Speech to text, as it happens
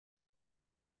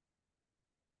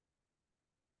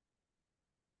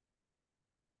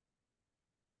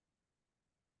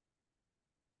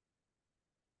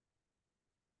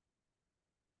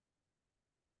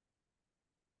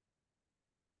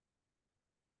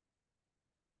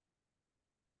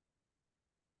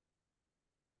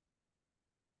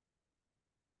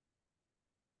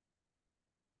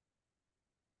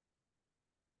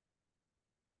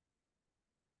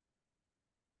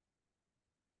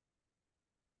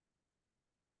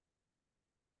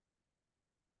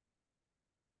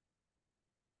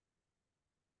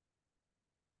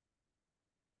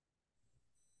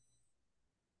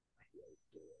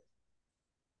Good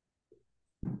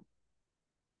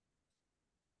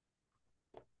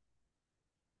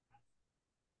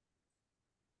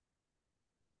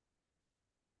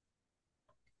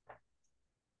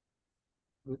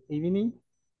evening,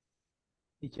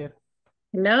 teacher.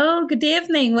 Hello, good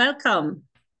evening, welcome.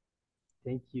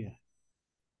 Thank you.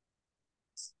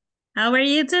 How are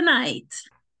you tonight?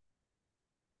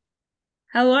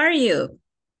 How are you?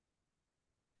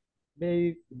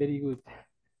 Very, very good.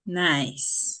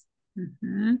 Nice.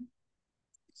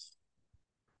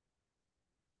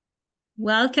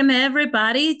 Welcome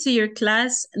everybody to your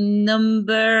class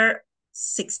number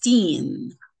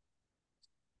 16.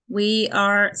 We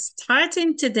are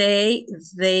starting today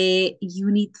the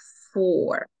unit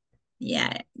 4.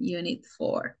 Yeah, unit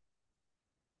 4.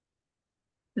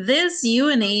 This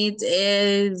unit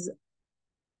is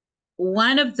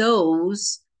one of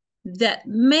those that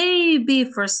maybe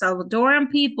for Salvadoran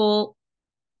people,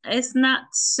 it's not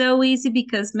so easy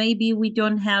because maybe we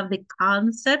don't have the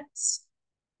concepts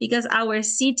because our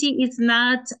city is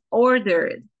not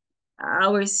ordered.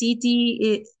 Our city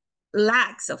it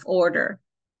lacks of order.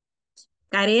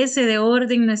 Carece de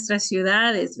orden nuestras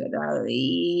ciudades, ¿verdad?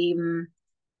 Y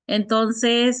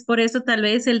entonces, por eso tal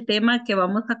vez el tema que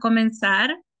vamos a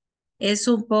comenzar es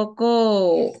un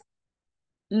poco,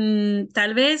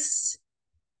 tal vez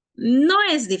no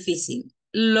es difícil.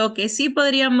 Lo que sí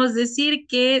podríamos decir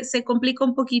que se complica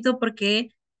un poquito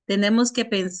porque tenemos que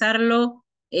pensarlo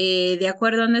de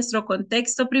acuerdo a nuestro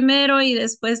contexto primero y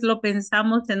después lo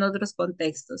pensamos en otros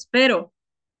contextos. Pero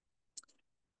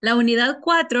la unidad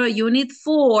 4, unit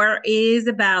 4, is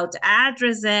about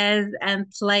addresses and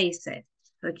places.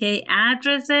 Okay,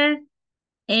 addresses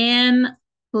and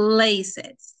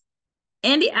places.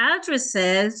 And the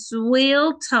addresses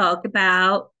will talk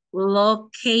about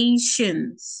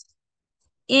locations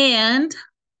and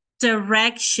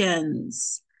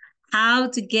directions, how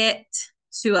to get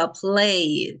to a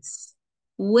place,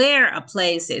 where a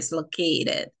place is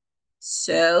located.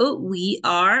 So we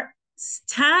are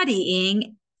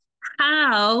studying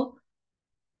how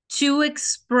to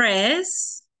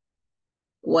express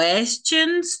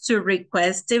questions to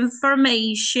request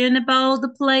information about the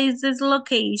place's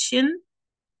location.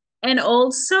 And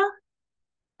also,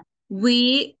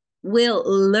 we will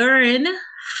learn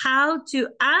how to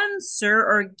answer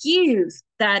or give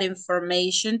that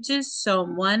information to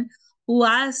someone who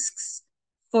asks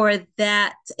for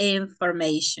that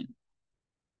information.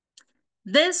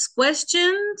 These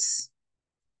questions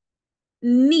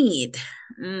need,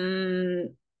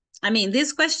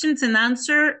 these questions and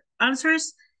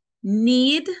answers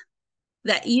need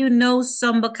that you know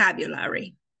some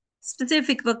vocabulary,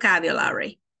 specific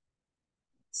vocabulary.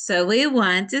 So we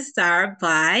want to start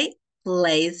by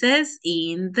places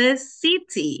in the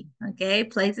city, okay?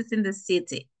 Places in the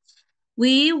city.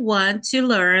 We want to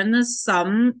learn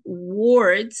some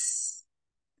words,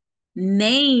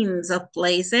 names of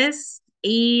places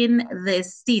in the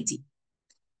city.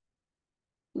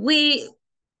 We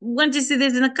want to see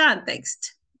this in a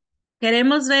context.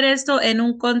 Queremos ver esto en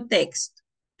un contexto.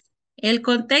 El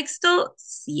contexto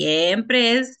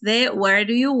siempre es de where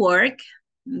do you work,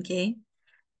 okay?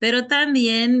 Pero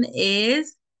también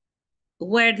es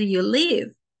where do you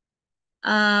live.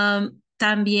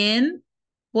 También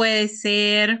puede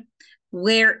ser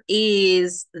where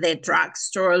is the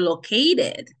drugstore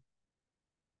located.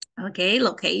 Okay,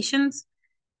 locations.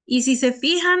 Y si se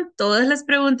fijan, todas las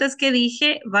preguntas que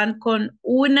dije van con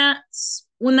una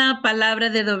palabra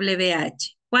de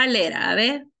WH. ¿Cuál era? A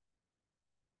ver.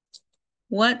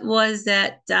 What was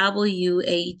that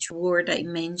WH word I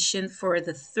mentioned for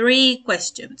the 3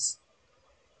 questions?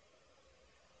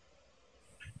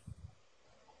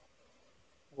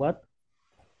 What?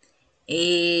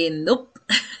 Nope.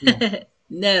 No.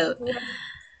 No.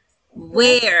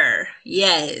 Where?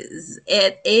 Yes,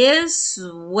 it is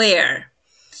where.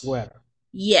 Where?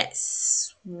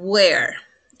 Yes, where.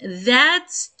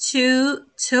 That's to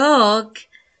talk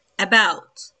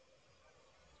about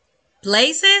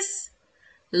places,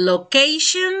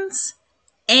 locations,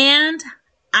 and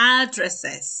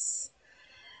addresses.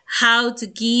 How to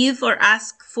give or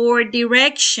ask for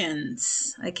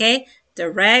directions, okay?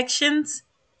 Directions,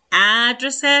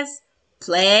 addresses,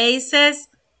 places,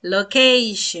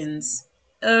 locations.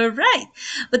 All right,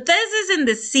 but this is in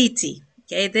the city,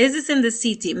 okay? This is in the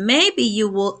city. Maybe you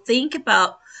will think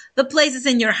about the places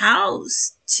in your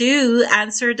house to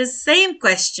answer the same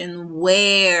question,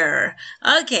 where?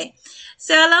 Okay,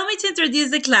 so allow me to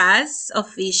introduce the class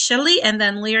officially, and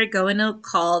then we are going to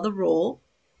call the roll.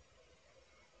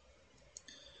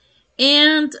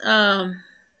 And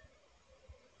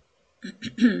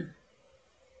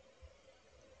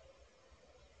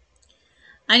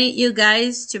I need you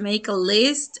guys to make a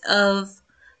list of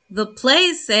the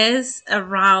places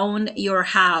around your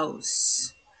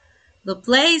house. The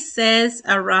places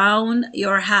around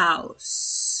your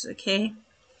house, okay?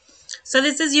 So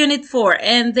this is unit 4,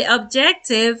 and the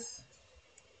objective,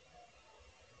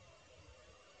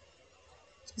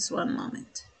 just one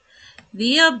moment.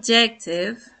 The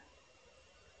objective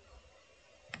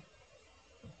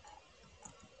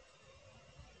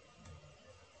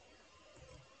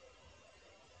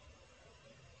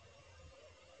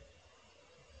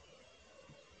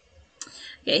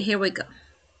okay, here we go.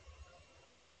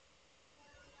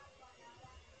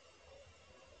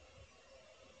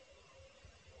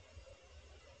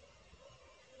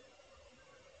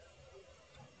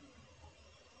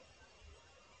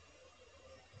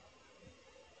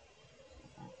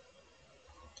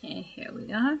 Okay, here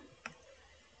we are.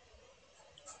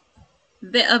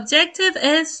 The objective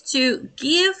is to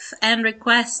give and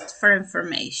request for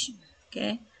information,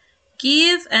 okay?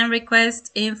 Give and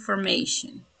request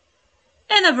information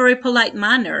in a very polite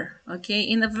manner, okay?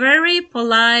 In a very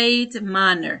polite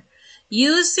manner,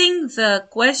 using the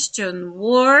question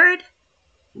word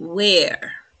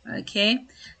where, okay?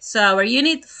 So our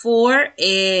unit 4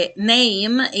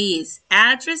 name is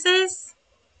addresses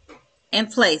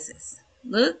and places.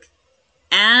 Look,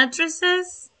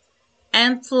 addresses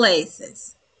and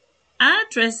places.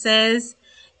 Addresses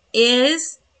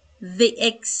is the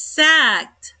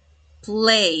exact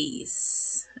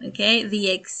place, okay? The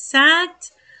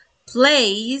exact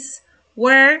place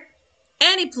where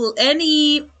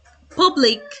any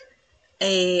public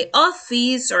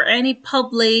office or any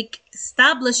public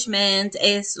establishment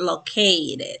is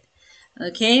located,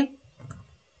 okay?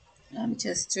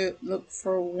 Just to look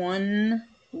for one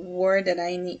word that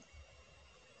I need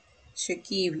to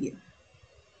give you.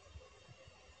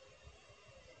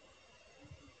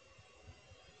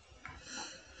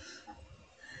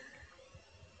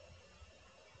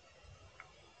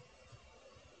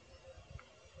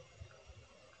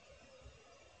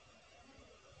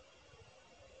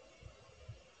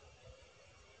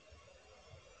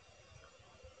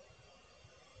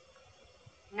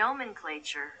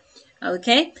 Nomenclature.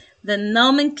 Okay, the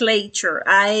nomenclature.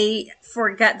 I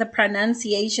forgot the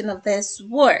pronunciation of this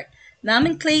word.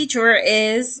 Nomenclature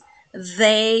is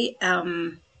the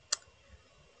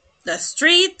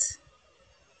street,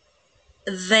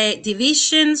 the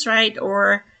divisions, right,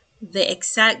 or the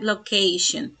exact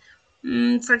location.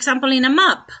 For example, in a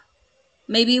map,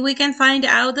 maybe we can find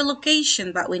out the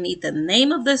location, but we need the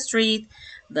name of the street,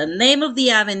 the name of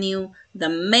the avenue, the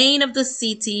name of the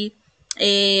city.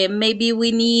 Maybe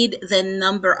we need the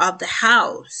number of the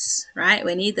house, right?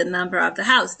 We need the number of the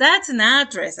house. That's an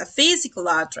address, a physical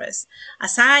address, a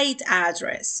site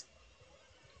address.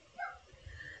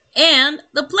 And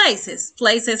the places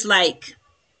like,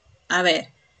 a ver,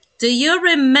 do you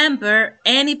remember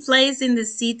any place in the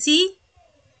city?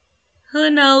 Who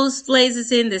knows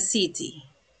places in the city?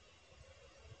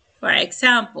 For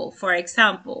example,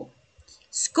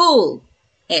 school,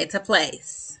 it's a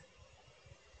place.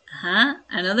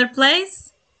 Another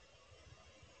place?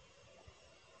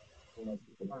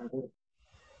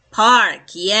 Park,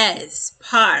 yes,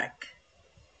 park.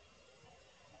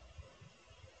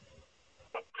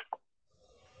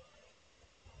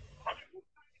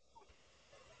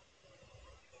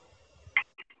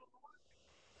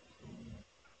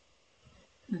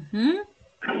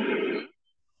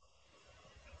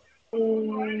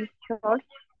 Church.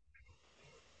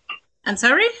 I'm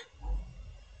sorry?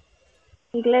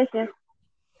 Iglesia.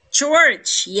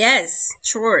 Church, yes,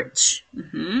 church.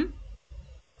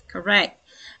 Correct.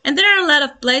 And there are a lot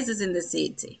of places in the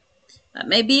city. But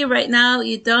maybe right now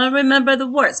you don't remember the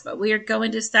words, but we are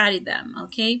going to study them,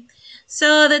 okay?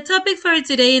 So the topic for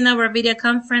today in our video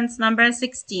conference number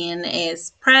 16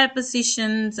 is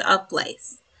prepositions of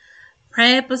place.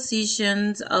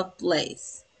 Prepositions of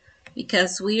place.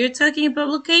 Because we are talking about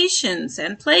locations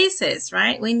and places,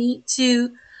 right? We need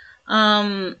to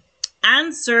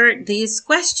answer these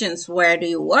questions. Where do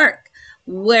you work?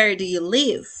 Where do you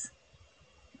live?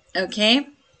 Okay?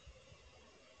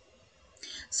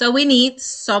 So we need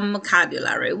some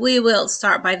vocabulary. We will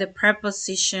start by the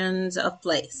prepositions of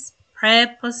place.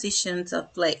 Prepositions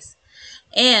of place.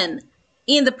 And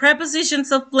in the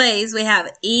prepositions of place, we have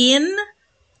in,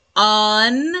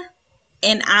 on,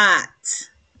 and at.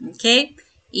 Okay?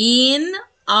 In,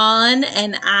 on,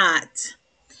 and at.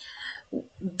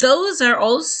 Those are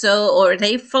also, or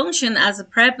they function as a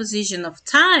preposition of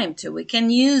time too. We can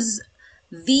use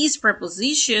these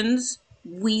prepositions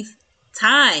with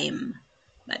time.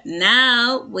 But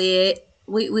now we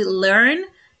learn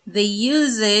the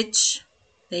usage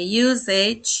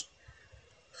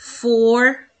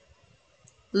for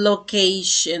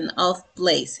location of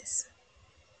places.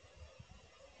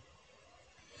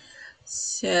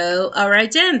 So our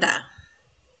agenda.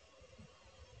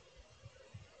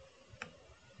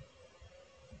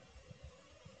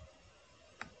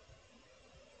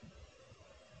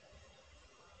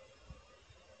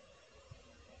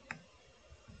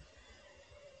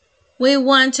 We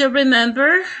want to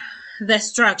remember the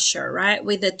structure, right?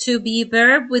 With the to be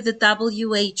verb with the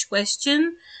WH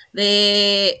question,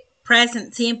 the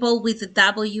present simple with the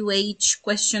WH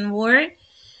question word,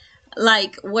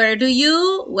 like where do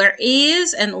you, where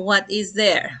is, and what is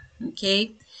there,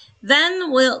 okay?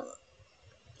 Then we'll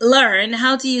learn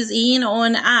how to use in,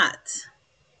 on, at,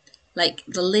 like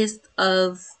the list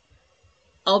of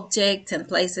objects and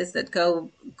places that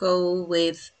go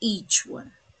with each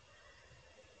one.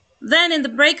 Then in the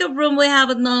breakout room, we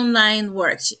have an online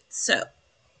worksheet. So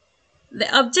the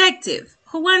objective.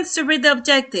 Who wants to read the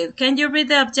objective? Can you read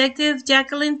the objective,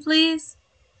 Jacqueline, please?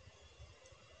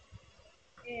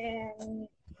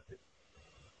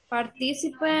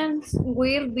 Participants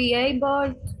will be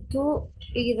able to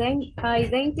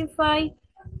identify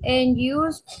and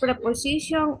use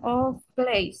preposition of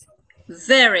place.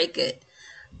 Very good.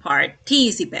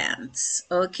 Participants.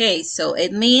 Okay, so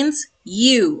it means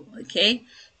you, okay?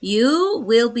 You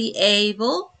will be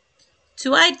able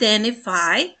to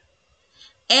identify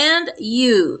and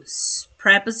use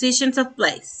prepositions of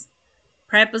place.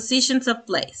 Prepositions of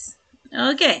place.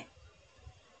 Okay.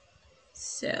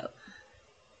 So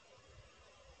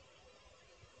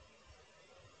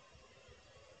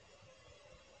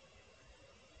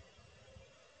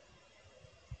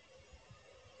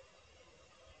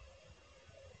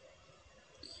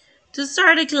to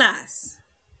start a class.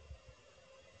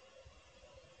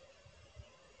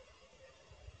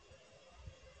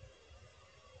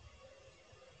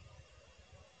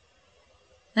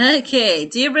 Okay,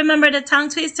 do you remember the tongue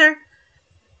twister?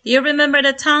 Do you remember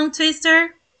the tongue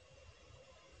twister?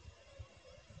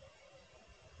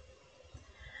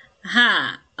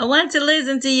 I want to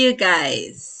listen to you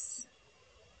guys.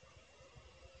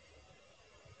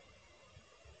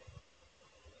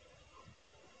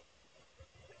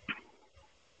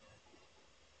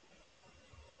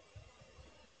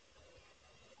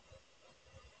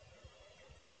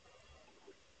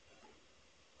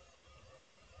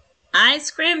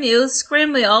 Ice cream, you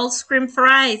scream, we all scream for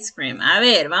ice cream. A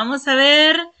ver, vamos a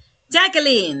ver.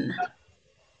 Jacqueline.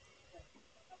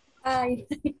 I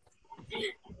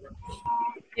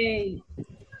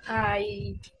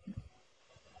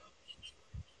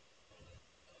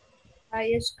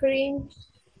scream,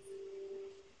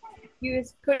 you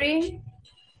scream,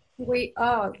 we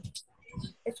all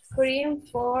scream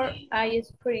for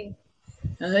ice cream.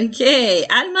 Okay,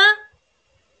 Alma.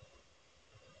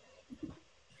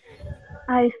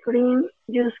 I scream,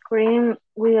 you scream,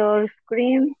 we all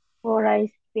scream for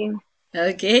ice cream.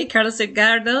 Okay, Carlos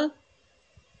Edgardo.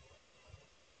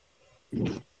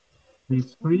 We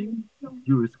scream,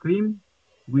 you scream,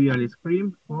 we all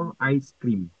scream for ice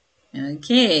cream.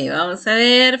 Okay, vamos a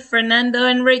ver, Fernando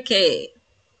Enrique.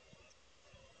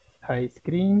 I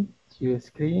scream, you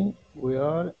scream, we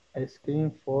all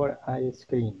scream for ice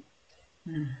cream.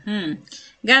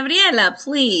 Gabriela,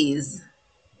 please.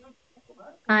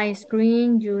 I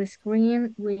scream, you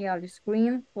scream, we all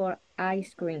scream for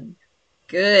ice cream.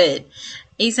 Good.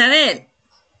 Isabel.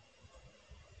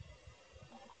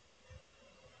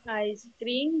 I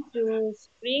scream, you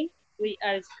scream, we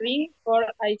all scream for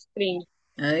ice cream.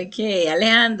 Okay,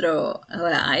 Alejandro.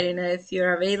 Well, I don't know if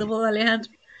you're available,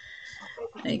 Alejandro.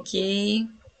 Okay.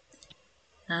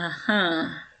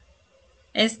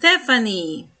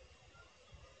 Stephanie.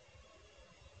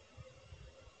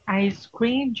 I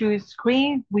scream, you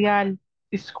scream, we all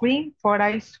scream for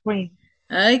ice cream.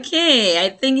 Okay, I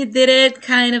think you did it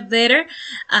kind of better.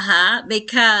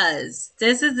 Because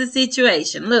this is the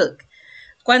situation. Look,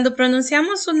 cuando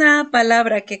pronunciamos una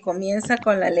palabra que comienza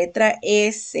con la letra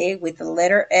S with the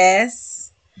letter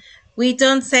S, we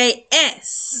don't say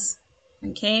S,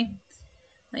 okay?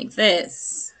 Like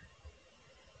this.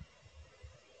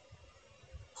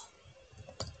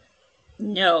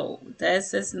 No,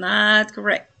 this is not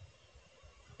correct.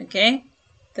 Okay?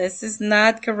 This is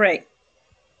not correct.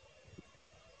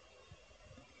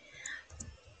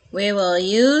 We will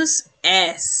use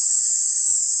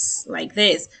S like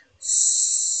this.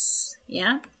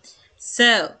 Yeah?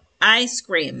 So, ice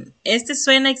cream. Este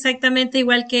suena exactamente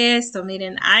igual que esto.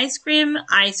 Miren, ice cream,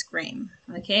 ice cream.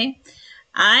 Okay?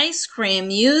 I scream,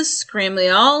 you scream, we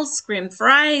all scream for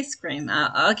ice cream.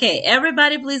 Okay,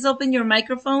 everybody please open your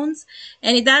microphones.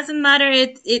 And it doesn't matter,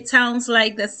 it sounds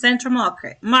like the central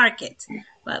market.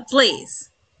 But please.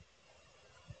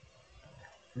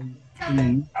 Ice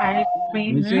cream, Ice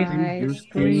juice cream, Ice juice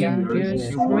cream, cream, we are ice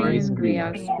juice cream for ice cream, we cream.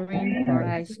 are scream for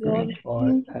ice cream.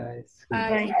 For ice cream.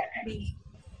 Ice cream.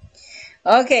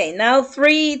 Okay, now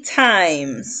three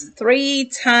times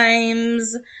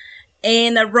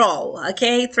in a row.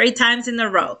 Okay, three times in a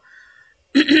row.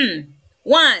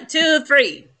 1, 2,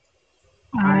 3.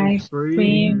 ice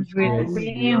cream, Juice juice cream, we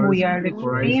cream, are we ice are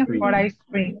cream for ice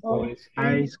scream for cream. ice cream.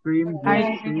 Ice cream,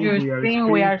 Ice juice cream, cream, juice we are ice cream,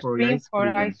 we cream are for scream ice for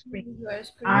cream. ice cream. You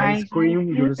ice cream. Ice Ice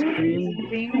cream, juice cream,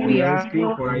 cream, we we are ice are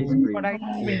cream for ice scream for cream. ice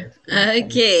cream.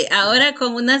 Ok, ahora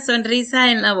con una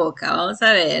sonrisa en la boca. Vamos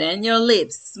a ver. And your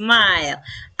lips. Smile.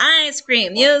 Ice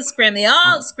cream. You scream. They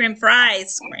all scream for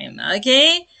ice cream.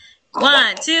 Okay?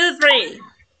 1, 2, 3.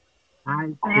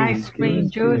 Ice cream,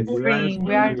 juice cream,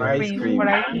 we are scream for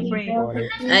ice cream.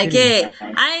 Okay.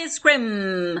 Ice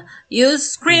cream. You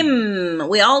scream.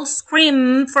 We all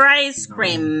scream for ice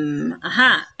cream.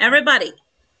 Aha. Everybody.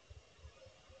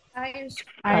 Ice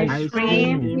Ice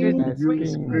cream, juice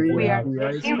Juice cream, cream, we are we are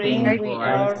ice scream cream for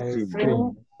ice for cream. ice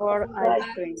cream. For ice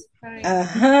cream. cream.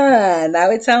 Ajá, now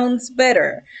it sounds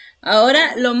better.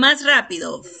 Ahora lo más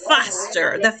rápido,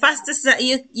 faster, the fastest that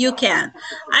you can.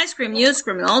 Ice cream, you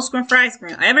scream, you all scream for ice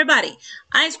cream. Everybody,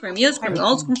 ice cream, you scream, you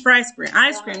all scream for ice cream.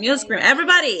 Ice cream, you scream.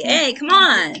 Everybody, hey, come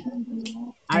on.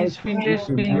 Ice cream, juice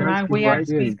We cream, are ice and cream we for are ice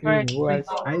scream cream. for ice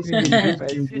cream. Ice cream, juice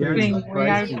cream, we are ice Scream, cream for we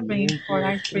ice are cream. scream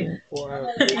for ice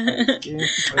cream.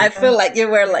 I feel like you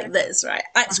were like this, right?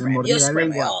 Ice Me cream, mordí you la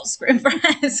scream, you lengua. all scream for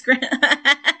ice cream.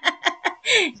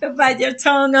 Bite your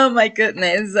tongue, oh my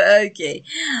goodness. Okay.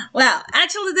 Well,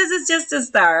 actually, this is just a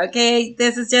start, okay?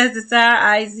 This is just a start.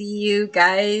 I see you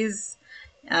guys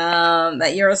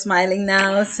that you're smiling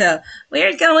now. So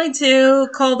we're going to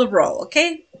call the roll,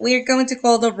 okay? We're going to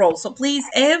call the roll. So please,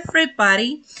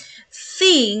 everybody,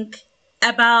 think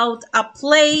about a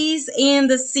place in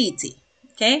the city,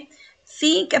 okay?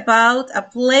 Think about a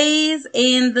place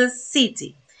in the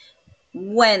city.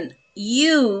 When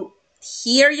you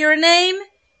hear your name,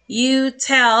 you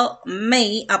tell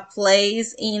me a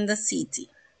place in the city,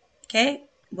 okay?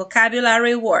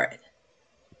 Vocabulary word.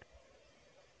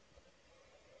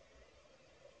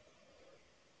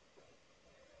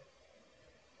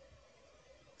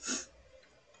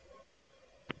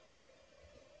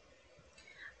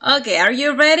 Okay, are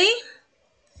you ready?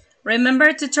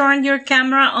 Remember to turn your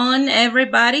camera on,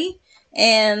 everybody.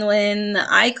 And when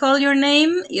I call your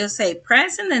name, you say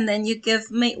present, and then you give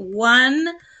me one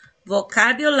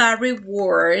vocabulary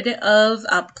word of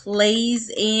a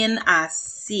place in a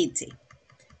city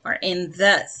or in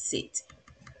the city.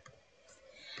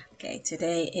 Okay,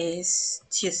 today is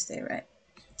Tuesday, right?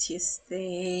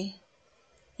 Tuesday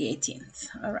the 18th.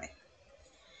 All right.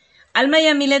 Alma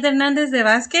Yamilet Hernández de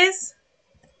Vázquez.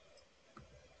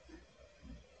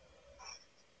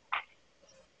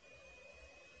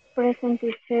 Present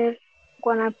teacher,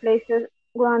 wanna place in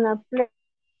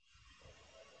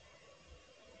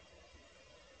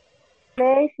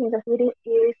the city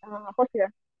is hospital.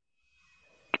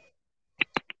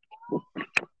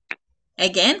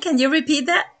 Again, can you repeat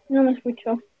that? No me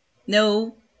escucho.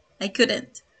 No, I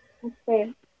couldn't.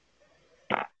 Okay.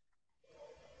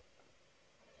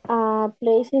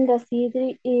 Place in the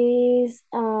city is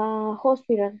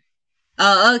hospital.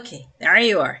 Oh, okay. There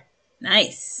you are.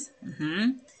 Nice.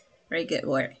 Very good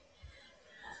word.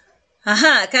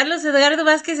 Ajá. Carlos Edgardo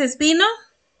Vázquez Espino.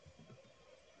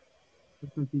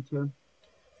 Teacher,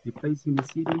 the place in the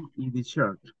city is the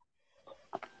church.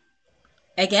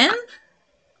 Again?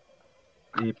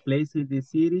 The place in the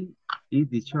city is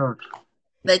the church.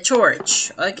 The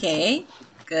church. Okay.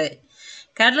 Good.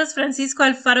 Carlos Francisco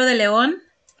Alfaro de León.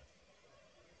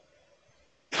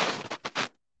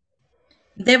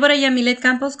 Débora Yamilet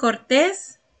Campos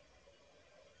Cortés.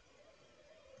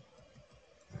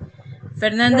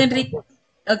 Fernando Enrique.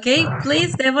 Okay,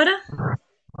 please, Débora. Es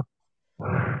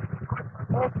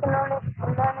que no le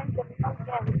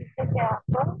que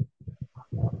actor.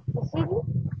 The city.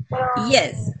 Pero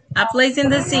Yes, a place in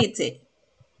the city.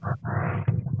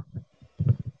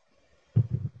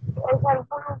 es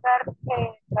algún lugar que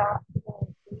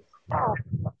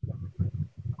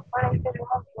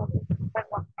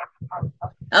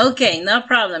Okay, no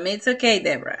problem. It's okay,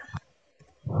 Débora.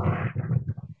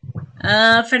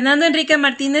 Fernando Enrique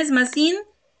Martínez Macín.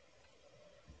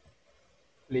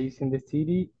 Place in the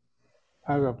city,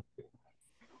 Agape.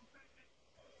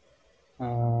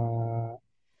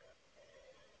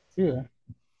 Yeah.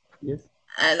 Yes.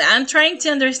 I'm trying to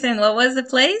understand. What was the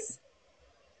place?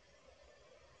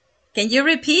 Can you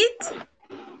repeat?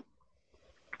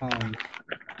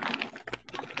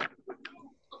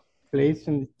 Place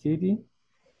in the city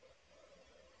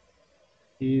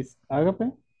is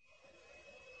Agape.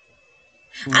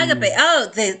 Agape, oh,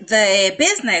 the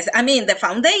business, I mean, the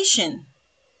foundation.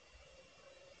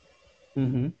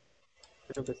 Creo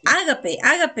que sí.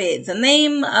 Agape, the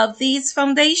name of this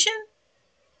foundation?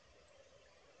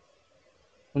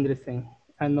 Understand.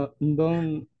 No,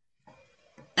 don't.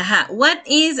 What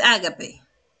is Agape?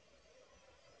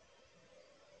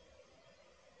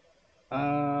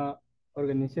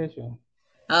 Organization.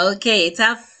 Okay, it's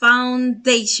a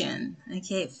foundation.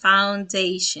 Okay,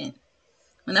 foundation.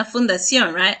 Una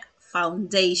fundación, right?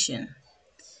 Foundation.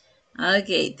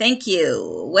 Okay, thank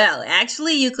you. Well,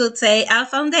 actually, you could say a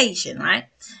foundation, right?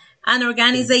 An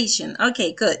organization.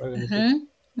 Okay, good.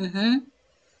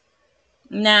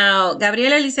 Now,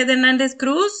 Gabriela Lisette Hernández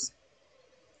Cruz.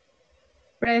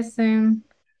 Present.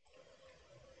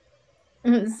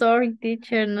 Sorry,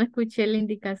 teacher, no escuché la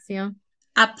indicación.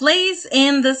 A place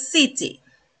in the city.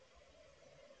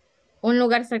 Un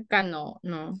lugar cercano,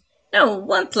 no. No,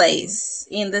 one place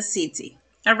in the city.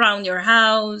 Around your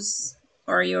house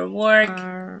or your work.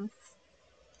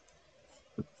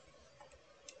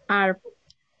 I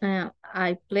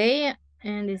play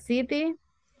in the city.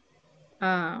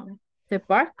 The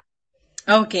park.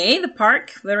 Okay, the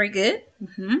park. Very good.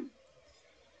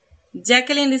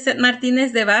 Jacqueline Lisette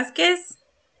Martinez de Vázquez.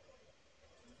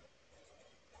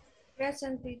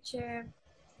 Present, teacher.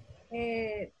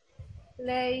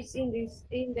 Place in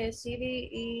the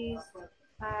city is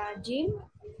a gym.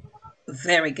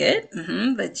 Very good.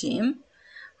 The gym.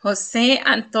 José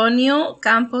Antonio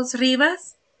Campos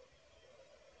Rivas.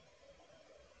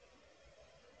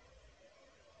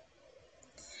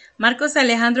 Marcos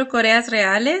Alejandro Correas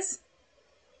Reales.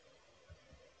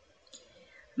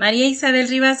 María Isabel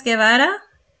Rivas Guevara.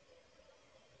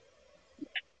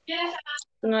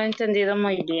 No he entendido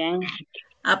muy bien.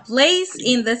 A place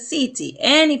in the city.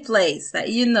 Any place that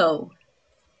you know.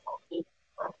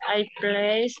 I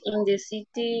place in the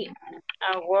city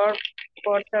a work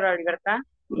Puerto La Libertad.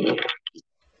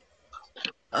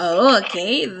 Oh,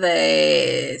 okay.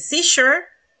 The seashore.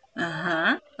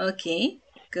 Okay,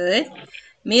 good.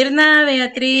 Mirna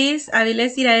Beatriz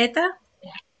Avilés Iraeta.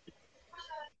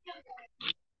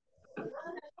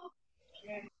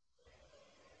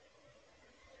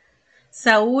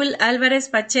 Saúl Álvarez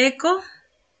Pacheco.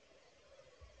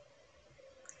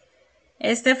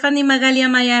 Stephanie Magalia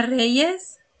Maya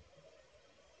Reyes.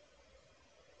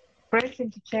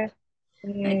 Present, teacher.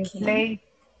 Okay. Place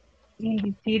in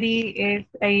the city is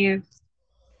a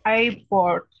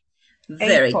airport.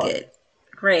 Very good.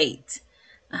 Great.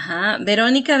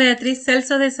 Verónica Beatriz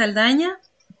Celso de Saldaña.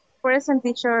 Present,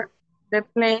 teacher. The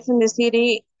place in the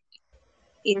city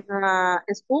is a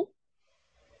school.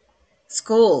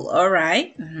 School, all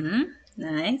right.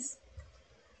 Nice.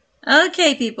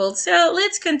 Okay, people, so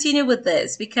let's continue with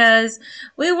this because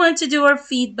we want to do our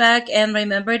feedback and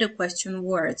remember the question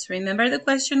words. Remember the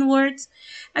question words?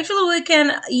 Actually, we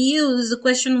can use the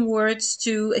question words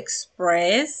to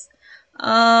express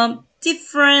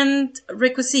different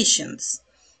requisitions.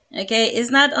 Okay,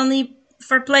 it's not only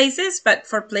for places, but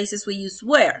for places we use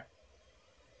where.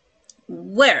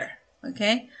 Where,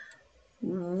 okay?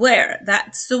 Where,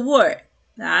 that's the word.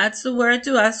 That's the word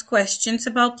to ask questions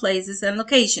about places and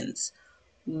locations.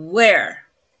 Where?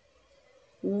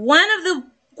 One of the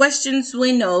questions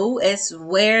we know is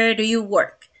where do you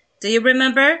work? Do you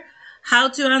remember how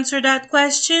to answer that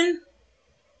question?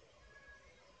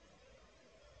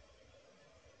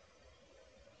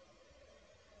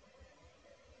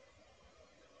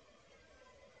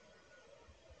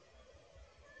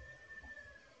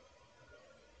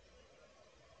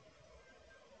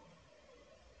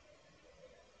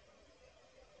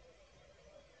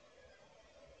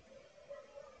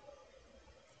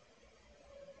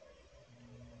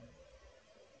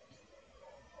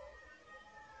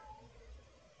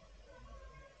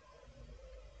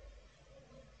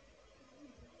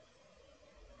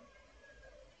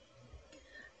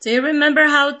 Do you remember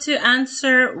how to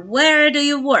answer where do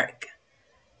you work?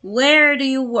 Where do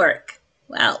you work?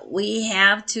 Well, we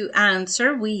have to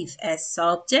answer with a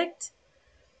subject,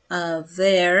 a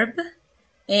verb,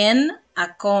 and a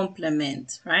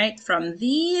complement, right? From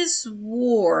this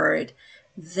word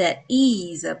that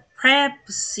is a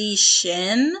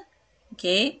preposition,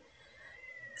 okay,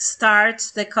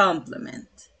 starts the complement.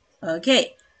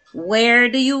 Okay, where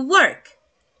do you work?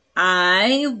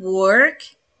 I work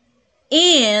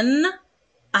in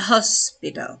a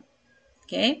hospital,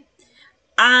 okay?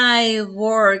 I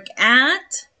work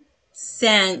at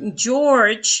St.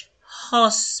 George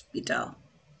Hospital.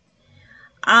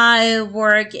 I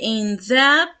work in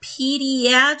the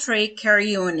pediatric care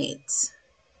unit.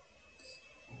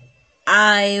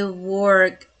 I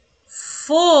work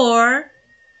for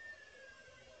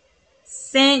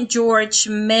St. George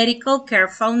Medical Care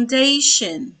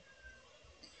Foundation.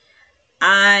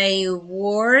 I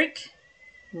work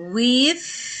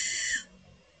with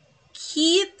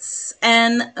kids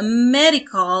and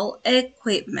medical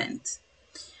equipment.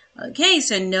 Okay,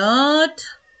 so not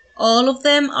all of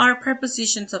them are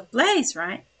prepositions of place,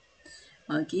 right?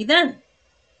 Okay, then.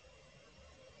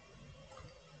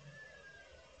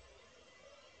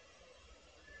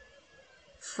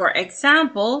 For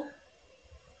example,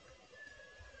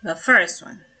 the first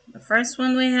one. The first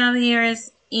one we have here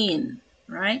is in,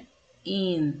 right?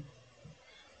 In.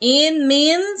 In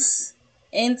means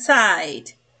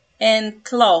inside.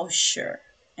 Enclosure.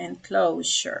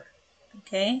 Enclosure.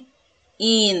 Okay?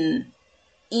 In.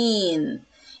 In.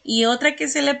 Y otra que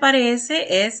se le parece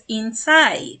es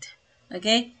inside.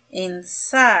 Okay?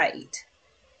 Inside.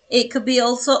 It could be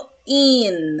also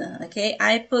in. Okay?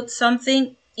 I put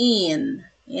something in.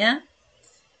 Yeah?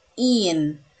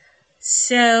 In.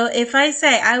 So if I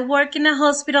say I work in a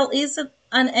hospital, is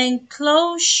an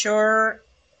enclosure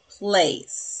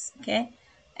place. Okay?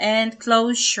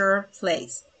 Enclosure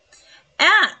place.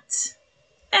 At.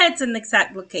 It's an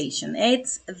exact location.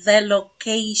 It's the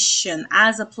location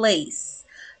as a place.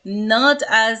 Not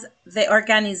as the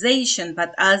organization,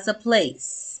 but as a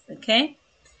place. Okay?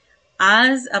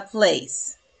 As a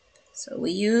place. So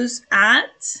we use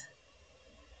at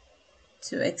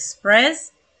to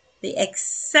express the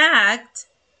exact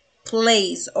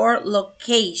place or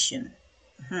location.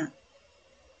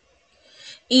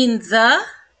 In the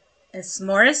is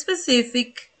more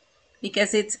specific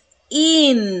because it's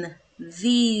in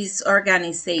this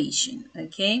organization,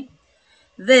 okay?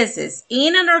 This is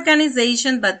in an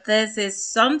organization, but this is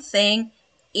something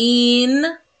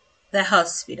in the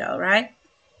hospital, right?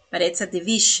 But it's a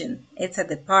division, it's a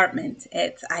department,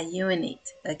 it's a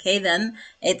unit, okay? Then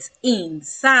it's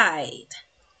inside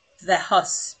the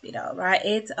hospital, right?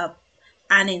 It's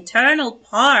an internal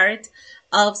part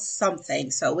of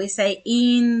something. So we say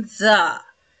in the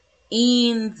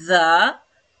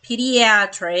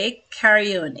pediatric care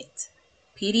unit.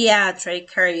 Pediatric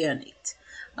care unit.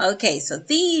 Okay, so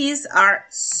these are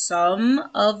some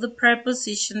of the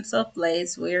prepositions of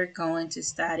place we're going to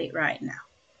study right now.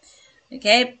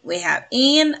 Okay, we have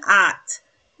in, at.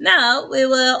 Now we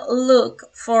will look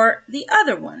for the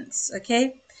other ones,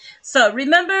 okay? So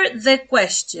remember the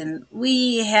question.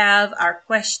 We have our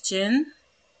question,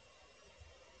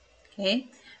 okay,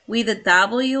 with the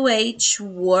WH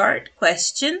word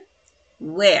question,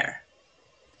 where.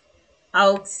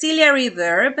 Auxiliary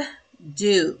verb,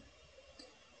 do.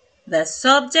 The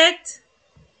subject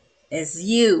is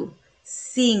you,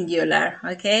 singular,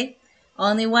 okay?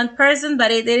 Only one person,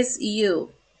 but it is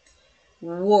you.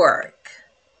 Work,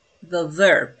 the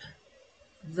verb.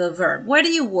 The verb. Where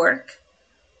do you work?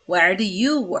 Where do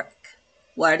you work?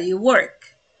 Where do you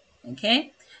work?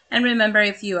 Okay? And remember,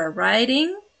 if you are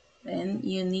writing, then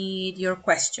you need your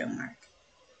question mark.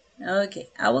 Okay,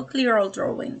 I will clear all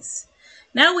drawings.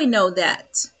 Now we know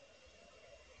that.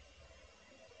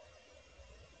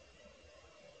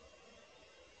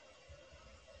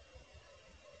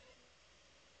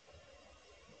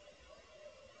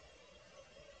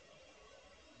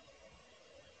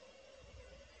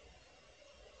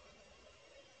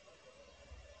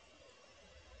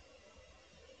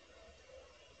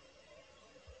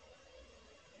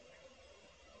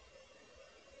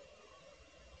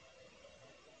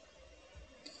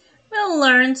 We'll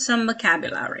learn some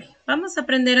vocabulary. Vamos a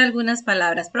aprender algunas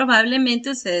palabras. Probablemente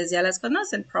ustedes ya las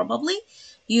conocen. Probably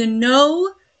you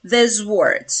know these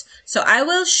words. So I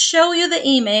will show you the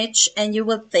image and you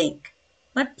will think,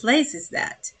 what place is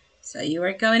that? So you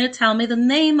are going to tell me the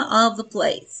name of the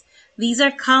place. These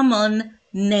are common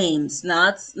names,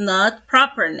 not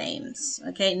proper names.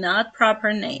 Okay, not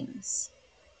proper names.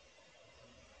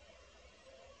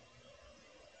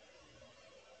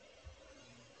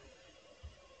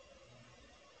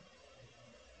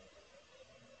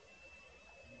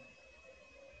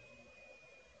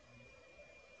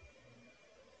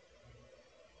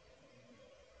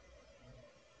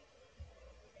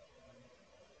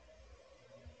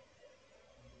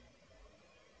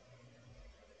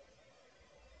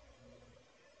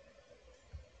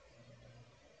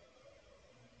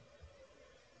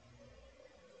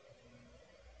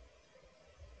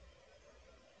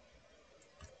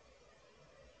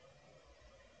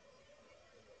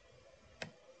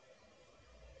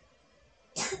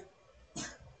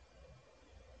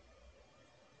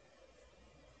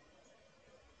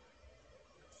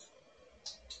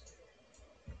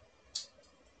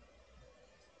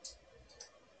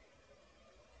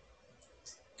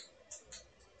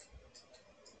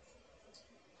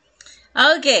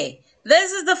 Okay,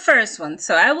 this is the first one.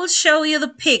 So I will show you the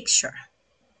picture.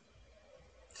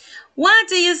 What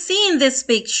do you see in this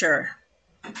picture?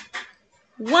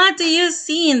 What do you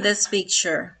see in this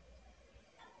picture?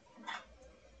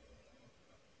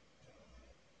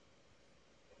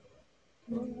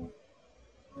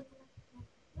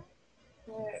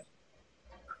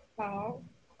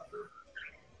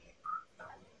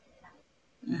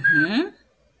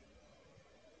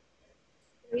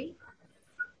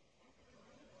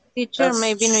 Teacher,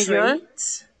 maybe New York.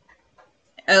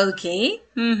 Okay,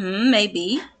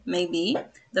 maybe.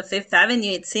 The Fifth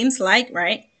Avenue, it seems like,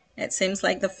 right? It seems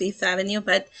like the Fifth Avenue,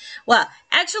 but, well,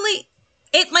 actually,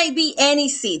 it might be any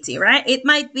city, right? It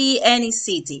might be any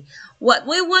city. What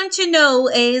we want to know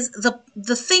is the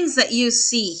things that you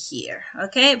see here,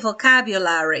 okay?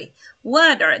 Vocabulary.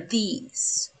 What are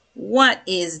these? What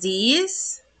is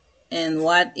these? And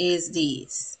what is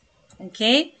these?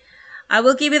 Okay? I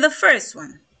will give you the first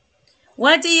one.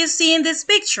 What do you see in this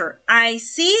picture? I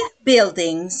see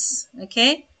buildings,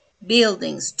 okay?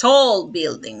 Buildings, tall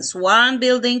buildings. 1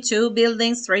 building, 2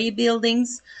 buildings, 3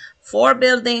 buildings, 4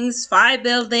 buildings, 5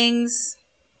 buildings,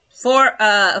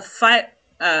 5,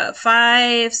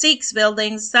 6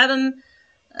 buildings, 7.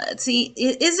 Let's see,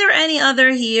 is there any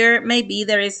other here? Maybe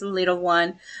there is a little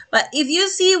one. But if you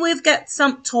see, we've got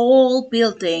some tall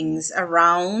buildings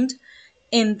around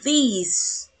in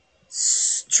this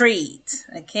street,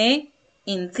 okay?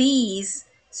 In these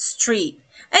street.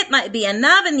 It might be an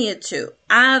avenue too,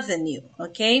 avenue,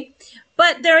 okay?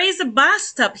 But there is a bus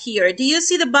stop here. Do you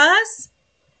see the bus?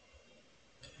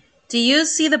 Do you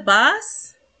see the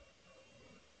bus?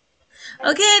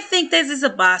 Okay, I think this is a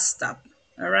bus stop,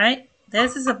 all right?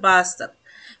 This is a bus stop.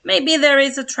 Maybe there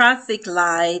is a traffic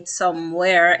light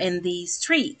somewhere in the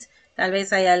street. Tal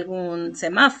vez hay algún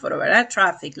semáforo, ¿verdad?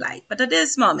 Traffic light. But at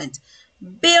this moment,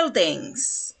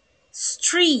 buildings,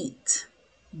 street,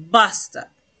 bus stop.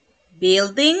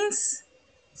 Buildings,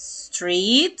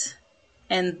 street,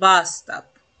 and bus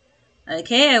stop.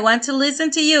 Okay, I want to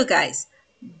listen to you guys.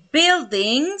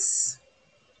 Buildings.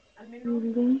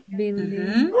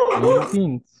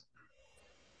 Buildings.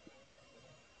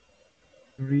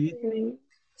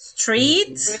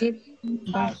 Street.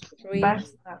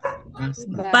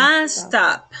 Bus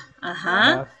stop.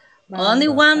 Only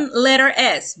one letter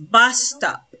S. Bus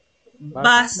stop.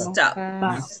 Bus stop.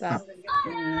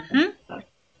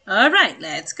 All right,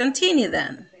 let's continue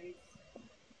then.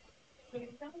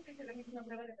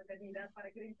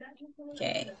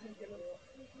 Okay.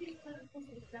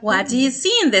 What do you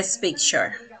see in this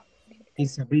picture?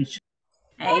 It's a beach.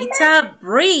 It's a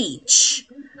bridge.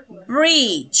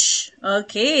 Bridge.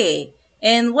 Okay.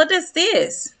 And what is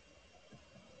this?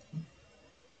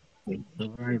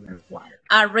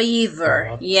 A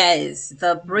river. Yes,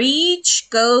 the bridge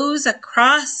goes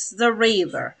across the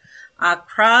river.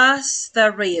 Across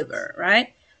the river,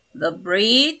 right? The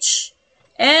bridge,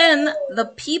 and the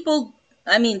people,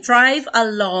 drive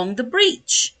along the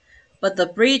bridge, but the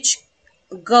bridge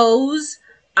goes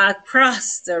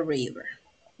across the river.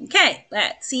 Okay,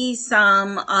 let's see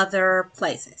some other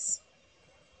places.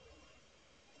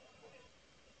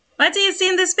 What do you see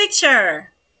in this picture?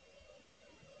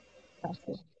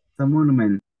 A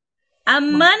monument. A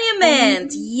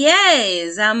monument,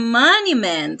 yes, a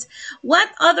monument.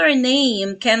 What other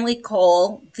name can we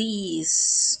call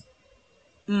these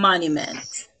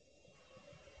monuments?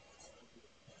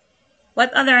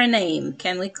 What other name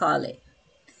can we call it?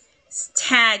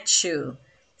 Statue.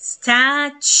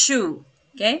 Statue,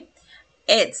 okay?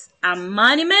 It's a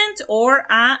monument or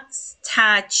a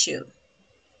statue.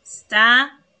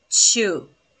 Statue.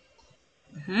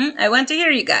 I want to hear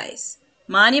you guys.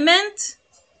 Monument.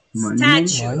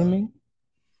 Statue.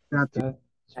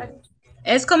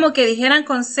 Es como que dijeran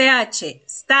con CH,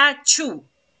 statue,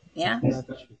 yeah?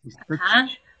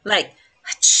 Like,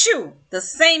 chew, the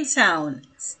same sound,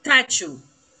 statue,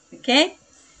 okay?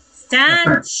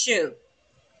 Statue.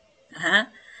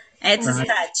 It's a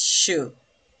statue.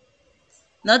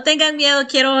 No tengan miedo,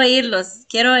 quiero oírlos.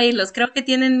 Creo que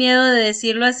tienen miedo de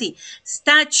decirlo así.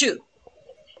 Statue.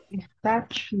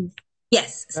 Statue.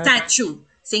 Yes, statue.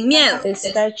 Sin miedo.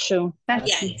 Statue.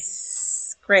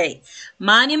 Yes. Great.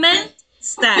 Monument,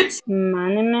 statue.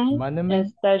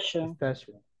 Monument, statue.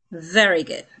 Very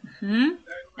good.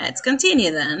 Let's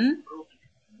continue then.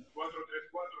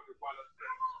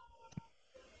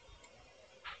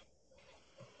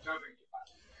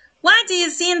 What do you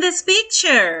see in this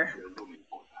picture?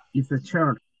 It's a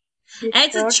church.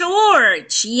 It's a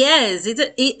church. Yes,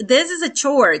 this is a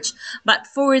church. But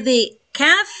for the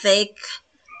Catholic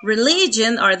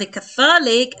religion or the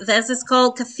Catholic, this is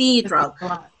called cathedral.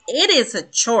 it is a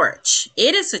church.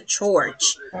 It is a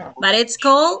church. But it's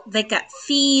called the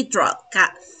cathedral.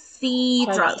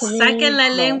 Cathedral. Saquen la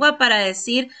lengua para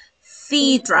decir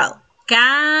cathedral.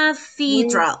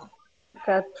 Cathedral.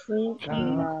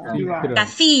 Cathedral.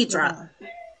 Cathedral.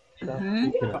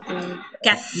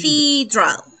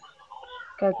 Cathedral.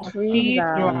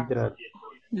 Cathedral.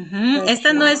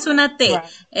 Esta no es una T,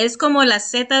 es como la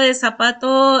Z de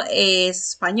zapato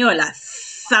española.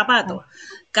 Zapato.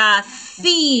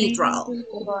 Cathedral.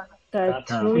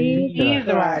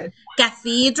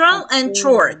 Cathedral and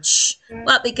church.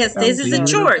 Well, because this is a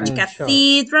church.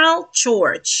 Cathedral,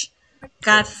 church.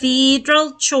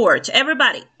 Cathedral, church.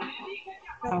 Everybody.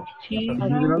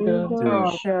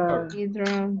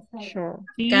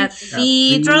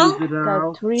 Cathedral,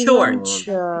 church.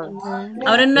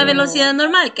 Ahora en una velocidad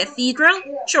normal. Cathedral,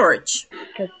 church.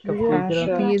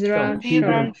 Cathedral,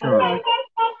 church.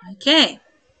 Okay.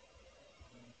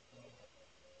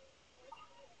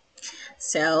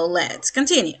 So let's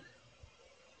continue.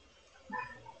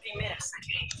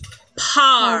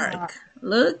 Park.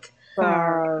 Look.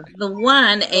 The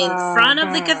one in front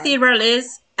of the cathedral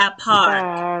is a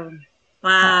park.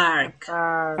 Park.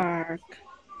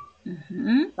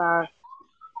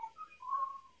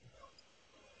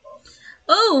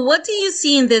 Oh, what do you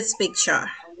see in this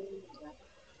picture?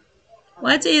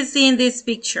 What do you see in this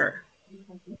picture?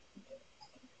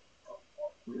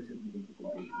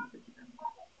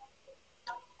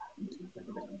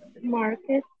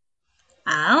 Market.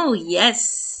 Oh,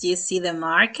 yes. You see the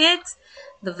market,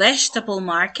 the vegetable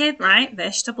market, right?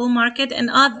 Vegetable market and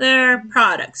other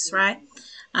products, right?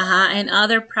 And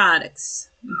other products.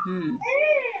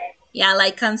 Yeah,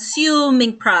 like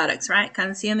consuming products, right?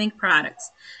 Consuming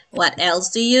products. What else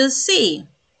do you see?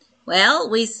 Well,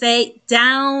 we say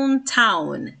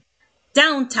downtown.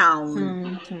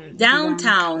 Downtown.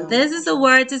 Downtown. This is a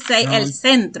word to say el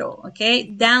centro, okay?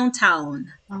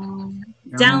 Downtown.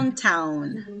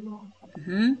 Downtown.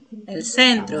 El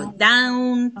centro.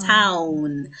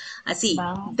 Downtown. Así.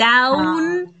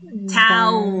 Downtown.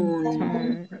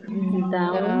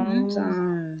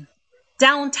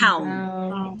 Downtown.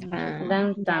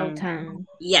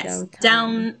 Yes.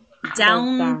 Downtown.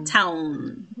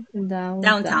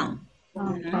 Downtown.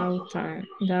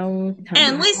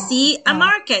 And we see a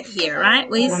market here, right?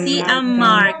 We see a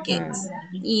market.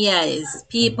 Yes,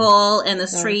 people in the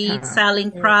street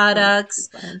selling products,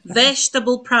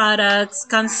 vegetable products,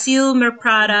 consumer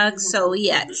products. So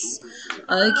yes.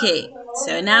 Okay,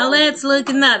 so now let's look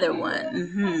another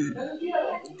one.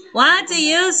 What do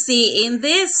you see in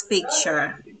this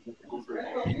picture?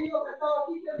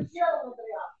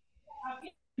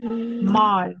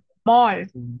 Mall.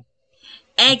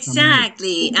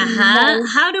 Exactly.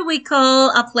 How do we call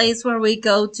a place where we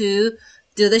go to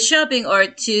do the shopping or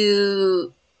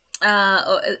to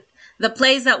the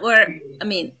place that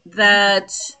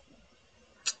that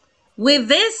we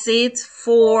visit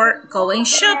for going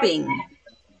shopping?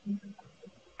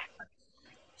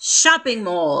 Shopping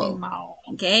mall.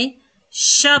 Okay.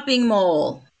 Shopping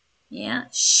mall. Yeah.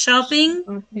 Shopping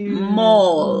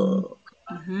mall.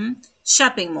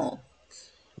 Shopping mall.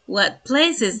 What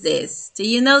place is this? Do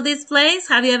you know this place?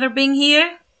 Have you ever been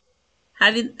here?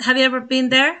 Have you ever been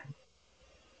there?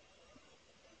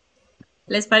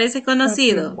 ¿Les parece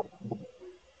conocido?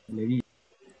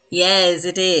 Yes,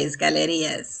 it is.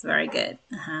 Galerías. Very good.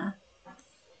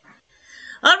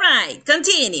 All right,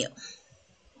 continue.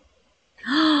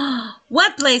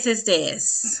 What place is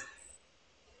this?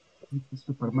 It's a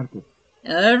supermarket.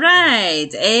 All right,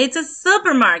 it's a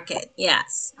supermarket.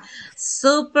 Yes,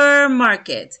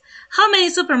 supermarket. How many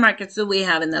supermarkets do we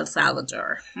have in El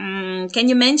Salvador? Can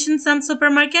you mention some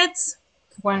supermarkets?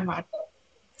 Walmart.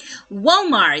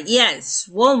 Walmart, yes,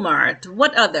 Walmart.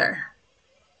 What other?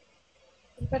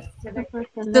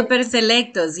 Super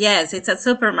Selectos, yes, it's a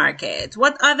supermarket.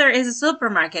 What other is a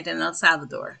supermarket in El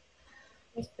Salvador?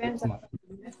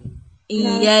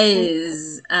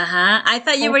 Yes, I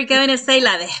thought you were going to say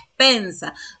la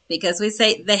despensa because we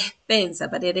say despensa,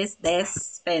 but it is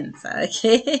despensa,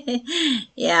 okay?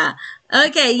 Yeah,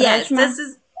 okay, yes, this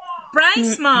is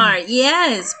Price Smart,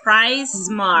 yes, Price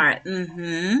Smart,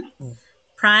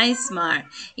 Price Smart.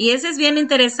 Y ese es bien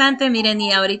interesante, miren,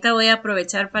 y ahorita voy a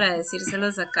aprovechar para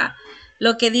decírselos acá.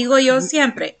 Lo que digo yo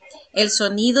siempre, el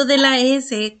sonido de la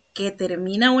S que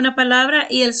termina una palabra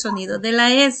y el sonido de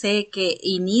la S que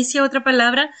inicia otra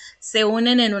palabra se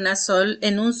unen en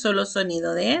un solo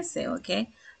sonido de S, ¿ok?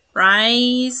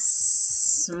 Price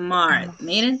Smart,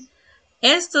 miren.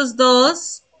 Estos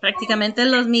dos prácticamente es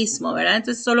lo mismo, ¿verdad?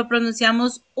 Entonces solo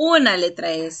pronunciamos una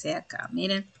letra S acá,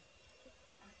 miren.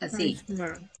 Así.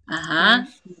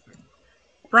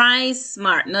 Price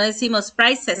Smart. No decimos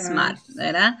Price Smart,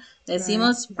 ¿verdad?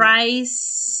 Decimos Price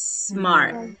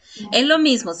Smart. Es lo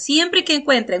mismo. Siempre que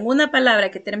encuentren una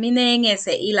palabra que termine en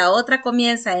S y la otra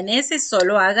comienza en S,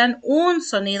 solo hagan un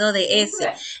sonido de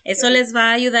S. Eso les va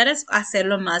a ayudar a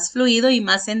hacerlo más fluido y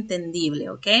más entendible,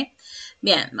 ¿ok?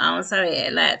 Bien, vamos a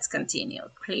ver. Let's continue.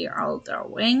 Clear all the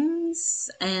wings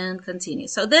and continue.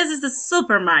 So this is the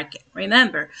supermarket.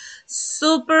 Remember,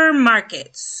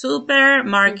 supermarket.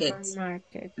 Supermarket.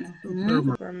 Supermarket.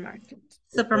 Supermarket.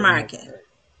 Supermarket.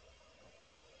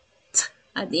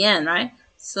 At the end, right?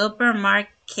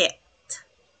 Supermarket.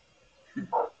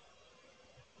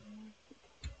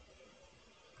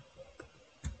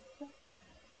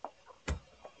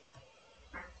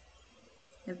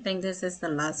 I think this is the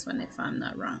last one if I'm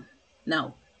not wrong.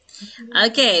 No.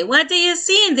 Okay, what do you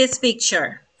see in this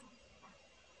picture?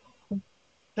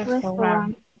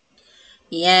 Restaurant.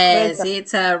 Yes,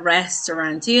 it's a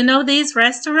restaurant. Do you know this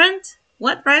restaurant?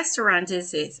 What restaurant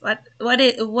is this?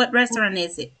 What restaurant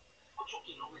is it?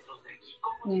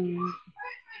 Do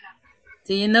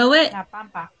you know it? La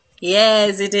Pampa.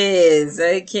 Yes, it is.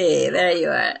 Okay, there you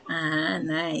are.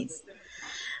 Nice.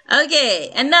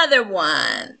 Okay, another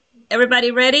one.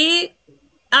 Everybody ready?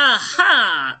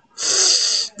 Aha!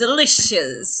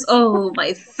 Delicious. Oh,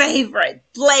 my favorite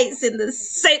place in the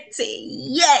city.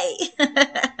 Yay!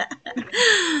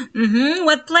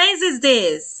 What place is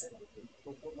this?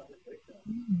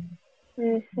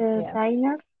 It's a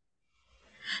diner.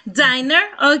 Diner.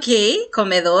 Okay.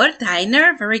 Comedor.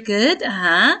 Diner. Very good.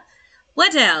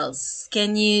 What else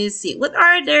can you see? What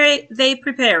are they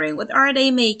preparing? What are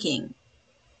they making?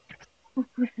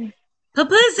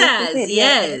 Pupusas,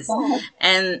 yes.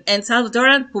 And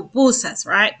Salvadoran pupusas,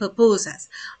 right? Pupusas.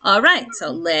 All right,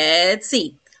 so let's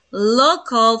see.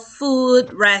 Local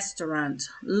food restaurant.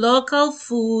 Local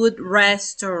food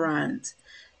restaurant.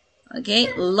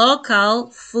 Okay,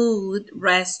 local food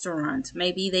restaurant.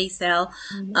 Maybe they sell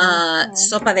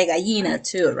sopa de gallina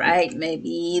too, right?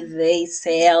 Maybe they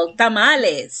sell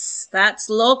tamales. That's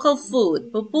local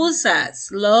food.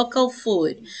 Pupusas, local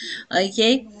food.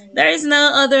 Okay, there is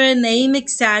no other name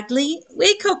exactly.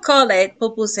 We could call it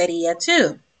pupuseria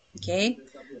too. Okay,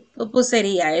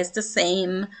 pupuseria is the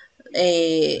same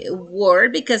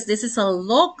word because this is a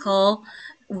local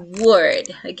word.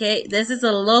 Okay, this is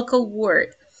a local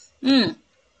word.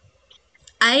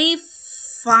 I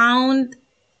found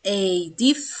a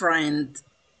different,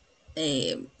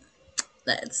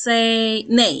 let's say,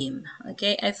 name.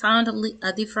 Okay, I found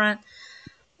a different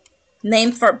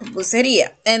name for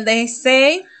pupuseria, and they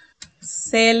say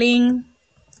selling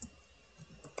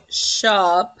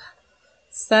shop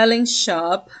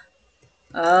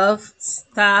of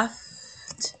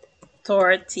stuffed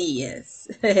tortillas.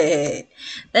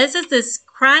 This is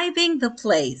describing the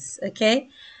place. Okay.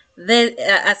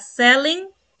 A selling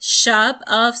shop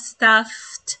of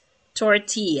stuffed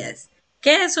tortillas.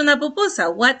 ¿Qué es una pupusa?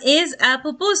 What is a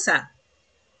pupusa?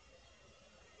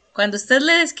 Cuando usted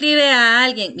le describe a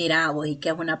alguien, mira, voy, ¿qué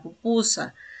es una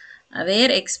pupusa? A ver,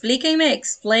 explíquenme,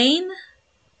 explain.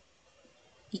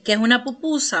 ¿Y qué es una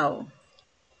pupusa?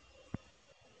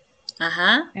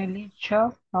 Ajá. El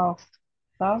shop of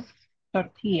stuffed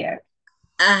tortillas.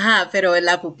 Ajá, pero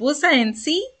la pupusa en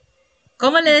sí,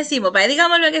 ¿cómo le decimos? Vaya,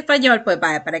 digámoslo en español, pues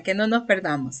vaya, para que no nos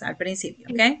perdamos al principio,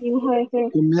 ¿ok?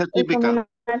 Comida típica. Una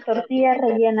tortilla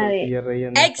rellena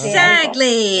de...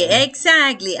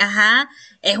 Exactly, ajá.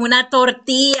 Es una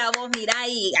tortilla, vos mirá,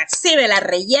 y así me la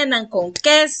rellenan con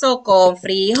queso, con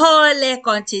frijoles,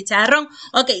 con chicharrón.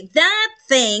 Ok, that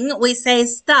thing we say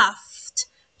stuffed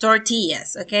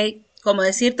tortillas, ok? Como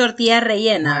decir tortilla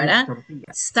rellena, ¿verdad?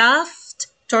 Stuffed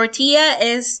tortilla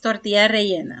es tortilla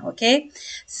rellena, okay?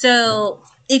 So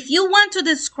if you want to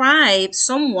describe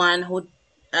someone who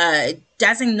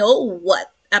doesn't know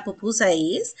what a pupusa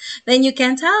is, then you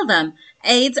can tell them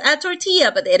it's a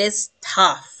tortilla, but it is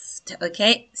stuffed,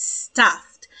 okay?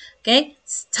 Stuffed, okay?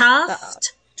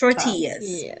 Stuffed tortillas.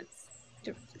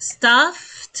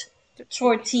 Stuffed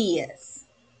tortillas.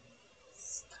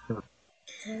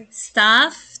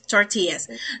 Stuffed tortillas.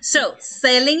 So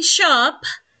selling shop.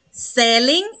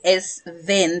 Selling es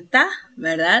venta,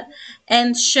 ¿verdad?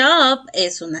 And shop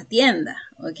es una tienda,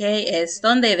 ¿ok? Es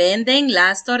donde venden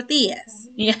las tortillas,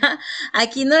 ¿ya?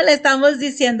 Aquí no le estamos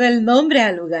diciendo el nombre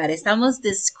al lugar, estamos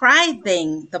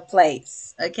describing the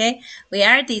place, ¿ok? We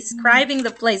are describing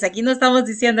the place. Aquí no estamos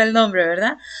diciendo el nombre,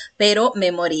 ¿verdad? Pero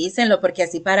memorícenlo porque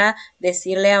así para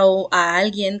decirle a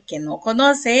alguien que no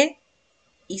conoce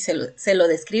y se lo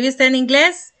describe usted en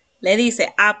inglés, le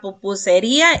dice, a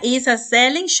pupusería is a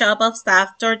selling shop of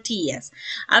stuffed tortillas.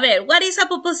 A ver, what is a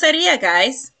pupusería,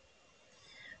 guys?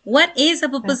 What is a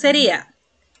pupusería?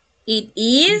 It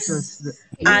is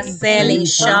a selling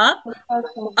shop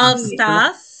of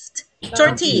stuffed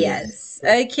tortillas.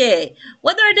 Okay.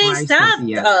 What are they Rice stuffed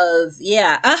tortillas. of?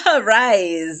 Yeah.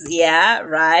 Rice. Yeah.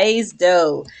 Rice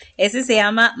dough. Ese se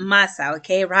llama masa.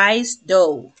 Okay. Rice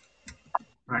dough.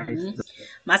 Rice.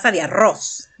 Masa de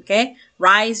arroz. Okay.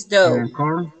 Rice dough. And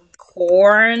corn.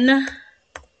 Corn.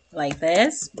 Like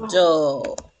this.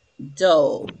 Dough.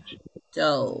 Dough.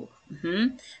 Dough.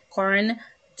 Corn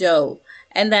dough.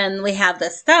 And then we have the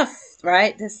stuff,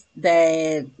 right? The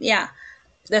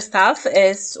stuff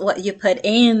is what you put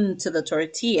into the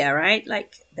tortilla, right?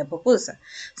 Like the pupusa.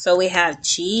 So we have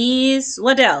cheese.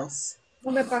 What else?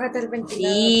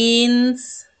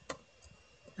 Beans.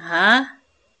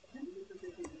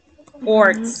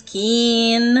 Pork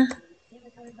skin.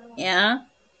 Yeah.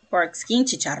 Pork skin,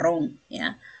 chicharrón.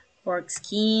 Yeah. Pork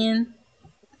skin.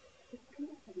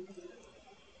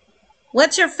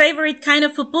 What's your favorite kind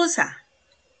of pupusa?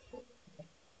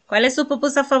 ¿Cuál es su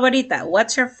pupusa favorita?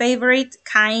 What's your favorite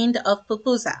kind of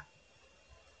pupusa?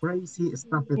 Crazy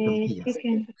stuffed tortillas.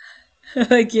 Chicken.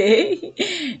 Okay,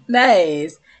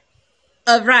 nice.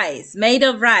 Of rice, made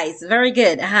of rice. Very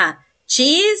good.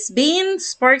 Cheese,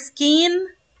 beans, pork skin,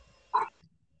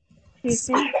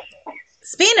 Chicken.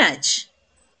 spinach.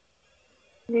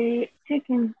 The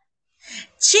chicken.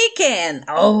 Chicken.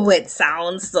 Oh, it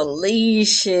sounds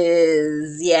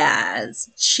delicious. Yes,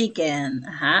 chicken.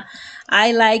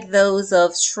 I like those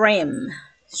of shrimp.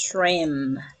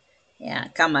 Shrimp. Yeah,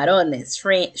 camarones,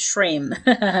 shrimp.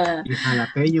 ¿Y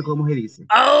jalapeño cómo se dice?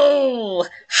 Oh,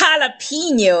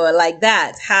 jalapeno, like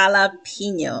that.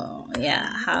 Jalapeno.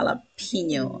 Yeah,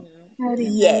 jalapeno.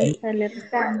 Yay.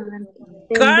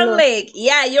 Garlic.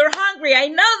 Yeah, you're hungry. I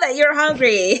know that you're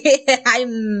hungry.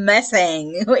 I'm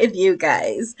messing with you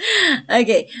guys.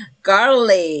 Okay,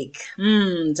 garlic.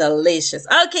 Delicious.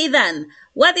 Okay, then.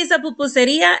 What is a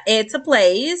pupuseria? It's a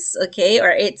place, okay,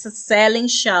 or it's a selling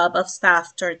shop of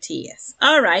stuffed tortillas.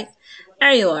 All right,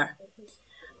 there you are.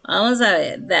 Vamos a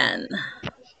ver, then.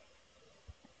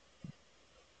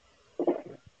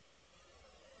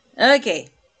 Okay.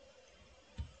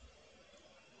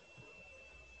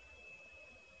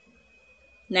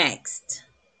 Next.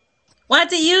 What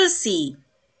do you see?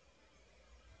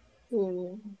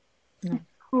 School.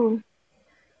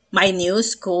 My new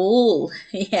school.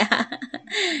 Yeah.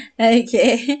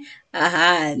 Okay.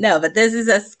 No, but this is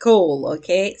a school,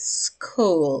 okay?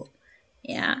 School.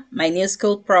 Yeah. My new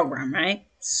school program, right?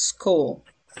 School.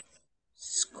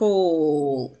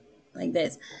 School. Like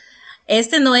this.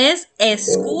 Este no es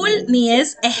school ni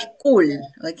es school,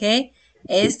 okay?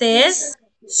 Este es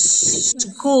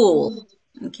school,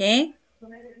 okay?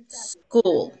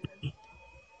 School.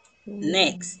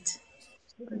 Next.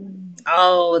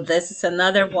 Oh, this is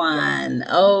another one.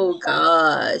 Oh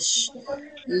gosh.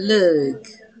 Look.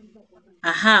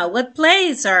 What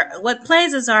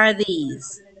places are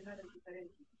these?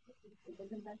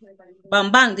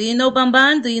 Bambang. Do you know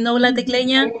Bambang? Do you know La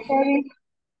Tecleña?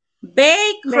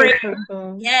 Bakery.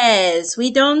 Yes, we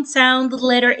don't sound the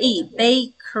letter E.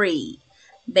 Bakery.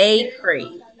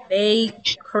 Bakery.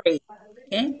 Bakery.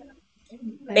 Okay?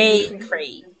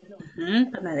 Bakery.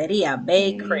 Panadería.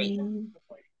 Bakery.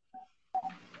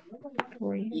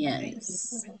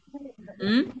 Yes.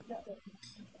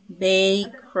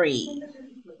 Bakery.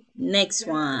 Next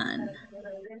one.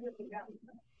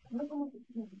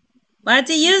 What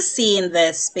do you see in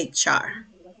this picture?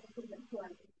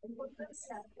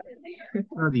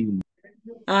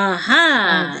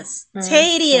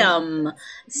 Stadium.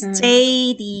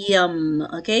 Stadium.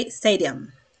 Okay,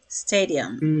 stadium.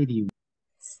 Stadium.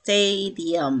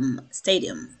 Stadium.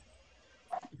 Stadium.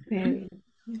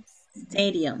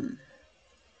 Stadium.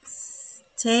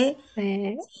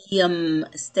 Stadium.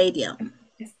 Stadium.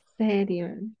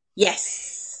 Stadium.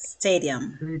 Yes.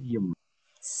 Stadium. Stadium.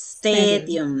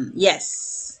 Stadium.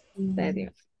 Yes.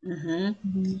 Stadium.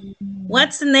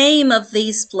 What's the name of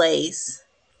this place?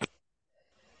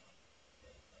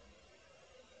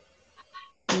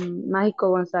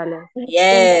 Mágico González.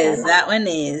 Yes, that one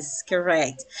is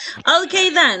correct. Okay,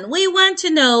 then we want to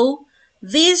know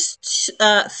these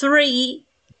three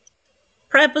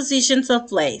prepositions of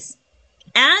place.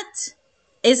 At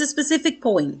is a specific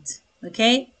point,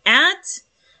 okay? At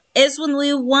is when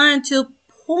we want to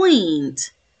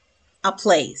point a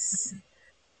place.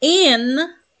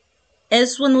 In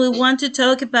is when we want to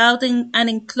talk about an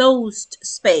enclosed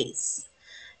space.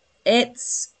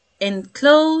 It's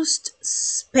enclosed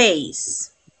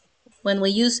space when we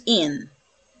use in.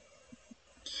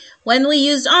 When we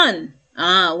use on,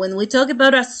 when we talk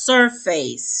about a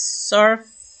surface.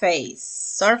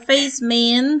 Surface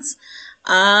means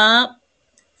a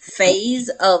face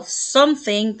of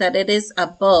something that it is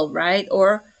above, right?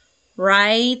 Or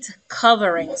right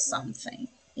covering something.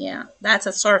 Yeah, that's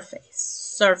a surface.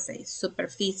 Surface,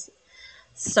 superficie,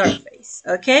 surface,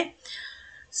 okay?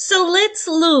 So let's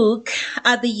look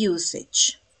at the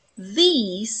usage.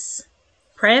 These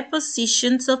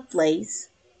prepositions of place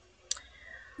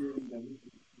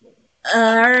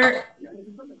are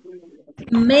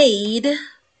made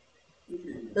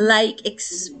like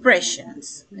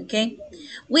expressions, okay?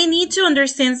 We need to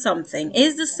understand something.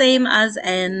 It's the same as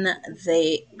in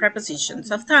the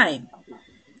prepositions of time.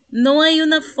 No hay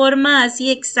una forma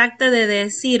así exacta de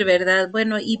decir, ¿verdad?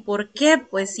 Bueno, ¿y por qué?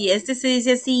 Pues si este se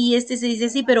dice así y este se dice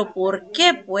así, pero ¿por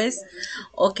qué? Pues,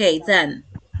 ok, then.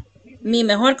 Mi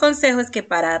mejor consejo es que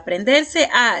para aprenderse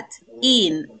at,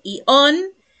 in y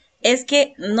on, es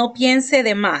que no piense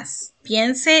de más.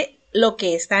 Piense lo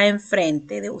que está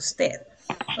enfrente de usted,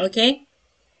 ¿ok?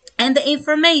 And the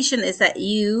information is that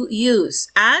you use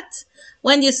at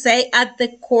when you say at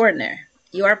the corner.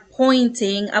 You are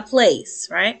pointing a place,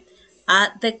 right?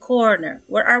 At the corner.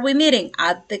 Where are we meeting?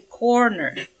 At the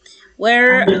corner.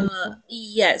 Where,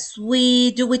 yes,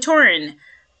 we turn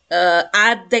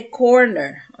at the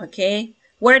corner, okay?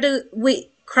 Where do we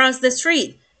cross the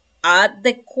street? At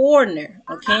the corner,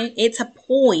 okay? It's a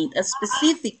point, a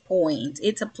specific point.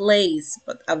 It's a place,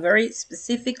 but a very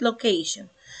specific location.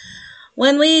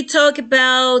 When we talk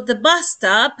about the bus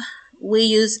stop, we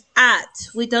use at.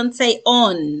 We don't say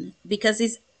on because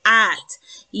it's at.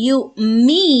 You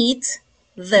meet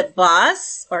the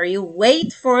bus or you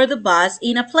wait for the bus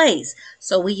in a place.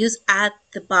 So we use at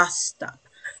the bus stop.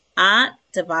 At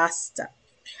the bus stop.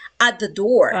 At the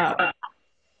door.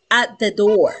 At the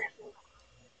door.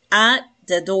 At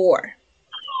the door.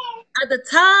 At the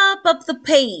top of the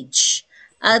page.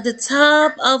 At the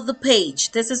top of the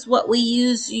page. This is what we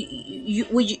use.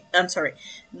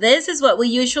 This is what we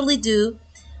usually do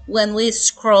when we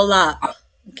scroll up.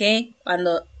 Okay?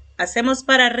 Cuando hacemos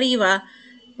para arriba,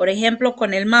 por ejemplo,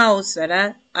 con el mouse,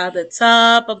 ¿verdad? At the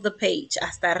top of the page.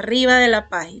 Hasta arriba de la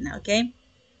página. Okay?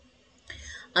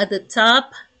 At the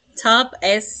top. Top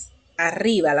es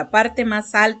arriba, la parte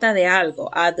más alta de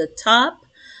algo. At the top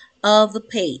of the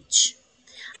page.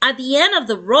 At the end of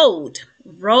the road.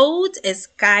 Road es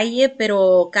calle,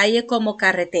 pero calle como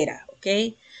carretera,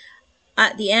 ¿ok?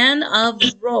 At the end of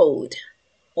the road.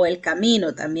 O el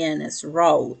camino también es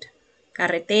road.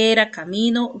 Carretera,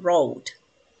 camino, road.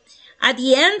 At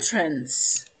the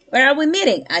entrance. Where are we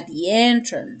meeting? At the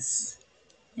entrance.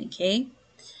 Okay.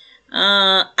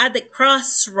 At the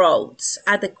crossroads.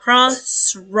 At the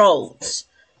crossroads.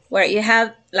 Where you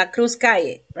have La Cruz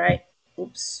Calle, right?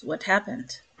 Oops, what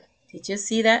happened? Did you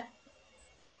see that?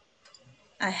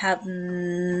 I have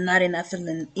not enough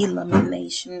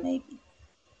illumination, maybe.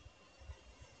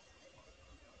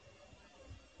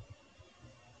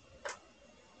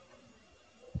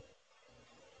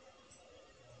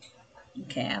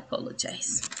 Okay, I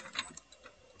apologize.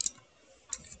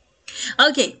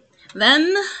 Okay,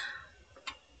 then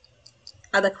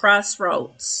at the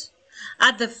crossroads.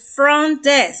 At the front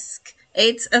desk.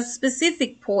 It's a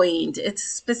specific point. It's a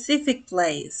specific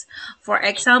place. For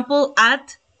example,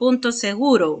 at punto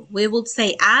seguro. We would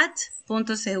say at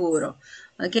punto seguro.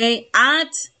 Okay,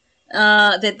 at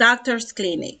the doctor's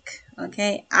clinic.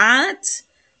 Okay, at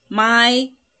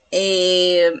my,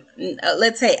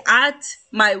 let's say at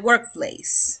my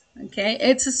workplace. Okay,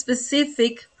 it's a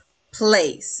specific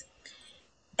place.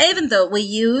 Even though we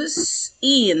use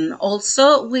in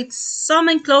also with some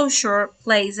enclosure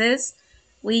places,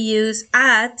 we use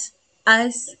at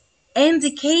as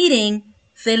indicating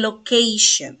the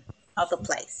location of the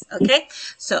place, okay?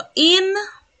 So in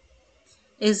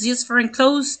is used for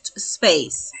enclosed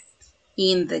space.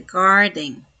 In the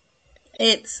garden.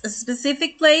 It's a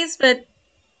specific place, but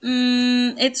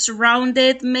it's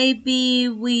surrounded maybe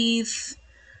with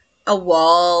a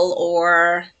wall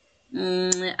or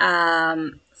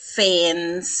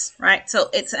fence, right? So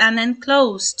it's an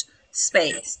enclosed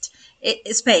space.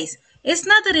 It's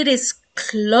not that it is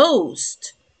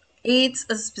closed. It's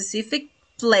a specific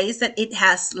place that it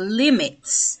has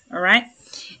limits, all right?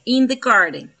 In the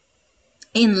garden.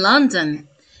 In London.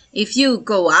 If you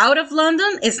go out of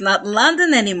London, it's not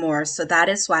London anymore. So that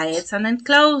is why it's an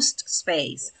enclosed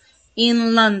space.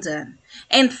 In London.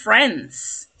 And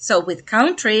France. So with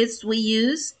countries, we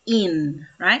use in,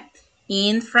 right?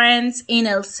 In France, in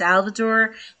El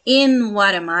Salvador, in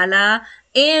Guatemala,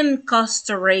 in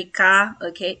Costa Rica,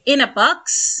 okay? In a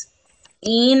box,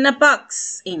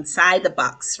 inside the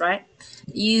box, right?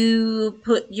 You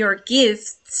put your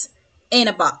gifts in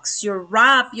a box. You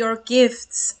wrap your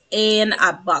gifts in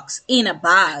a box, in a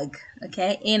bag,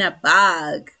 okay? In a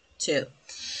bag too.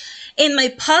 In my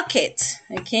pocket,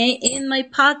 okay? In my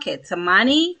pocket. The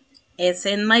money is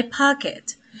in my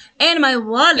pocket. And my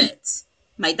wallet,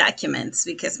 my documents,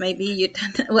 because maybe you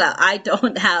don't, well, I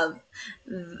don't have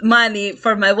money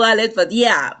for my wallet, but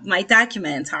yeah, my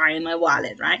documents are in my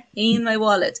wallet, right? In my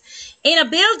wallet. In a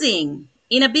building,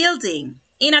 in a building,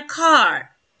 in a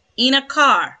car, in a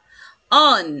car.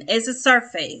 On is a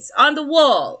surface, on the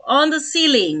wall, on the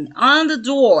ceiling, on the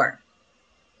door.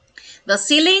 The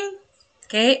ceiling,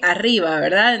 okay, arriba,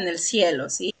 ¿verdad? En el cielo,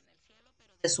 ¿sí?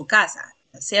 De su casa,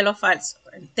 el cielo falso,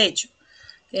 el techo,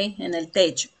 okay, en el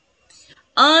techo.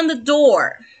 On the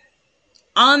door,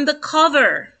 on the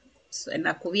cover, so en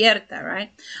la cubierta,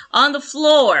 right? On the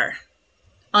floor,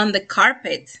 on the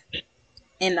carpet,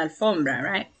 en la alfombra,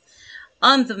 right?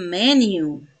 On the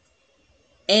menu,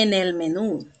 en el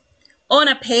menú. On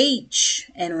a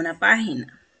page, en una página.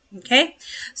 Okay,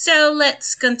 so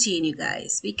let's continue,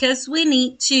 guys, because we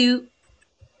need to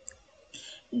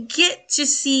get to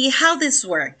see how this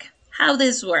work. In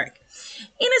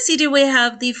a city, we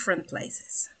have different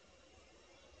places.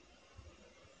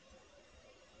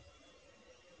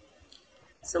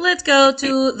 So let's go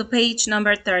to the page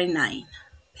number 39.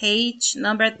 Page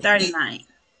number 39.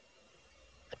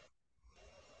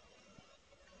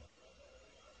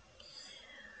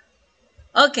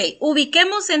 Ok,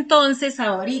 ubiquemos entonces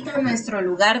ahorita nuestro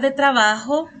lugar de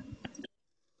trabajo.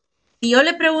 Si yo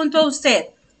le pregunto a usted,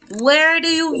 where do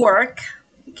you work?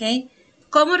 Okay.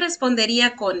 ¿Cómo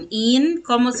respondería con in?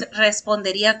 ¿Cómo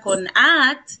respondería con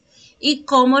at? ¿Y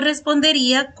cómo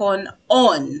respondería con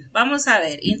on? Vamos a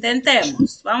ver,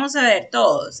 intentemos. Vamos a ver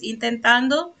todos,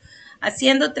 intentando,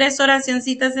 haciendo 3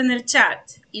 oracioncitas en el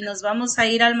chat. Y nos vamos a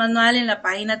ir al manual en la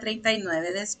página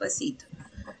 39 despuesito.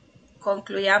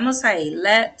 Concluyamos ahí.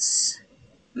 Let's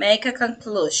make a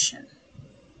conclusion.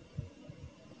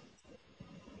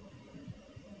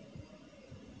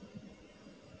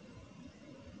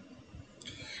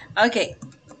 Okay.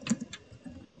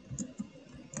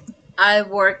 I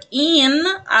work in,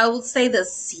 I will say the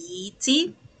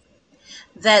city,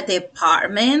 the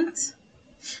department,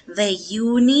 the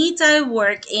unit I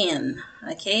work in.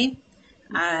 Okay.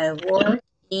 I work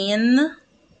in.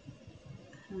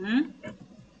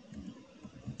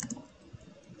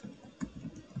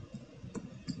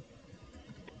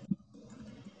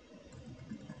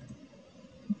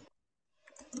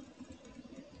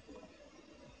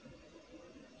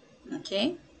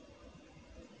 Okay.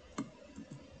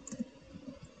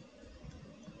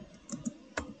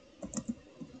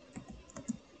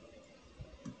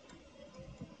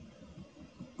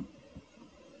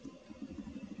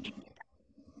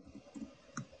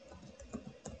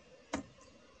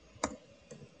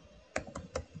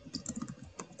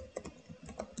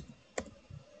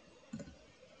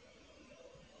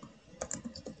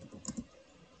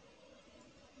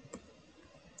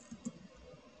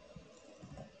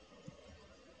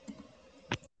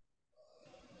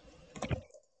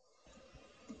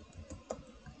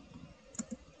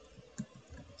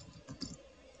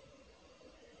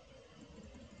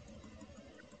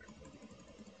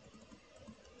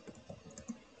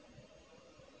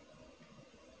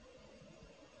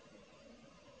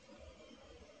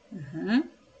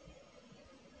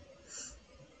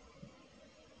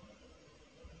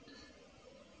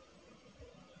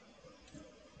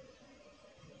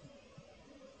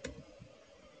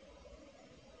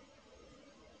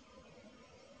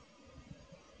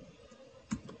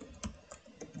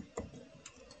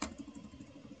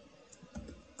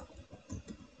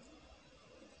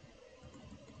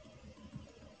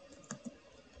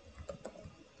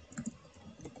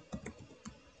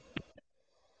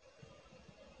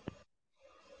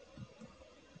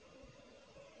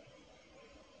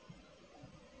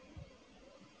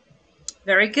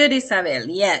 Very good, Isabel.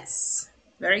 Yes.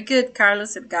 Very good,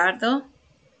 Carlos Edgardo.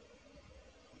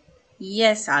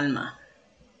 Yes, Alma.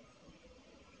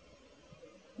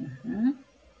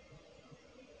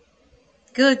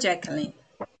 Good, Jacqueline.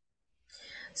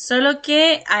 Solo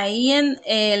que ahí en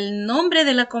el nombre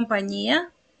de la compañía,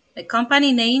 the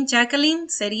company name, Jacqueline,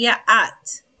 sería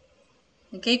at.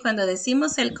 Ok, cuando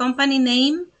decimos el company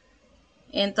name,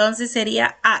 entonces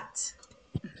sería at.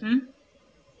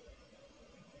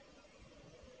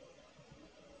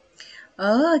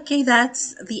 Oh, okay,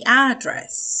 that's the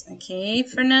address. Okay,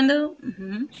 Fernando.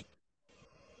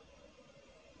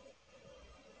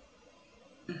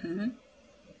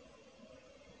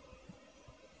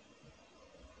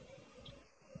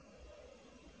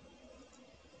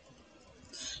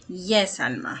 Yes,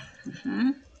 Alma.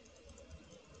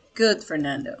 Good,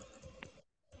 Fernando.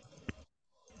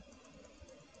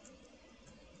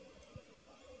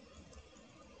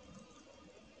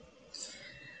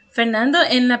 Fernando,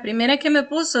 en la primera que me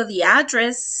puso, the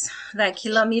address, that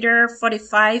kilometer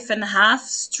 45 and a half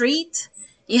street,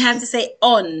 you have to say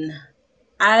on.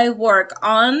 I work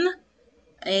on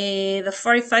the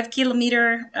 45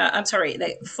 kilometer, I'm sorry,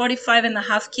 the 45 and a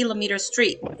half kilometer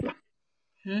street.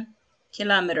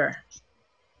 Kilometer.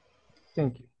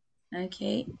 Thank you.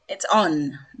 Okay, it's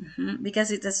on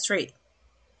because it's a street.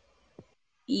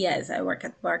 Yes, I work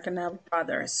at Barkanel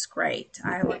Brothers. Great.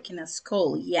 I work in a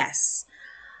school. Yes.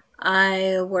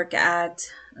 I work at,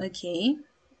 okay.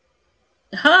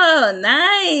 Oh,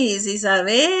 nice,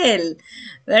 Isabel.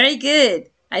 Very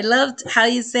good. I loved how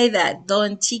you say that.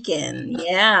 Don chicken.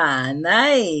 Yeah,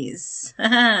 nice.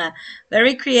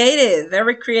 Very creative.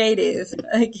 Very creative.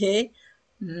 Okay.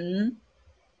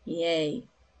 Yay.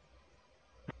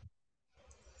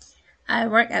 I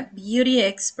work at Beauty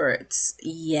Experts.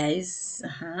 Yes.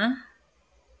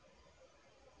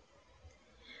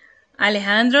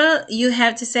 Alejandro, you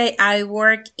have to say, I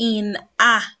work in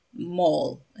a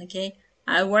mall. Okay.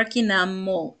 I work in a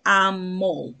mall. A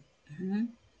mall.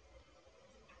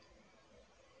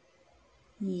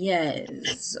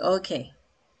 Yes. Okay.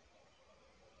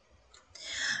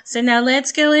 So now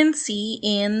let's go and see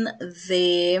in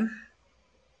the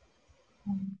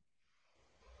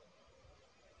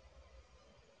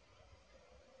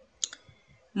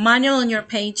manual on your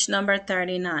page number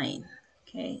 39.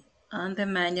 Okay. On the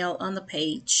manual on the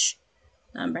page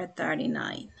number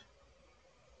 39.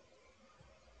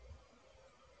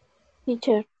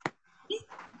 Teacher,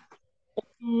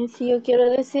 si yo quiero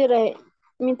decir,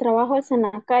 mi trabajo es en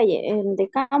la calle, en de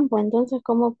campo, entonces,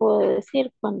 ¿cómo puedo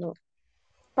decir cuando,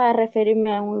 para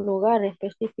referirme a un lugar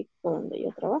específico donde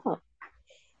yo trabajo?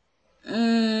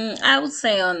 I would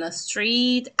say on the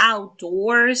street,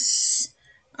 outdoors.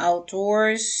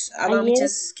 Outdoors. Allow me,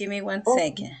 just give me 1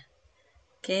 second.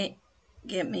 Okay.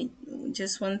 Give me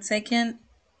just 1 second.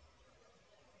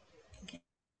 Okay.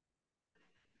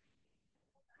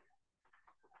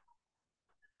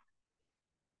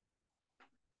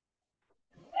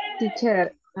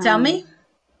 Teacher, Tell me.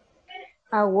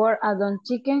 I work at Don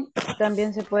Chicken.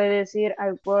 También se puede decir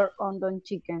I work on Don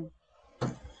Chicken.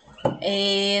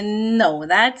 No,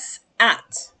 that's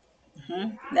at.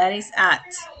 That is at.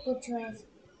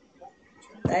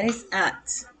 That is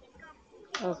at.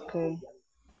 Okay.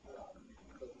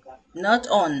 Not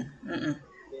on.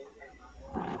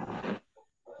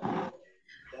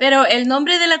 Pero el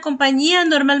nombre de la compañía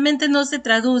normalmente no se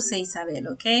traduce, Isabel,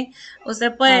 ¿ok?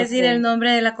 Usted puede decir el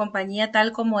nombre de la compañía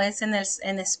tal como es en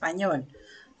español,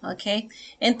 ¿ok?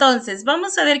 Entonces,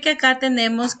 vamos a ver que acá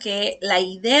tenemos que la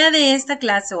idea de esta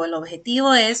clase o el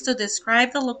objetivo es to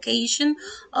describe the location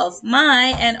of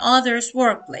my and others'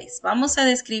 workplace. Vamos a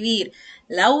describir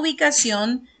la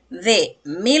ubicación de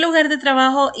mi lugar de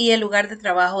trabajo y el lugar de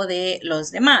trabajo de los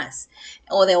demás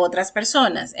o de otras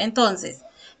personas. Entonces,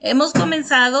 hemos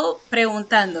comenzado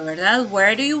preguntando, ¿verdad?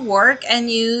 Where do you work? And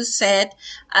you said,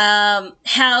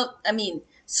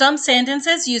 some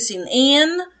sentences using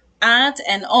in, at,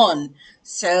 and on.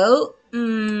 So,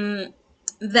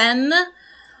 then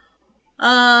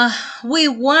we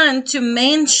want to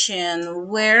mention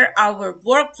where our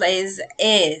workplace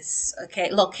is,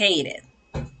 okay, located.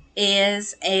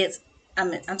 This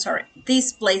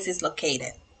place is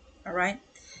located, all right?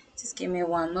 Just give me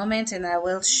 1 moment and I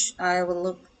will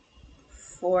look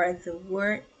for the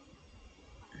word.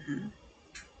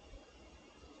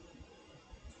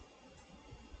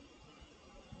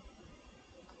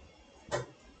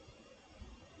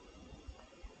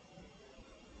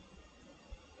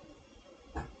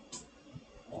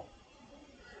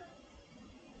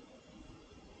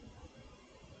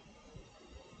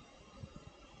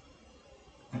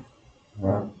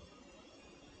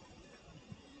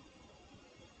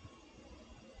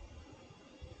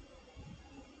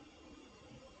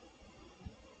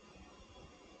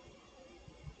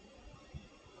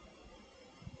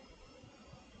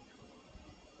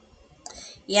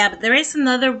 Yeah, but there is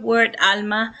another word,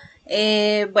 Alma.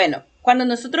 Bueno, cuando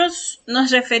nosotros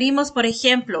nos referimos, por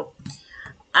ejemplo,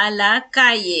 a la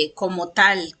calle como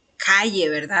tal, calle,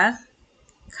 ¿verdad?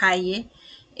 Calle,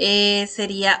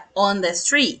 sería on the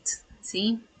street,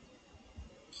 ¿sí?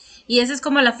 Y esa es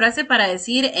como la frase para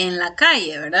decir en la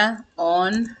calle, ¿verdad?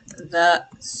 On the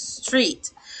street.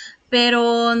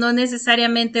 Pero no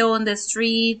necesariamente on the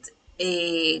street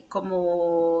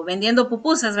como vendiendo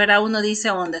pupusas, ¿verdad? Uno dice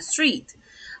on the street.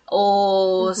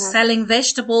 O selling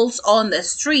vegetables on the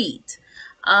street.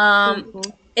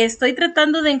 Estoy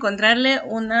tratando de encontrarle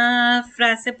una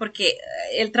frase porque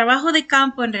el trabajo de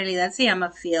campo en realidad se llama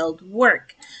field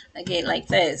work. Okay, like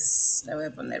this. Le voy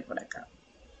a poner por acá.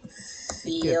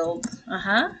 Field,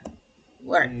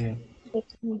 work.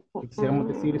 Si quisiéramos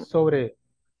decir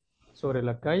sobre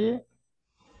la calle,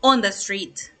 On the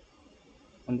street.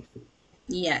 on the street.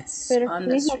 Yes, Pero on es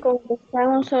the mismo street. como que está en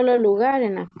un solo lugar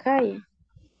en la calle.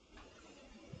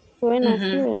 Suena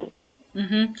así,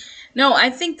 ¿verdad? No,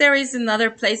 I think there is another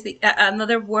place,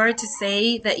 another word to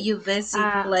say that you visit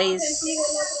Ah,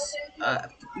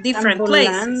 different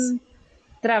places.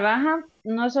 Trabaja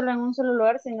no solo en un solo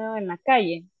lugar, sino en la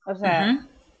calle. O sea, Mhm.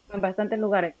 en bastantes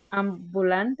lugares.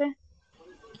 Ambulante.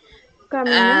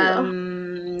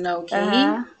 Caminando. Okay.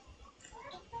 Ajá.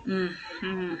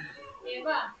 Mhm.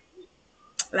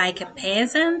 Like a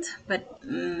peasant, but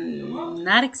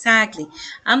not exactly.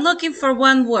 I'm looking for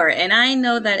one word, and I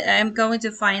know that I'm going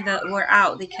to find that word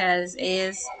out because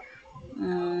it's,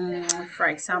 for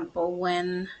example,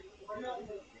 when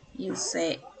you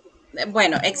say,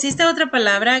 bueno, existe otra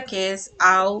palabra que es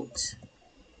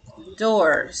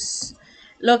outdoors.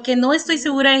 Lo que no estoy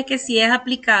segura es que si es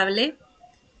aplicable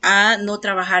a no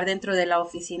trabajar dentro de la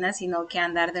oficina, sino que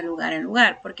andar de lugar en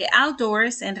lugar, porque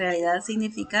outdoors en realidad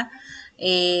significa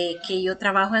que yo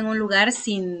trabajo en un lugar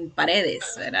sin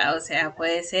paredes, ¿verdad? O sea,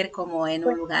 puede ser como en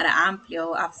un lugar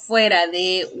amplio, afuera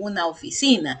de una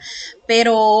oficina,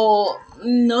 pero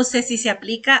no sé si se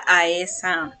aplica a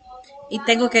esa, y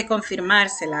tengo que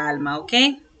confirmársela, Alma, ¿ok?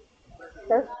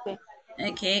 Ok.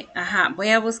 Ok, ajá, voy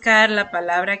a buscar la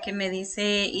palabra que me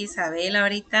dice Isabel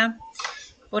ahorita,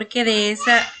 porque de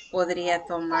esa podría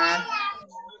tomar.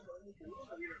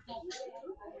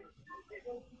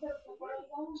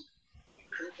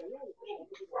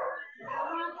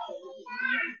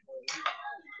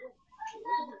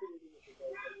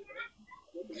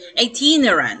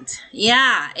 Itinerant,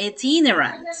 yeah,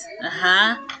 itinerant,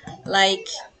 like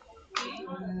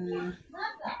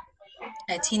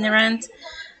itinerant,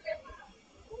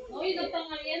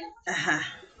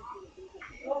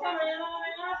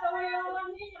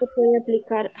 Se puede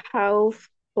aplicar house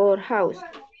por house.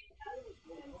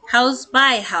 house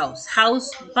by house, house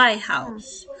by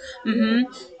house.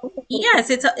 Yes,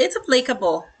 it's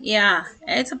applicable. Yeah,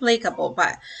 it's applicable.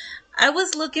 But I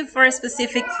was looking for a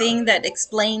specific thing that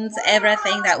explains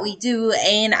everything that we do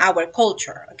in our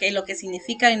culture. Okay, lo que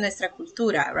significa en nuestra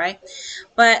cultura, right?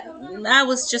 But I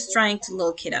was just trying to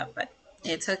look it up, but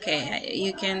it's okay.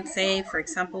 You can say, for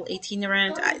example,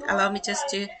 itinerant. Allow me just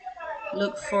to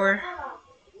look for.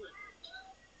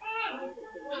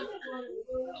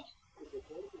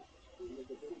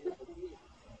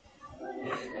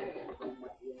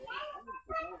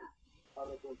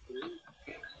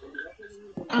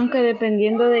 Aunque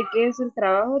dependiendo de qué es el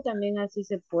trabajo, también así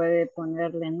se puede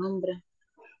ponerle nombre.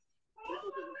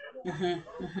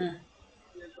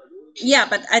 Yeah,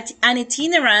 but an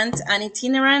itinerant,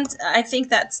 I think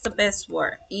that's the best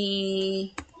word.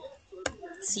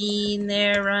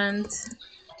 Itinerant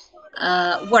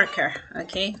worker,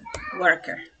 okay,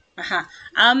 worker.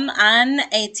 I'm an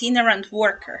itinerant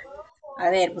worker. A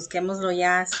ver, busquémoslo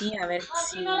ya así, a ver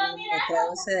si me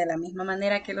traduce de la misma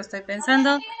manera que lo estoy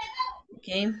pensando.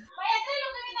 Okay.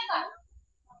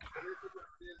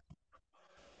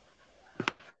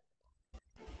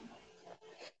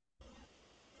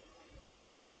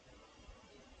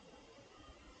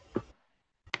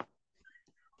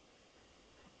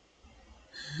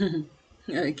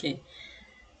 Okay.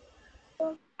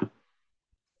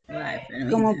 Right,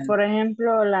 Como permítanme. por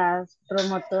ejemplo las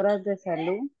promotoras de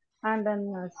salud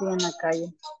andan así en la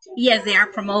calle. Yes, they are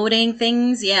promoting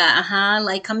things. Yeah,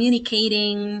 like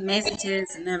communicating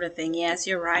messages and everything. Yes,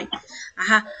 you're right.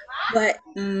 But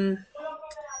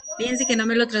fíjense que no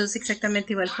me lo traduce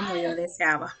exactamente igual como yo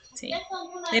deseaba. Sí.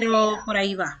 Pero por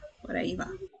ahí va, por ahí va.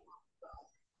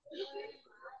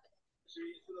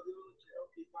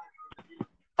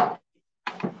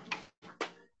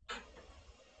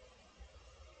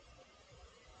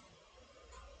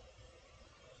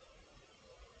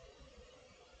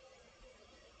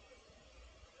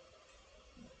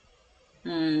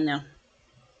 No.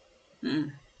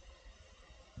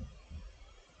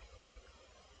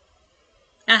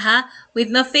 With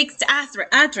no fixed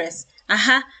address.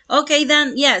 Okay,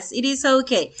 then yes, it is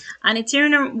okay. An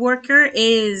itinerant worker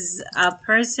is a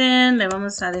person, le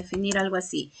vamos a definir algo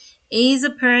así. Is a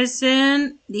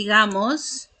person,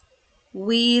 digamos,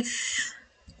 with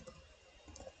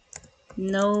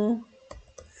no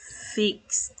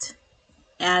fixed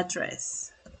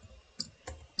address.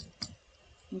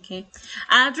 Okay.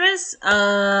 Address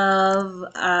of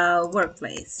a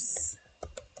workplace.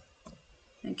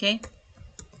 Okay.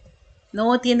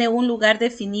 No tiene un lugar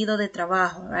definido de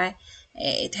trabajo, right?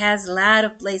 It has a lot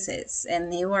of places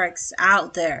and it works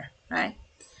out there, right?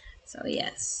 So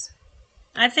yes.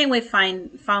 I think we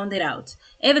found it out,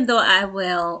 even though I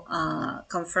will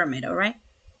confirm it, all right?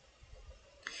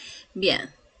 Bien.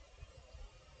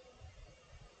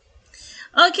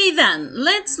 Okay, then,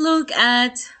 let's look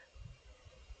at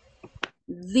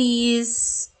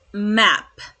this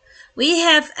map. We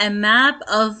have a map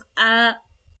of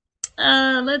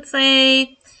let's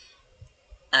say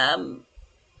a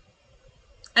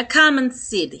common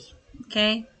city,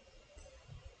 okay?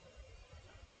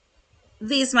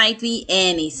 This might be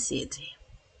any city.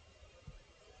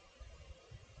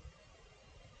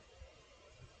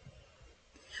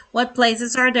 What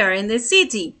places are there in the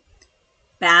city?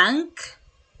 Bank,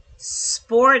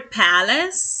 sport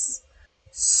palace,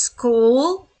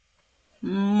 school,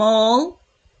 mall,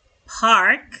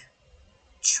 park,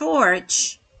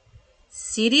 church,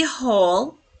 city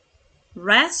hall,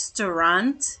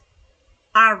 restaurant,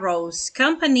 arrows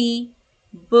company,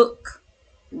 book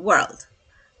world.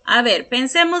 A ver,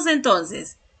 pensemos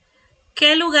entonces,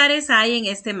 ¿qué lugares hay en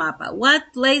este mapa?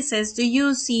 What places do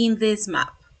you see in this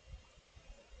map?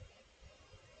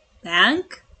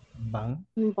 Bank,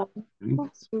 Sport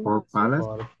palace,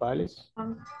 Sport palace,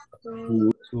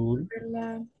 school,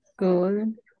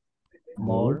 School,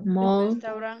 mall, mall,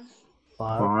 Restaurant.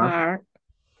 park, park,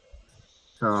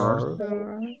 church,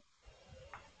 store,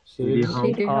 city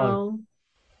city hall, hall,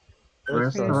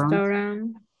 restaurant,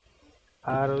 restaurant,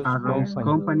 arrows arrows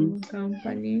company,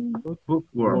 company, book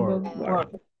world. book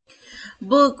world.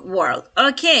 book world.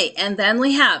 Okay, and then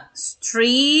we have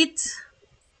street,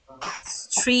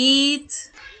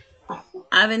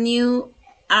 avenue,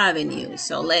 avenue.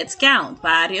 So let's count.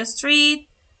 Barrio Street,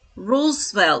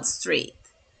 Roosevelt Street,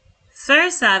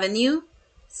 First Avenue,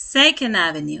 Second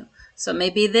Avenue. So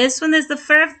maybe this one is the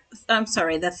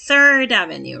Third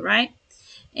Avenue, right?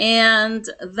 And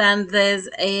then this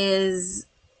is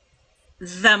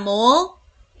the mall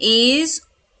is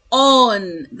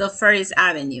on the First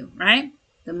Avenue, right?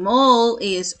 The mall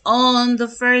is on the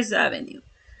First Avenue.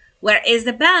 Where is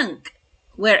the bank?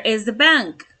 Where is the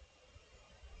bank?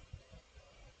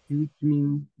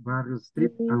 Between Barrio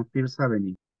Street and First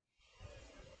Avenue.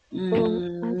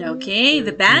 Okay,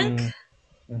 the bank.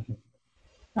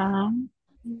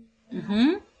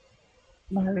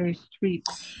 Barrio Street.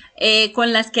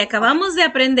 Con las que acabamos de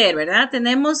aprender, ¿verdad?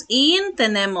 Tenemos in,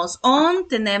 tenemos on,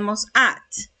 tenemos at.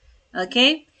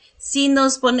 ¿Ok? Si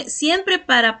nos pone, siempre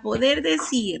para poder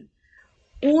decir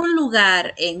un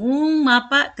lugar en un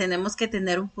mapa, tenemos que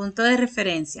tener un punto de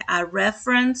referencia, a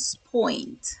reference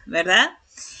point, ¿verdad?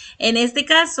 En este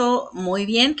caso, muy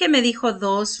bien que me dijo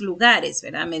dos lugares,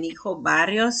 ¿verdad? Me dijo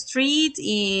Barrio Street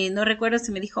y no recuerdo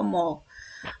si me dijo Mall,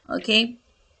 ¿ok?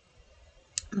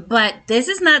 But this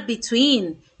is not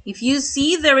between. If you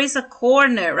see there is a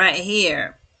corner right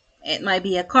here, it might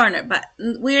be a corner, but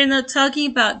we're not talking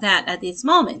about that at this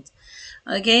moment,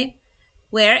 okay?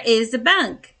 Where is the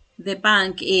bank? The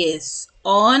bank is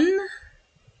on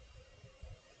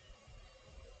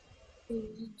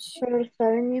First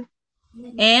Avenue.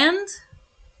 and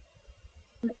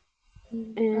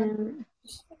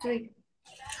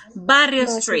Barrio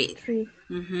Street.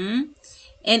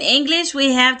 In English,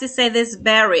 we have to say this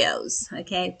barrios,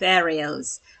 okay?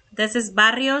 Barrios. This is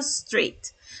Barrio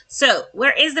Street. So,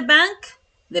 where is the bank?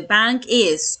 The bank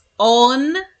is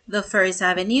on the First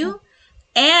Avenue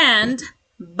and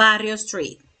Barrio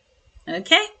Street,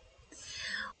 okay?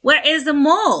 Where is the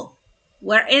mall?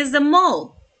 Where is the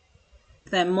mall?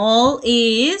 The mall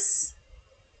is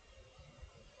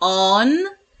on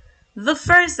the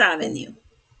First Avenue,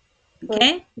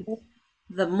 okay?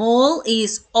 The mall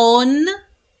is on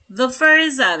the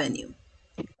First Avenue,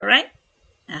 all right?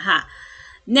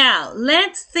 Now,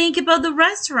 let's think about the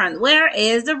restaurant. Where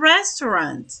is the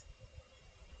restaurant?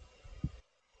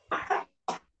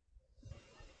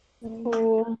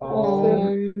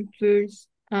 On First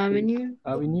Avenue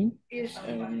on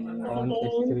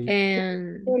street,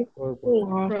 and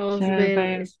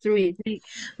Roosevelt Street.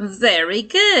 Very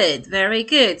good, very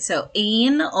good. So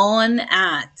in, on,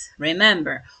 at.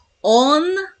 Remember,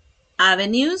 on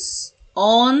avenues,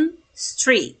 on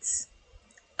streets.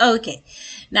 Okay,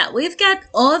 now we've got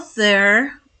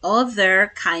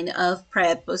other kind of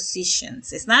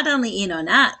prepositions. It's not only in or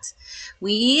not.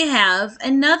 We have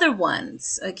another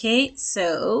ones, okay?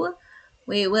 So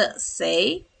we will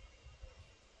say,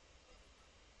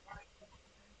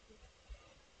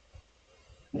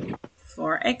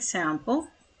 for example,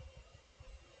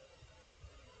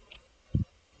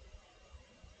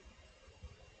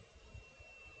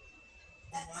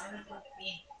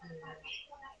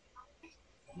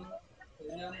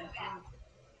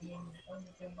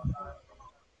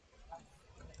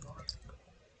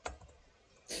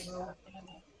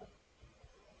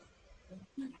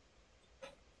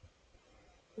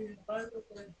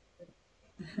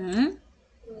 Ujú.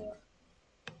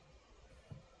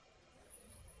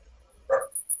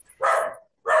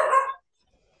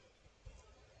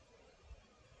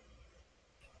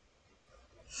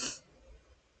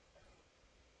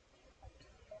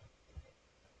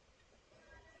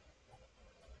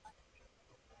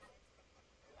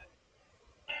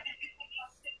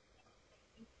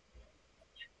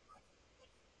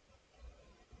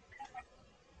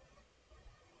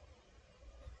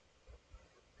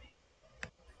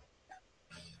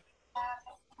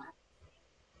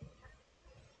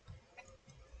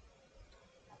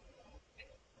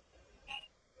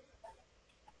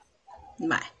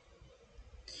 Vale.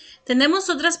 Tenemos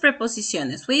otras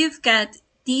preposiciones. We've got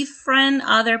different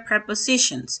other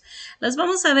prepositions. Las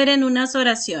vamos a ver en unas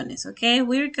oraciones, okay?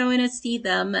 We're going to see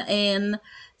them in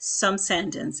some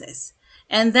sentences.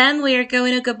 And then we're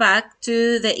going to go back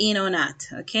to the in or not,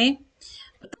 okay?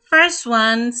 The first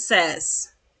one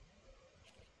says,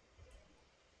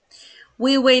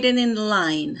 we waited in the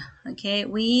line, okay?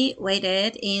 We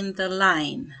waited in the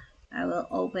line. I will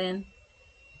open.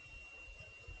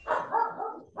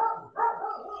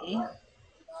 Okay.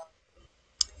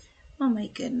 Oh my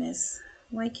goodness.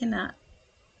 Why cannot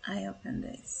I open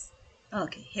this?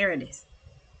 Okay, here it is.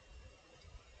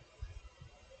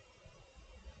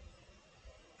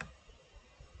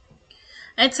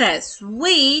 It says,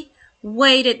 we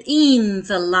waited in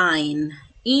the line.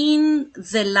 In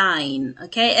the line,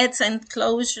 okay? It's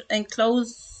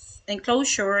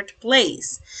enclosured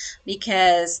place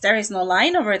because there is no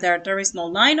line over there. There is no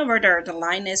line over there. The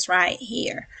line is right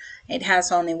here. It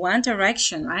has only one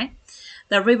direction, right?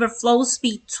 The river flows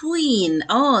between.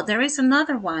 Oh, there is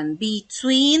another one.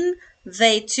 Between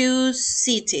the two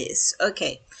cities.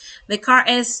 Okay. The car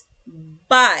is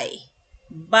by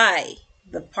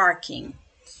the parking.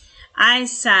 I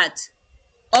sat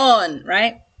on,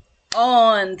 right?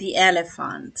 On the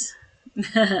elephant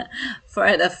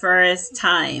for the first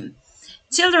time.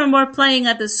 Children were playing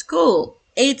at the school.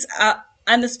 It's at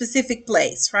a specific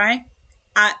place, right?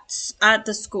 At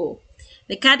the school.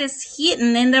 The cat is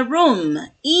hidden in the room,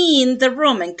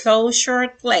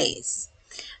 enclosed place.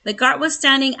 The guard was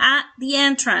standing at the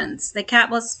entrance. The cat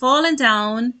was falling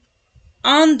down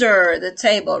under the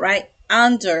table, right?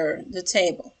 Under the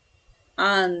table.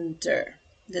 Under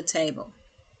the table.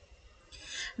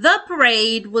 The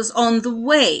parade was on the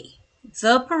way.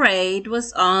 The parade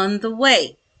was on the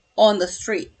way. On the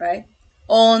street, right?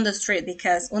 On the street,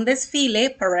 because un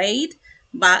desfile, parade,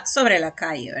 va sobre la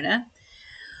calle, ¿verdad?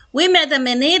 We met them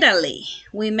in Italy.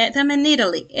 We met them in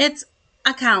Italy. It's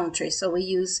a country, so we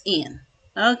use in.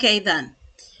 Okay, done.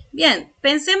 Bien,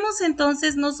 pensemos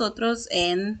entonces nosotros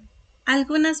en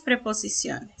algunas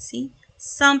preposiciones, ¿sí?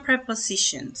 Some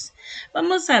prepositions.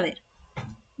 Vamos a ver.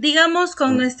 Digamos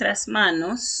con nuestras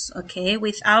manos, okay,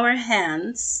 with our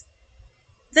hands.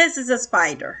 This is a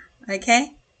spider,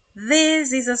 okay?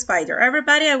 This is a spider.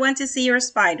 Everybody, I want to see your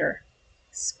spider.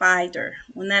 Spider,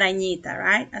 una arañita,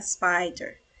 right? A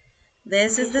spider.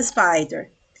 This is the spider.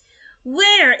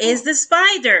 Where is the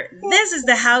spider? This is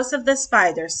the house of the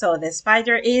spider. So the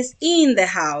spider is in the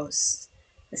house.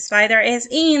 The spider is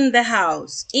in the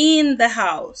house. In the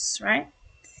house, right?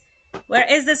 Where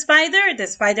is the spider? The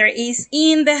spider is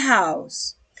in the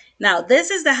house. Now, this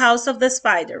is the house of the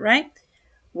spider, right?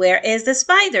 Where is the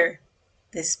spider?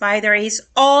 The spider is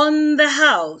on the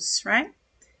house, right?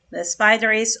 The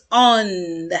spider is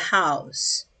on the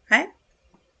house, right?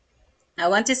 I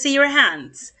want to see your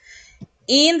hands.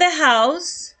 In the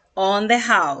house, on the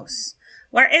house.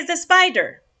 Where is the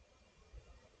spider?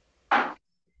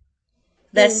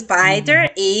 The spider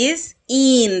is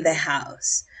in the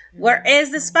house. Where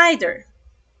is the spider?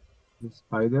 The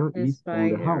spider is on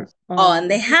the house. On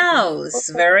the house.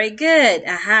 Very good.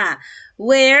 Aha.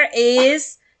 Where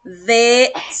is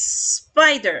the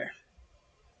spider?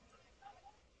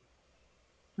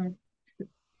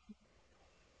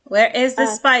 Where is the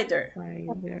spider?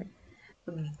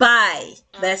 By.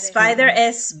 The spider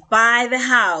is by the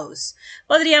house.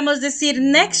 Podríamos decir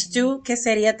next to, que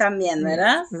sería también,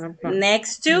 ¿verdad?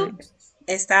 Next to,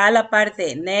 está a la par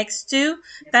de. Next to,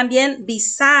 también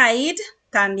beside,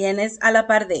 también es a la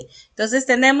par de. Entonces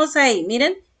tenemos ahí,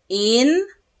 miren, in,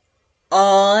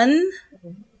 on,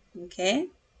 okay,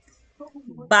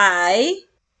 by,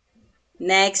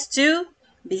 next to,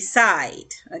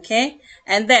 beside, okay?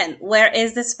 And then, where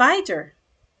is the spider?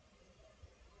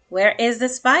 Where is the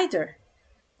spider?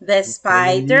 The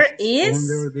spider is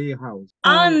under the house.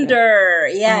 Under,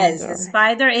 yes, the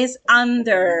spider is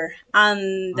under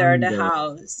the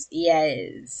house.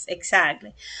 Yes,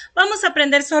 exactly. Vamos a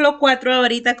aprender solo 4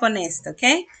 ahorita con esto,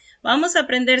 ¿ok? Vamos a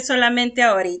aprender solamente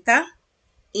ahorita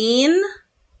in,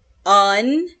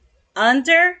 on,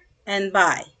 under, and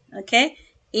by. ¿Ok?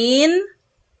 In,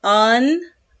 on,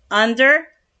 under,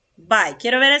 by.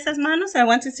 Quiero ver esas manos. I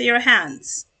want to see your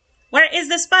hands. Where is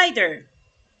the spider?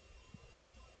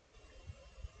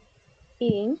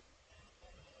 In.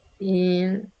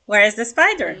 In. Where is the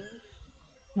spider?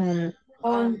 On.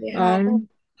 On.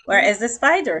 Where is the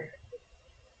spider?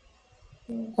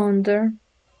 Under.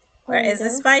 Where is the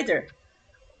Under. spider?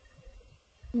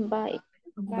 By.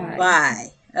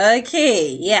 By.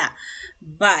 Okay, yeah.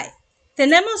 By.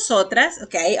 Tenemos otras,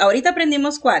 ok, ahorita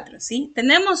aprendimos 4, ¿sí?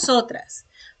 Tenemos otras,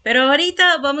 pero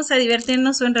ahorita vamos a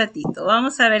divertirnos un ratito.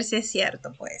 Vamos a ver si es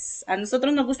cierto, pues. A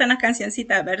nosotros nos gustan las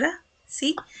cancioncitas, ¿verdad?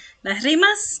 ¿Sí? Las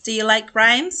rimas, do you like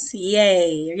rhymes?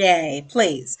 Yay, yay,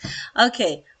 please.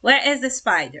 Okay, where is the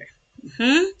spider?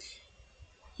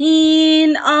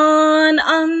 In, on,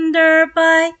 under,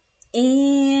 by.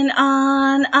 In,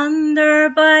 on, under,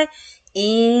 by.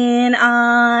 In,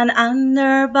 on,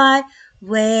 under, by.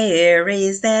 Where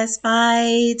is the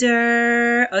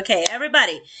spider? Okay,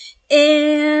 everybody.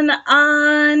 In,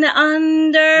 on,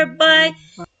 under, by.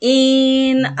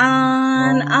 In,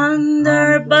 on,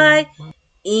 under, by.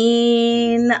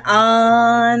 In,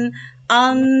 on,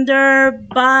 under,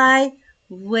 by.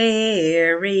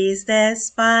 Where is the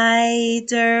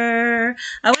spider?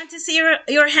 I want to see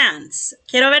your hands.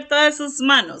 Quiero ver todas sus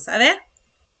manos. A ver.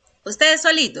 Ustedes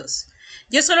solitos.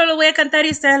 Yo solo lo voy a cantar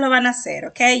y ustedes lo van a hacer,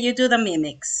 ¿ok? You do the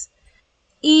mimics.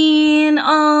 In,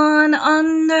 on,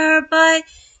 under, by.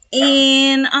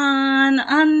 In, on,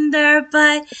 under,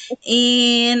 by.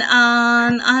 In,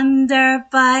 on, under,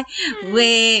 by.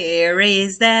 Where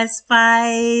is the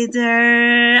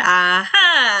spider?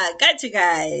 Aha! Got you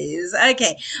guys.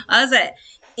 Okay. Vamos a ver.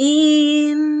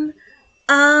 In,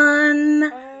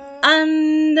 on,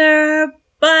 under,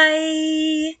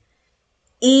 by.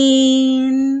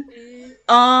 In,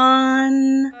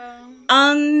 on,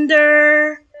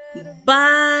 under,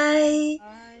 by.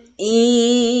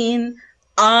 In,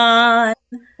 on,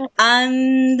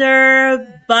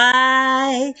 under,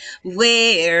 by.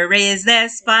 Where is the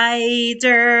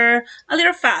spider? A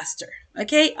little faster,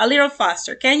 okay? A little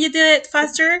faster. Can you do it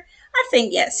faster? I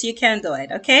think yes, you can do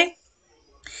it, okay?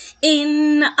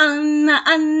 In, on,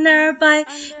 under, by.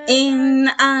 In,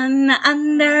 on,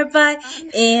 under, by.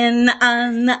 In,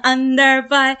 on, under,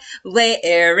 by.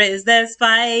 Where is the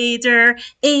spider?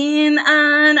 In,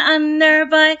 on, under,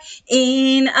 by.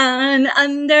 In, on,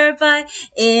 under, by.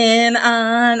 In,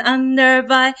 on, under,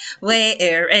 by.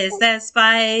 Where is the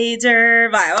spider?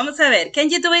 Vale, vamos a ver.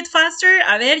 Can you do it faster?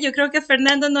 A ver, yo creo que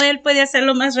Fernando Noel puede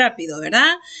hacerlo más rápido,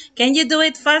 ¿verdad? Can you do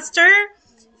it faster?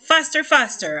 Faster,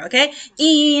 faster, okay?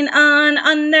 In, on,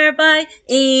 under, by.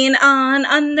 In, on,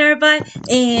 under, by.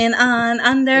 In, on,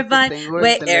 under, by.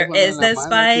 Where is the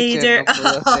spider?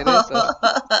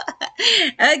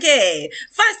 Okay,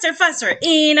 faster, faster.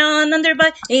 In, on, under,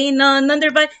 by. In, on,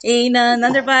 under, by. In, on,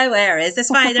 under, by. Where is the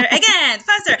spider? Again,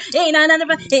 faster. In, on, under,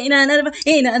 by. In, on, under, by.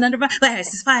 In, on, under, by. Where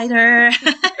is the spider?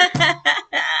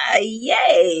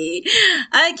 Yay.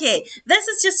 Okay, this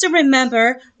is just to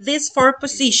remember these 4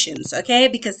 positions, okay?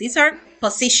 Because these are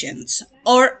positions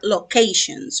or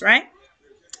locations, right?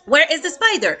 Where is the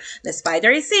spider? The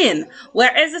spider is in.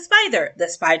 Where is the spider? The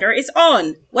spider is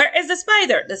on. Where is the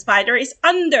spider? The spider is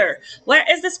under. Where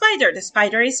is the spider? The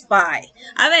spider is by.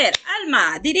 A ver,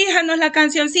 Alma, diríjanos la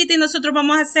cancioncita y nosotros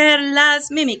vamos a hacer las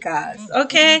mímicas,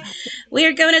 okay? We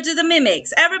are going to do the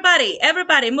mimics. Everybody,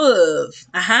 everybody move.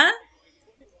 Ajá.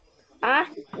 Ah,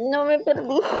 no me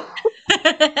perdí.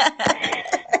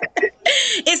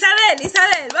 Isabel,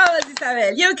 vamos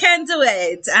Isabel, you can do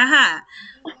it. Ajá.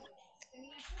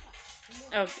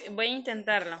 Okay, voy a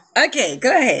intentarlo. Okay,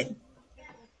 go ahead.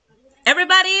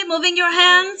 Everybody moving your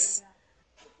hands.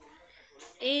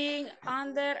 In,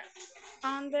 under,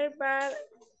 bar,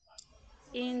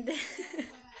 in the...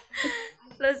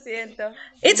 Lo siento.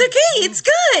 It's okay, it's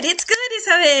good,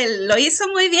 Isabel. Lo hizo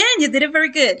muy bien, you did it very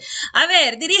good. A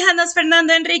ver, diríjanos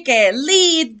Fernando Enrique,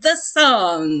 lead the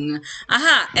song.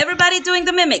 Ajá, everybody doing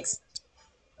the mimics.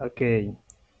 Okay,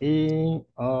 in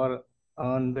or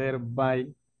under by,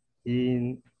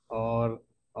 in or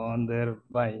under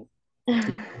by,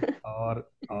 or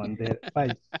under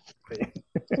by.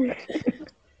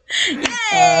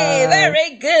 Yay,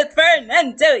 very good,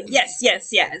 Fernando. Yes,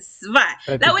 yes, yes. Va,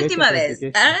 la última vez.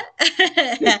 ¿Ah?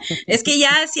 Es que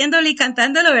ya haciéndolo y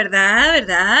cantándolo,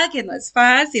 ¿verdad? Que no es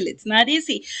fácil, it's not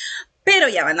easy. Pero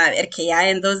ya van a ver que ya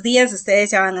en 2 días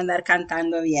ustedes ya van a andar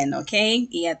cantando bien, ¿ok?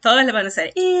 Y a todos le van a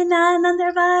hacer in and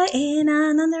under by, in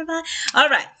and under by. All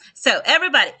right, so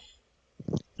everybody,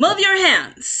 move your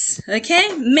hands,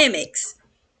 ¿ok? Mimics.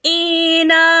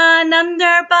 In on,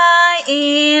 under by,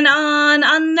 in on,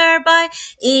 under by,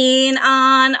 in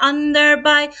on, under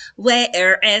by.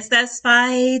 Where is the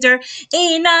spider?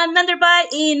 In on, under by,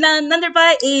 in on, under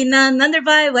by, in on, under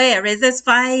by. Where is the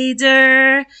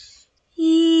spider?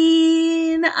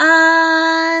 In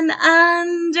on,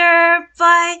 under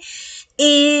by,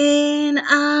 in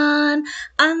on,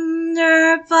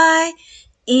 under by.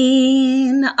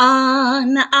 In,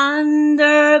 on,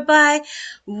 under, by.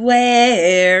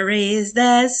 Where is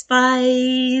the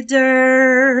spider?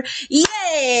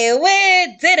 Yay,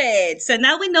 we did it. So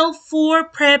now we know 4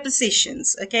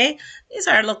 prepositions, okay? These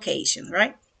are locations,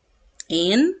 right?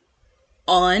 In,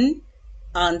 on,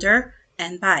 under,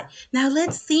 and by. Now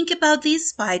let's think about this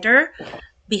spider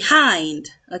behind,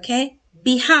 okay?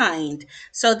 Behind.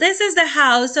 So this is the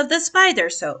house of the spider.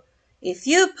 So if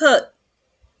you put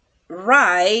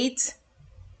right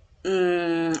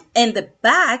in the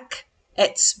back,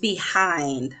 it's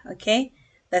behind, okay?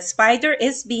 The spider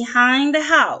is behind the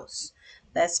house.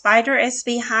 The spider is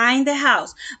behind the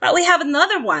house. But we have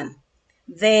another one.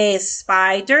 The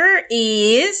spider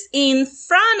is in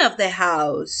front of the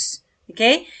house,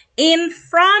 okay? In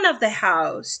front of the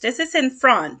house. This is in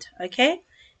front, okay?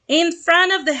 In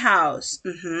front of the house.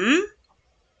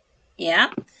 Yeah.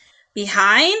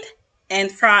 Behind, in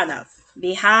front of.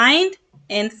 Behind,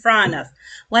 in front of.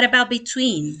 What about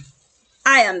between?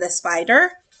 I am the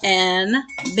spider, and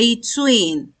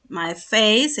between. My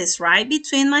face is right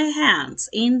between my hands,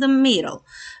 in the middle.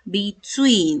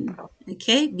 Between,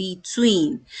 okay?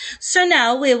 Between. So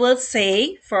now we will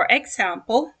say, for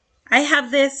example, I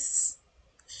have this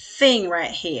thing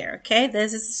right here, okay?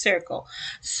 This is a circle.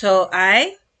 So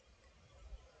I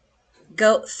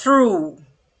go through,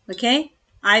 okay?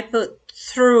 I put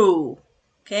through,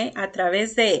 okay? A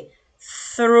través de,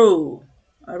 through,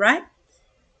 all right?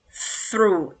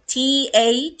 Through,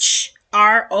 T-H-R-O-U-G-H,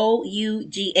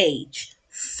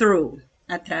 through,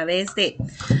 a través de.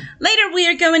 Later we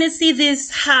are going to see this,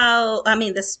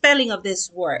 the spelling of these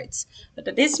words. But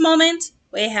at this moment,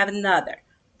 we have another,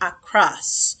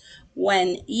 across.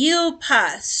 When you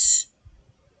pass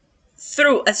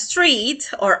through a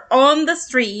street or on the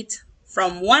street,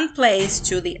 from one place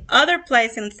to the other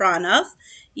place in front of,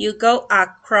 you go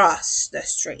across the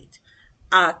street.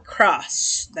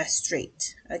 Across the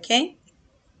street, ¿ok?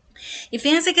 Y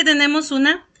fíjense que tenemos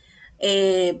una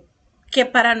que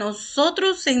para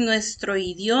nosotros en nuestro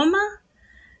idioma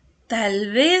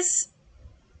tal vez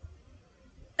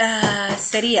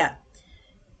sería,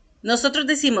 nosotros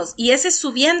decimos, ¿y ese es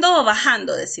subiendo o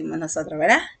bajando? Decimos nosotros,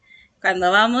 ¿verdad?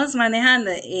 Cuando vamos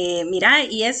manejando, mira,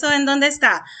 ¿y eso en dónde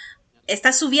está?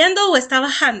 ¿Está subiendo o está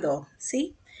bajando?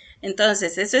 ¿Sí?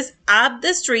 Entonces, eso es up the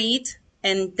street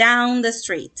and down the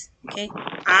street. Okay?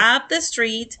 Up the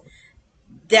street,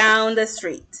 down the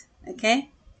street.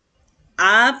 Okay?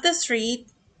 Up the street,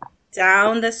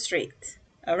 down the street.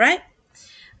 All right?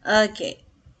 Okay.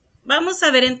 Vamos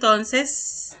a ver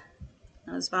entonces.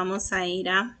 Nos vamos a ir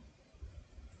a...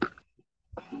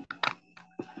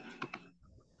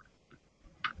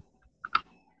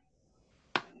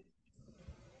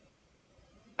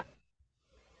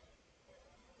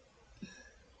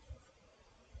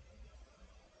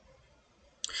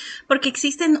 Porque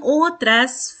existen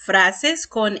otras frases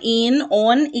con in,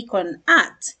 on y con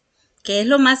at, que es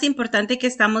lo más importante que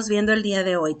estamos viendo el día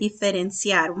de hoy,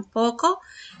 diferenciar un poco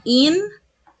in,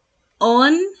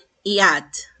 on y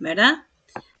at, ¿verdad?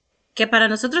 Que para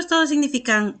nosotros todos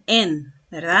significan en,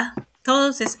 ¿verdad?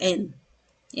 Todos es en,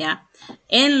 ¿ya?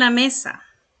 En la mesa,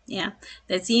 ¿ya?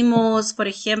 Decimos, por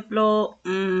ejemplo,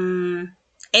 en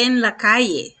la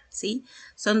calle, ¿sí?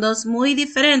 Son dos muy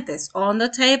diferentes. On the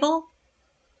table.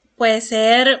 Puede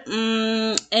ser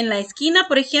en la esquina,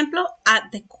 por ejemplo,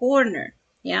 at the corner,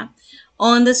 ¿ya?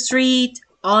 On the street,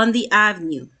 on the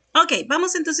avenue. Ok,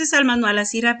 vamos entonces al manual,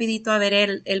 así rapidito a ver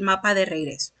el mapa de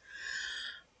regreso.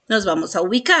 Nos vamos a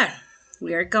ubicar.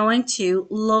 We are going to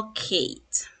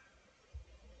locate.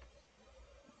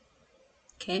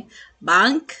 Okay,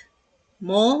 bank,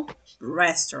 mall,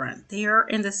 restaurant. They are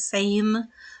in the same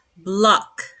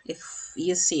block, if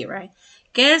you see, right?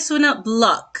 ¿Qué es una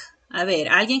block? A ver,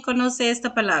 ¿alguien conoce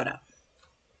esta palabra?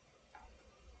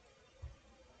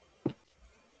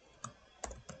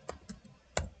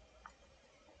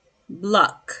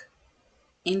 Block.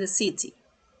 In the city.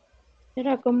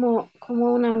 Era como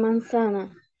una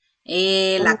manzana.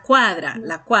 La cuadra.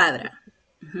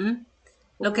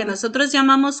 Lo que nosotros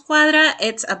llamamos cuadra,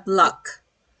 it's a block.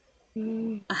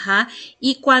 Ajá.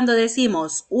 Y cuando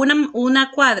decimos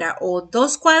una cuadra o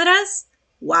 2 cuadras,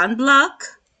 one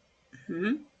block.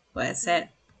 Puede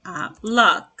ser a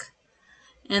block.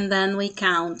 And then we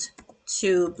count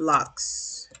 2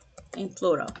 blocks. in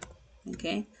plural.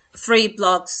 Okay. 3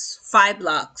 blocks, 5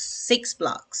 blocks, 6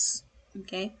 blocks.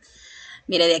 Okay.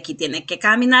 Mire, de aquí tiene que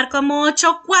caminar como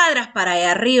 8 cuadras para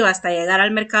allá arriba hasta llegar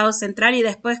al mercado central y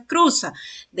después cruza.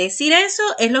 Decir eso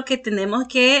es lo que tenemos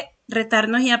que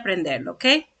retarnos y aprenderlo, ¿ok?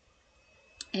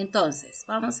 Entonces,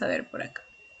 vamos a ver por acá.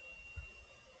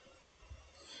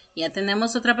 Ya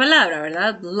tenemos otra palabra,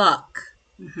 ¿verdad? Block.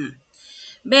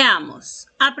 Veamos.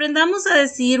 Aprendamos a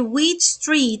decir which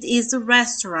street is the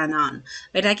restaurant on.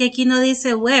 ¿Verdad que aquí no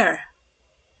dice where?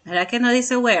 ¿Verdad que no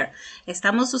dice where?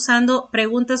 Estamos usando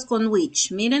preguntas con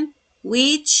which. Miren,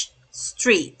 which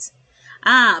street.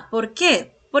 Ah, ¿por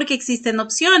qué? Porque existen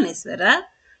opciones, ¿verdad?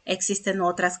 Existen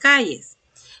otras calles.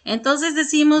 Entonces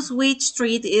decimos which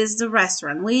street is the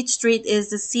restaurant, which street is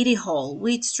the city hall,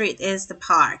 which street is the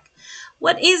park.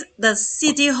 What is the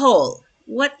city hall?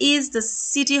 What is the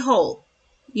city hall?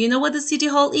 You know what the city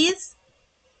hall is?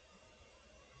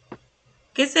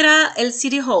 ¿Qué será el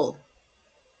city hall?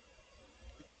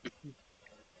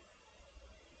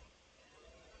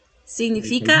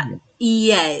 Significa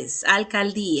yes,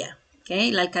 alcaldía.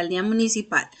 Okay, la alcaldía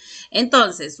municipal.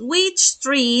 Entonces, which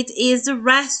street is the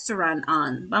restaurant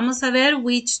on? Vamos a ver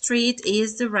which street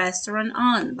is the restaurant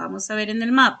on. Vamos a ver en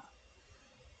el mapa.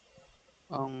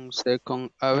 On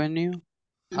 2nd Avenue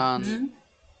and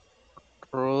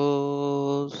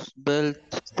Roosevelt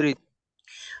Street.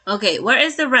 Okay, where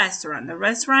is the restaurant? The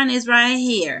restaurant is right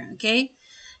here, okay?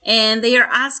 And they are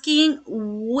asking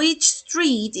which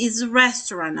street is the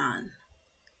restaurant on?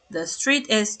 The street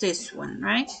is this one,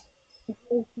 right?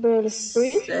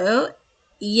 So,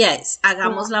 yes,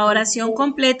 hagamos la oración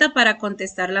completa para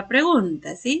contestar la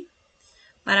pregunta, ¿sí?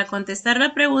 Para contestar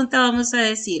la pregunta vamos a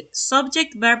decir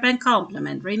subject, verb, and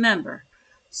complement. Remember,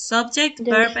 subject,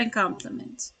 verb, and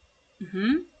complement.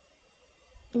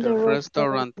 The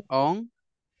restaurant on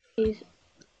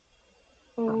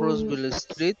Roosevelt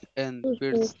Street and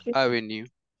First Avenue.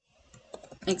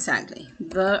 Exactly.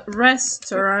 The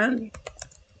restaurant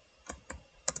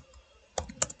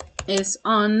is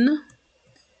on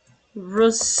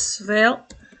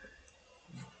Roosevelt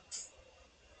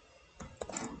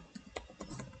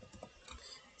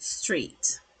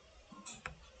Street.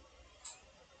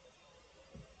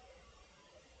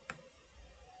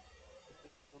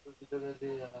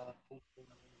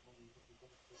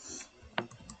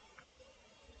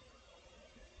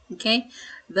 Okay,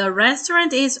 the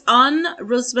restaurant is on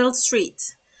Roosevelt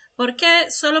Street. ¿Por qué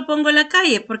solo pongo la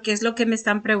calle? Porque es lo que me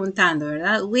están preguntando,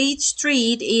 ¿verdad? Which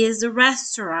street is the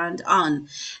restaurant on?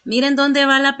 Miren dónde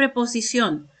va la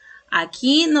preposición.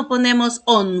 Aquí no ponemos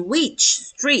on which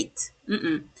street.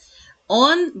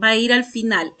 On va a ir al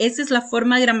final. Esa es la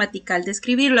forma gramatical de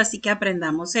escribirlo, así que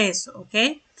aprendamos eso,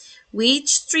 ¿ok? Which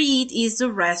street is the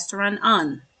restaurant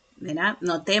on? ¿Verdad?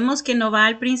 Notemos que no va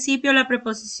al principio la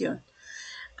preposición.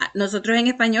 Nosotros en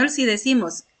español sí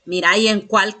decimos, mira, ¿y en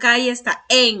cuál calle está?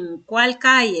 ¿En cuál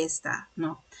calle está?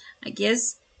 No, aquí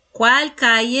es, ¿cuál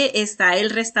calle está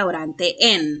el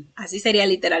restaurante en? Así sería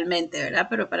literalmente, ¿verdad?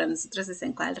 Pero para nosotros es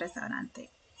en cuál restaurante.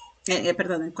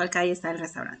 Perdón, ¿en cuál calle está el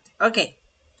restaurante? Ok.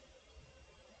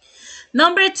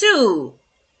 Number 2.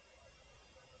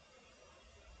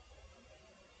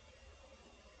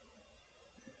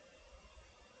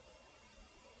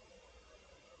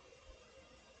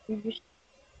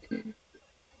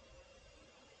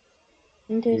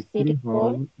 The city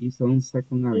hall is on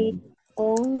 2nd Avenue.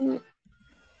 On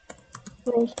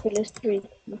Roosevelt Street,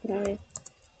 otra vez.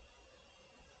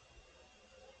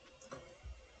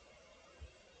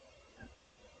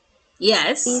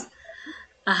 Yes.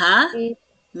 Ajá.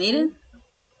 Miren.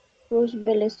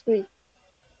 Roosevelt Street.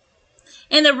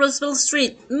 En the Roosevelt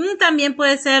Street. También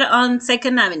puede ser on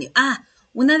 2nd Avenue. Ah,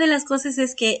 una de las cosas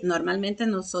es que normalmente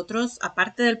nosotros,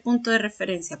 aparte del punto de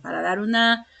referencia para dar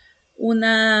una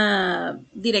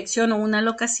dirección o una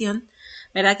locación,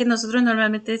 ¿verdad? Que nosotros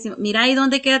normalmente decimos, mira, ¿y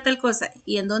dónde queda tal cosa?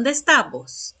 ¿Y en dónde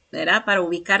estamos? ¿Verdad? Para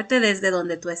ubicarte desde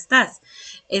donde tú estás.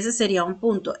 Ese sería un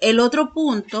punto. El otro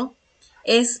punto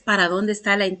es para dónde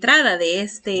está la entrada de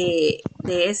este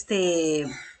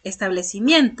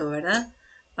establecimiento, ¿verdad?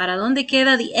 ¿Para dónde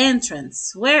queda the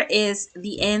entrance? Where is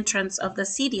the entrance of the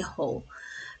city hall?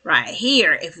 Right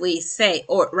here, if we say,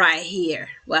 or right here.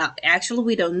 Well, actually,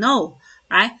 we don't know,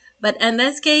 right? But in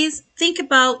this case, think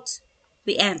about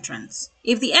the entrance.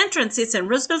 If the entrance is in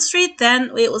Roosevelt Street,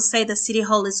 then we will say the city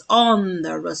hall is on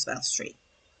the Roosevelt Street.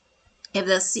 If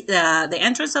the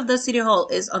entrance of the city hall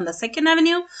is on the 2nd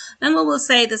Avenue, then we will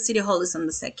say the city hall is on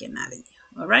the 2nd Avenue.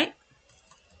 All right?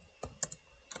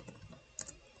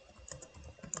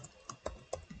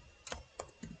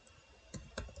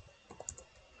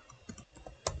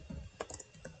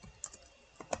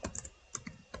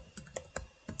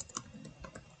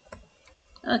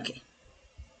 Okay.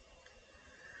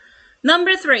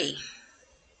 Number 3.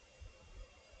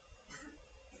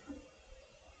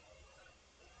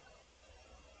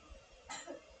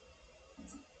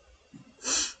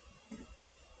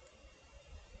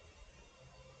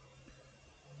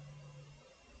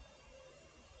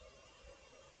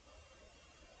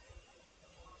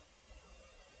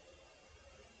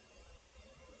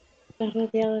 Está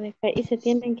rodeado de calles. Y se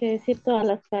tienen que decir todas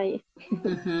las calles.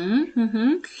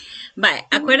 Vale,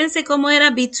 acuérdense cómo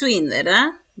era between,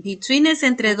 ¿verdad? Between es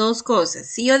entre dos cosas.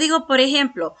 Si yo digo, por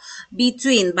ejemplo,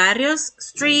 between Barrios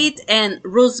Street and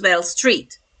Roosevelt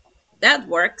Street, that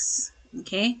works,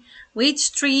 okay? Which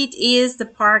street is the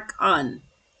park on?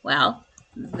 Well,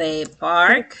 the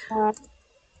park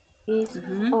Is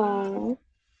on.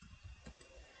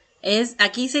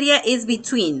 Aquí sería is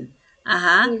between.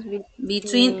 Ajá. Is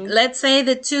Between, let's say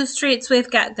the two streets we've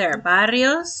got there.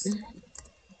 Barrios.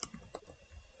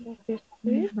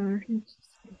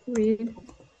 Street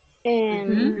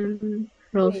And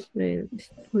Roosevelt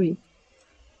Street.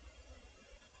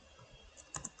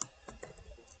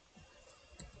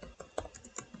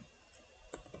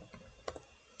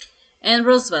 En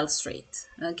Roosevelt Street,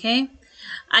 ¿ok?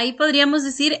 Ahí podríamos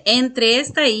decir entre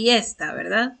esta y esta,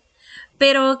 ¿verdad?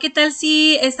 Pero, ¿qué tal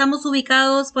si estamos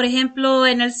ubicados, por ejemplo,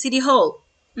 en el City Hall?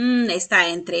 Está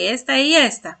entre esta y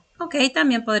esta. Ok,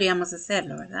 también podríamos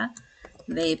hacerlo, ¿verdad?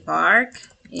 The park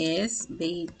is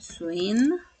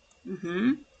between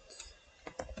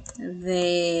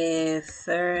the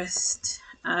First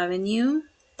Avenue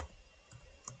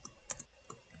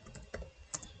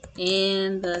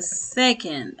and the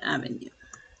Second Avenue.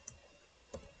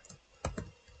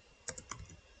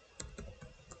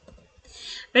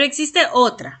 Pero existe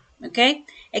otra, ¿ok?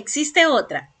 Existe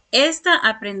otra. Esta,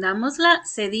 aprendámosla,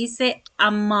 se dice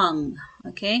among,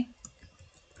 ¿ok?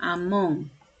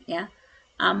 Among, ¿ya?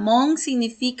 Among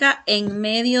significa en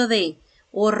medio de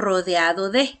o rodeado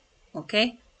de, ¿ok?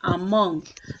 Among.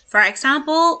 For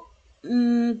example,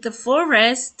 the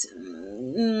forest,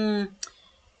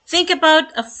 think about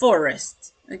a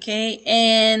forest, ¿ok?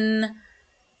 And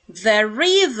the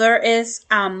river is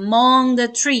among the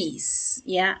trees,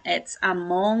 yeah, it's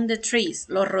among the trees,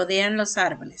 lo rodean los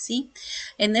árboles, ¿sí?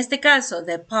 En este caso,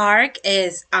 the park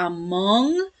is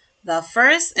among the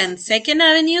First and Second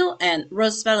Avenue and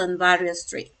Roosevelt and Barrio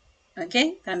Street,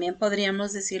 ¿ok? También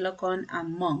podríamos decirlo con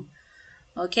among,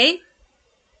 ¿ok?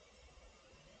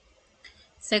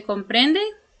 ¿Se comprende?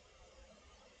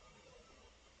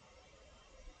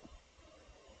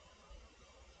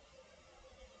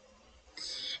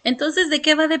 Entonces, ¿de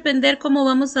qué va a depender cómo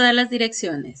vamos a dar las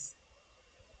direcciones?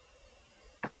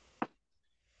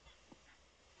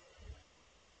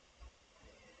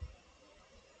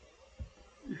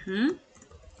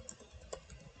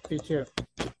 Teacher.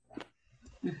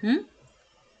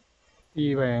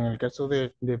 Y en el caso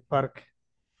de park,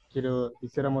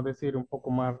 quisiéramos decir un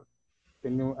poco más,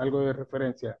 tener algo de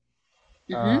referencia,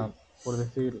 por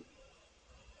decir,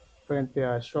 frente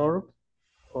a Shore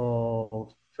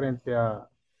o frente a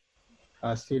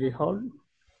City Hall,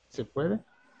 ¿se puede?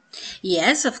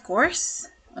 Yes, of course,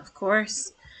 of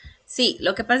course. Sí,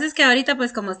 lo que pasa es que ahorita,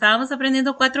 pues como estábamos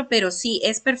aprendiendo 4, pero sí,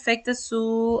 es perfecto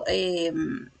su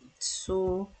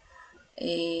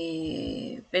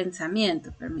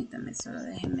pensamiento. Permítame, solo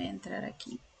déjenme entrar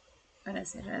aquí para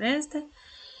cerrar este.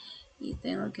 Y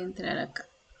tengo que entrar acá.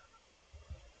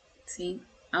 Sí,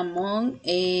 among,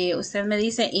 usted me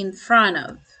dice in front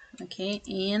of, ok,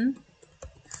 in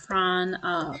front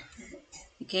of.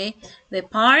 Okay, the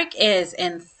park is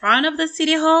in front of the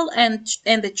city hall and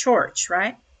the church,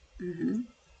 right?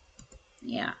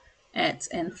 Yeah, it's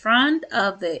in front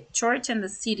of the church and the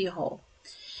city hall.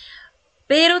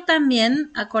 Pero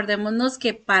también acordémonos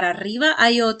que para arriba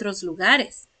hay otros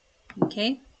lugares,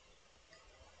 ¿ok?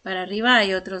 Para arriba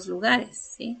hay otros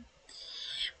lugares, ¿sí?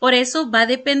 Por eso va a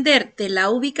depender de la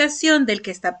ubicación del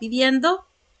que está pidiendo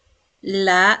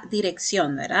la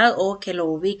dirección, ¿verdad? O que lo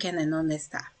ubiquen en donde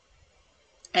está.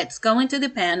 It's going to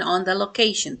depend on the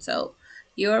location. So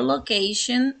your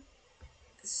location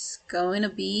is going to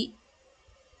be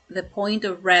the point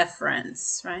of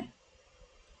reference, right?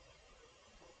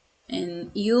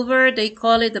 In Uber, they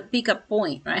call it the pickup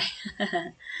point, right?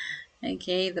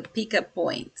 Okay, the pickup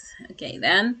point. Okay,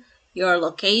 then your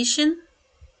location.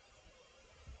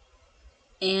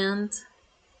 And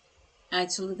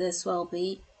actually this will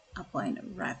be a point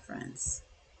of reference.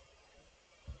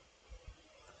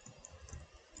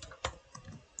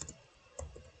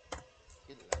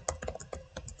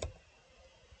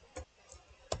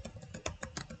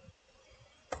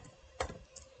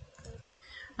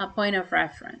 A point of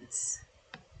reference.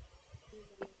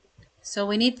 So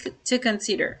we need to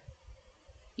consider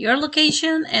your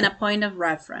location and a point of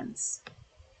reference.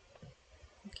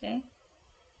 Okay.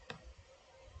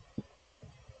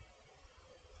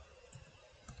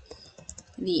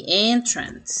 The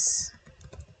entrance.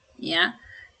 Yeah.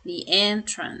 The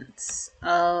entrance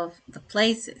of the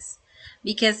places.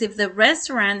 Because if the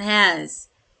restaurant has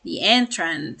the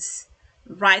entrance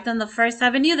right on the First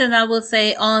Avenue, then I will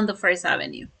say on the First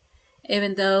Avenue,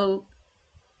 even though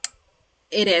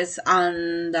it is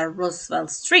on the Roosevelt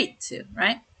Street too,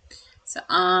 right? So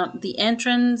the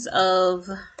entrance of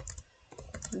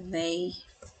the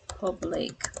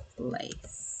public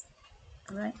place,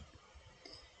 right?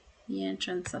 The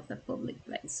entrance of the public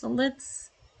place. So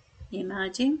let's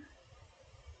imagine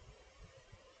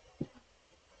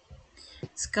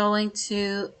it's going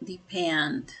to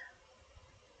depend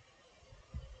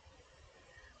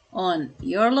on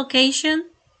your location,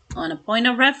 on a point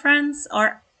of reference,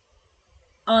 or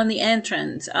on the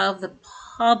entrance of the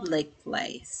public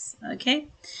place. Okay.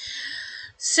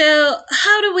 So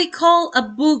how do we call a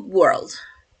book world?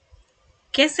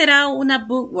 ¿Qué será una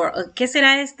book world? ¿Qué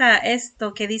será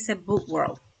esto que dice book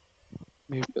world?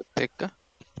 Biblioteca.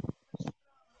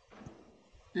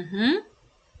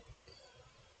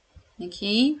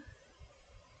 Aquí.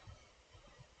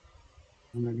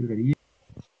 Una librería.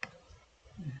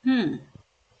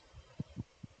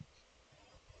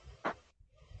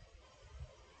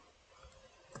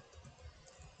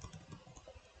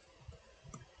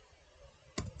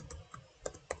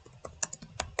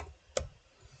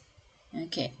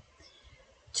 Okay.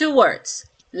 2 words.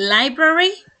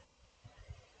 Library,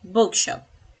 bookshop.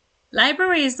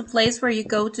 Library is the place where you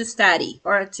go to study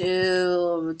or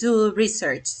to do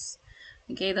research.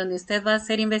 Okay, donde usted va a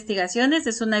hacer investigaciones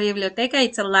es una biblioteca,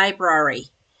 it's a library.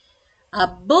 A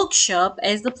bookshop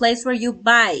is the place where you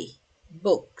buy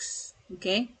books.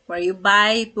 Okay, where you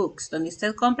buy books. Donde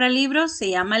usted compra libros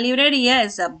se llama librería,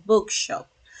 es a bookshop.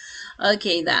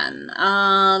 Okay, then,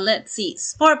 let's see.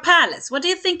 Sport Palace. What do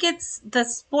you think it's the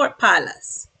Sport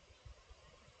Palace?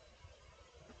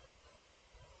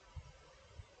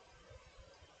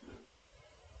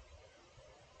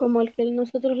 Como el que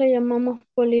nosotros le llamamos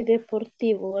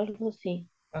polideportivo, algo así.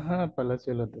 Ajá,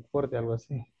 Palacio de los Deportes, algo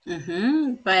así.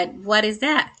 But what is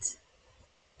that?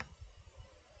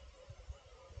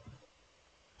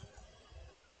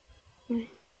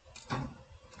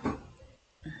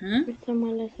 Está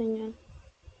mala señal.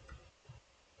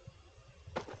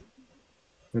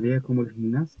 Sería como el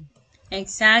gimnasio.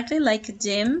 Exactly, like a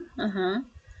gym.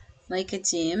 Like a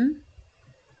gym.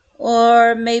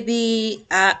 Or maybe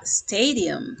a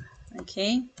stadium.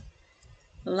 Okay.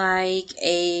 Like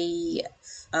a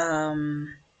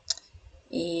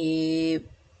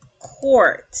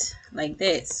court, like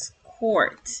this,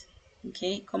 court.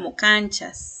 Okay, como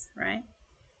canchas, right?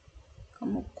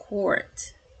 Como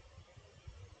court.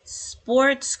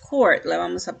 Sports court le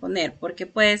vamos a poner, porque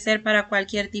puede ser para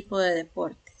cualquier tipo de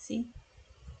deporte, ¿sí?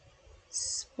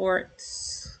 Sport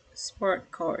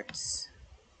courts.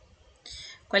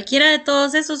 Cualquiera de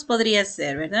todos esos podría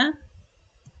ser, ¿verdad?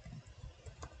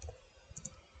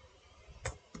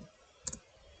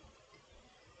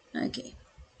 Okay.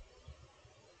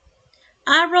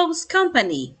 Arrows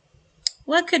Company.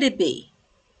 What could it be?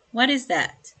 What is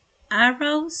that?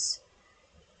 Arrows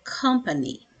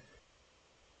Company.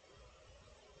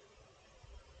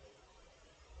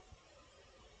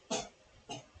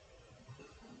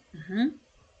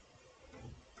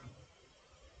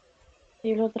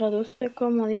 Y lo traduce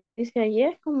como dice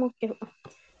ayer, como que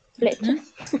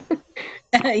flechas.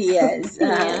 Yes.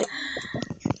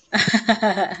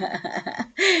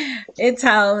 It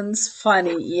sounds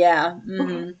funny, yeah.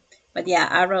 But yeah,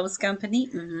 Arrows Company.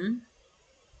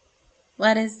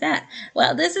 What is that?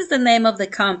 Well, this is the name of the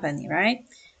company, right?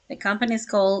 The company is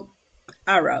called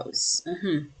Arrows.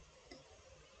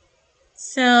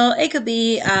 So it could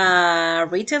be a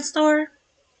retail store.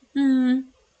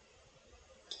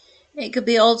 It could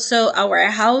be also a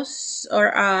warehouse or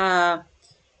a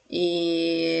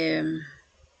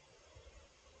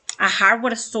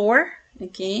hardware store.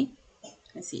 Okay.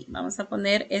 Así, vamos a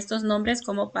poner estos nombres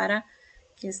como para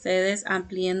que ustedes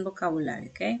amplíen vocabulario,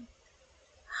 ¿ok?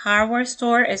 Hardware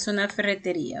store es una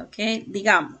ferretería, ¿ok?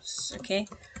 Digamos, ¿ok?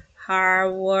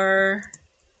 Hardware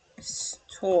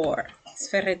store es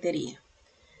ferretería.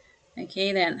 Ok,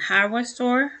 then hardware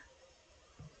store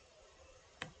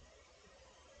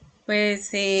puede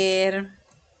ser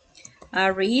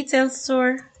a retail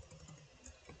store,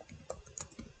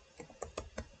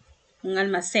 un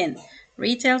almacén.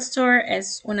 Retail store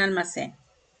es un almacén,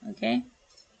 ¿ok?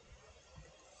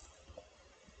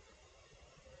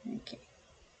 Okay.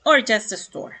 Or just a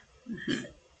store.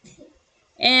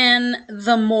 And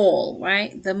the mall,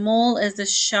 right? The mall is the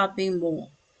shopping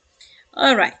mall.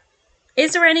 All right.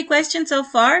 Is there any question so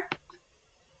far?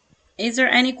 Is there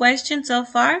any question so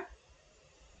far?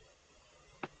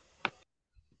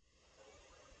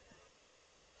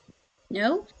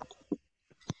 No?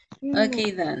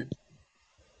 Okay, then.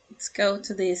 Let's go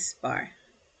to this part.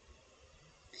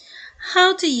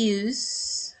 How to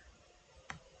use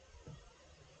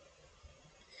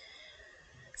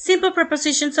simple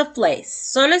prepositions of place.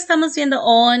 Solo estamos viendo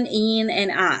on, in, and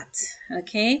at.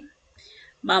 Okay.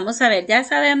 Vamos a ver, ya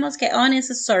sabemos que on is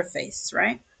a surface,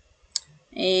 right?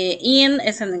 In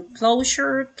is an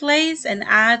enclosure place, and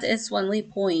at is when we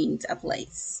point a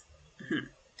place.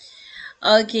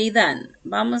 Ok, then,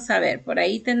 vamos a ver, por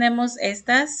ahí tenemos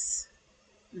estas.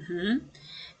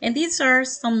 And these are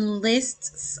some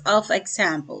lists of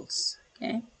examples,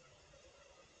 okay?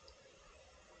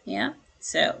 Yeah,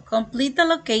 so complete the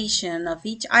location of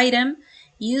each item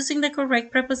using the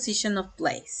correct preposition of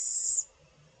place.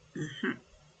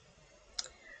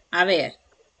 A ver,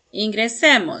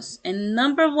 ingresemos en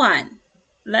number 1.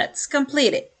 Let's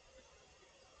complete it.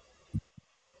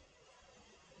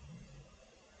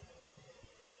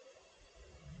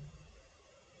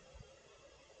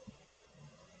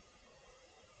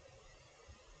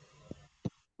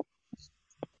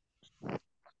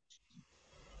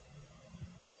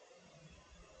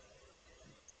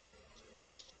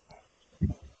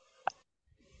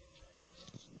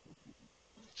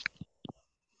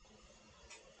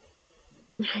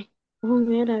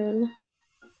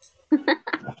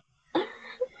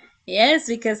 Yes,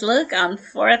 because look, on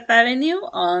 4th Avenue,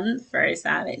 on 1st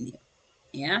Avenue.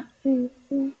 Yeah.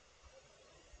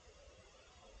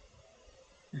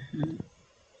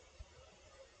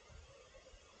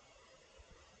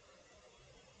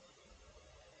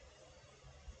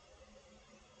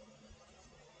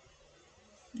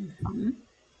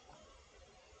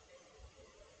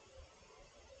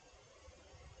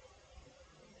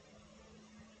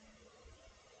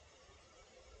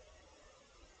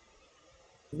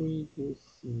 We do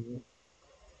see.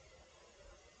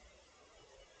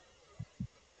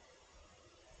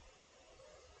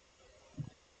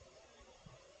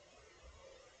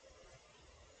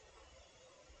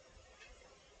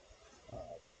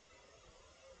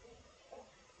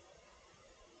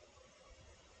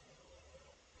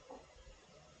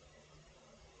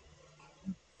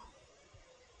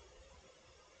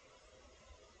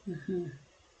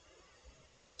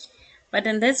 But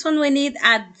in this one, we need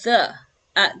at the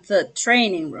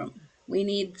training room. We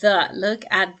need the, look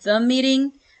at the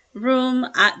meeting room,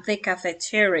 at the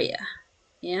cafeteria.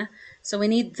 Yeah, so we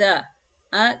need the,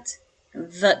 at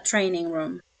the training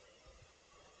room.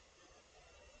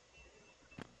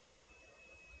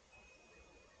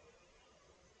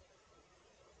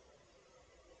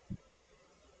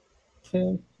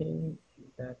 Thinking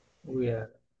that we are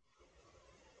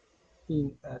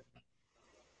in a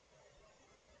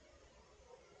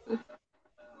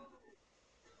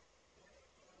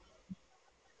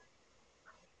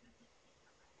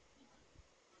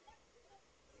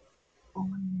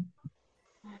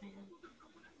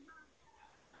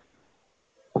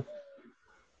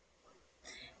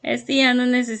Este ya no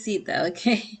necesita,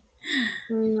 okay?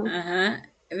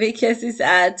 Because it's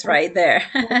at right there.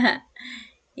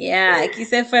 Yeah, aquí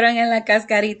se fueron en la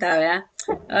cascarita, ¿verdad?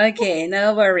 Okay,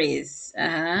 no worries.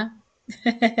 Tell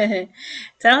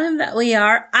him that we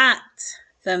are at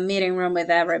the meeting room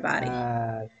with everybody.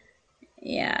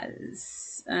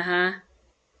 Yes.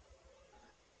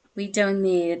 We don't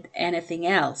need anything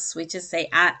else. We just say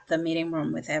at the meeting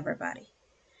room with everybody.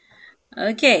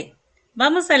 Okay.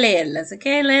 Vamos a leerlas,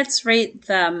 okay? Let's read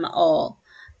them all.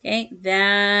 Okay,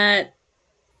 that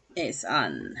is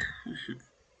on.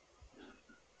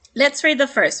 Let's read the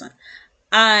first one.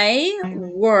 I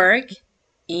work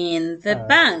in the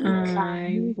bank.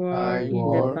 I work in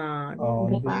the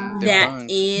bank. That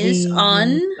is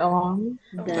on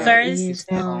First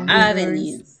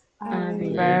Avenue.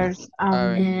 And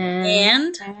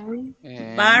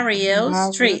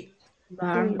Barrio Street.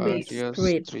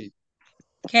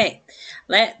 Okay,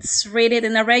 let's read it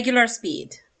in a regular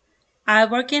speed. I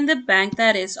work in the bank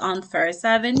that is on First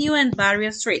Avenue and Barrio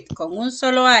Street. Con un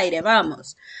solo aire,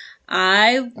 vamos.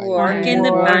 I work in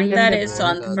the bank that is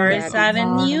on First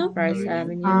Avenue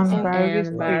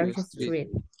and Barrio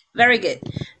Street. Very good.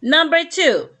 Number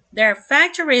 2, their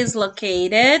factory is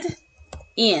located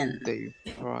in. The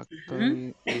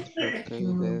factory is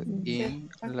located in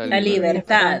La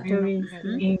Libertad.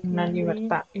 La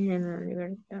Libertad.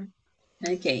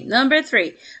 Okay, number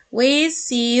 3, we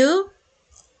see you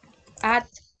At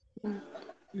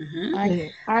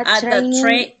At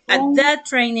the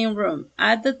training room.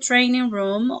 At the training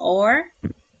room or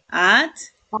at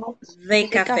the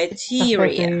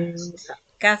cafeteria.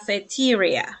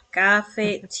 Cafeteria.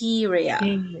 Cafeteria.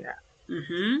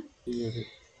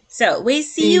 So we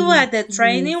see you at the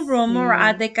training room or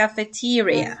at the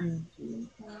cafeteria.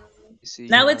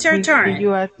 Now it's your turn.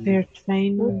 You at the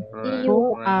training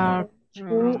room or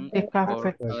the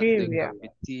cafeteria.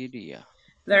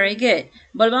 Very good.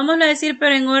 Volvámoslo a decir,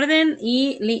 pero en orden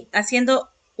y haciendo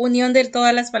unión de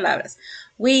todas las palabras.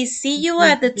 We see you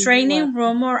at the training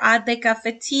room or at the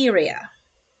cafeteria.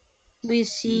 We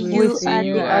see you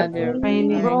at the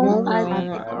training room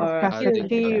or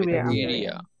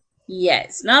cafeteria.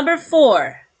 Yes. Number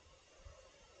 4.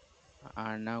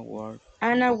 Anna works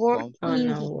Anna works in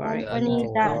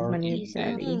the company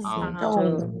that is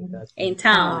in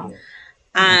town.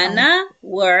 Anna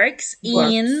works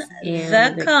in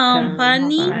the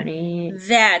company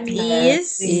that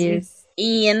is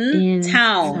in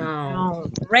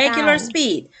town. Regular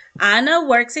speed. Anna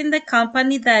works in the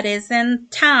company that is in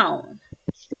town.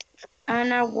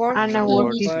 Anna works in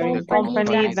the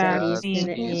company that is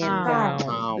in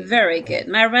town. Very good.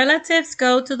 My relatives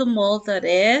go to the mall that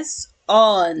is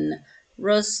on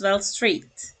Roosevelt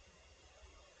Street.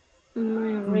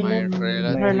 My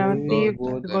relatives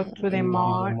go to the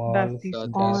mall that is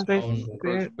on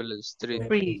Roosevelt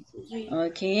Street.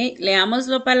 Okay,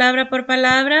 leámoslo palabra por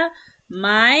palabra.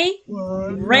 My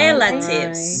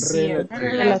relatives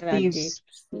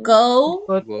go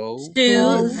to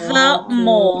the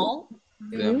mall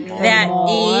that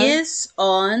is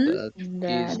on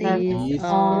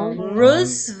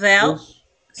Roosevelt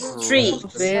Street.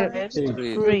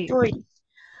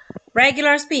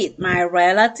 Regular speed. My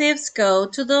relatives go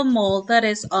to the mall that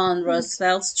is on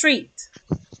Roosevelt Street.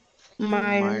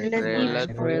 My relatives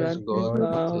go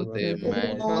to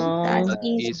the mall that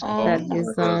is on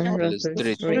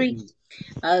Roosevelt Street.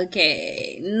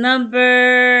 Okay,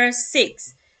 number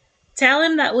 6. Tell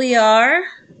him that we are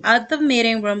at the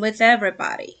meeting room with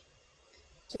everybody.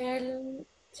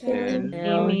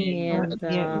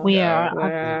 we are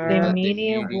at the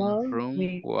meeting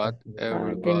room with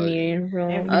everybody.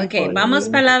 Okay, vamos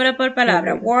palabra por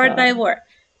palabra, word by word.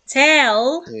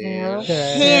 Tell him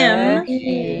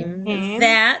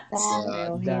that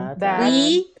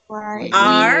we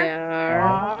are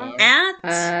at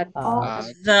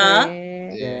the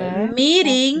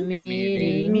meeting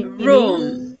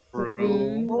room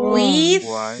with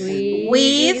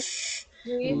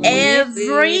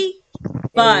everybody.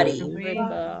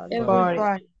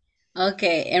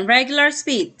 Okay, in regular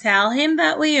speed, tell him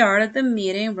that we are at the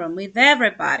meeting room with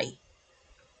everybody.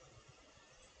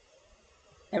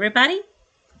 Everybody?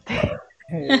 Tell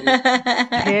him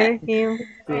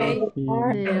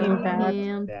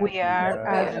that we are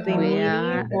at the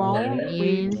meeting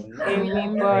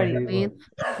room with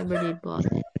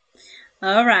everybody.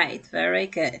 All right, very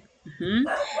good.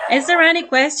 Is there any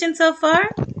questions so far?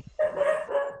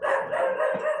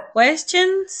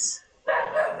 Questions?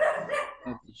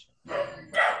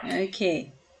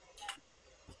 Okay.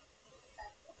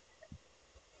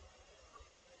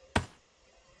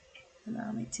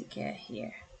 Allow me to get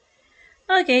here.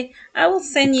 Okay, I will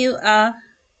send you a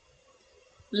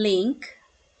link.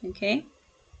 Okay.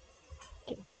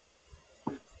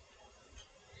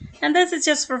 And this is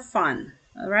just for fun.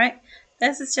 All right.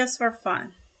 This is just for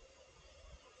fun.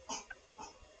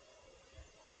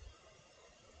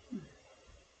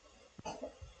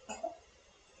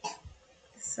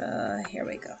 So here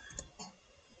we go.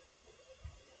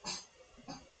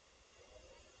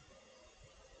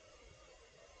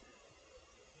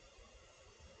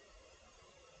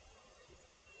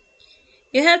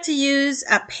 You have to use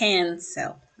a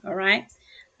pencil, all right?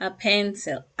 A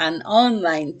pencil, an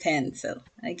online pencil,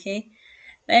 okay?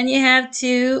 Then you have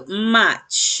to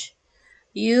match.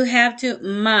 You have to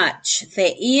match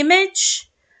the image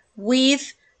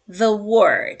with the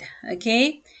word,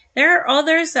 okay? There are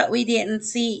others that we didn't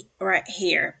see right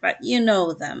here, but you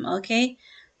know them, okay?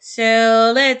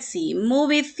 So let's see,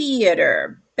 movie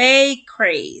theater,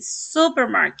 bakery,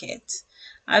 supermarket.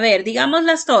 A ver,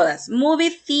 digámoslas todas.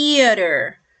 Movie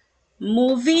theater,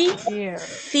 movie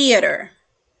theater.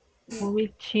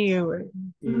 Movie theater.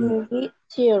 movie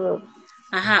theater.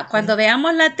 Ajá, cuando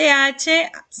veamos la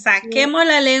TH, saquemos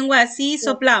la lengua así y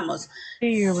soplamos.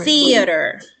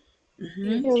 Theater.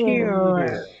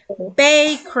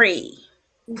 Bakery.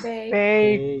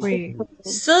 Bakery.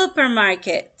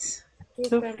 Supermarket.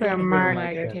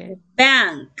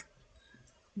 Bank.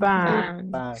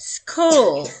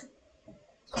 School.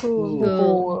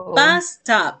 Bus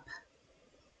stop.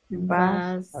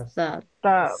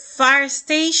 Fire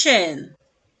station.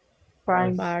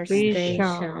 Fire Fire station.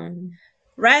 station.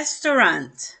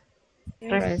 Restaurant.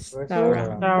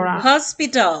 Restaurant.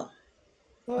 Hospital.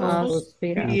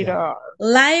 Hospital.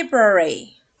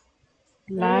 Library.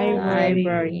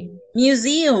 Library.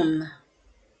 Museum.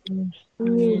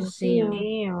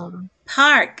 Museum.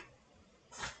 Park.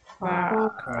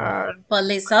 Park.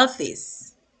 Police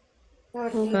office.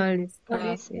 Police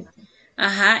office.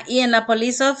 Ajá, y en la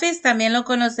police office también lo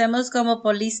conocemos como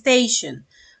police station.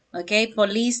 Ok,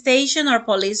 police station or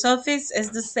police office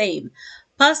is the same.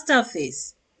 Post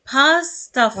office.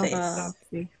 Post office.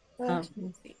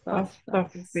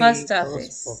 Post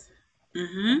office.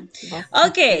 Ujú.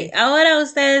 Ok, ahora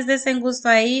ustedes desen gusto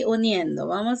ahí uniendo.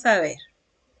 Vamos a ver.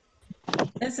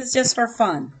 This is just for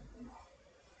fun.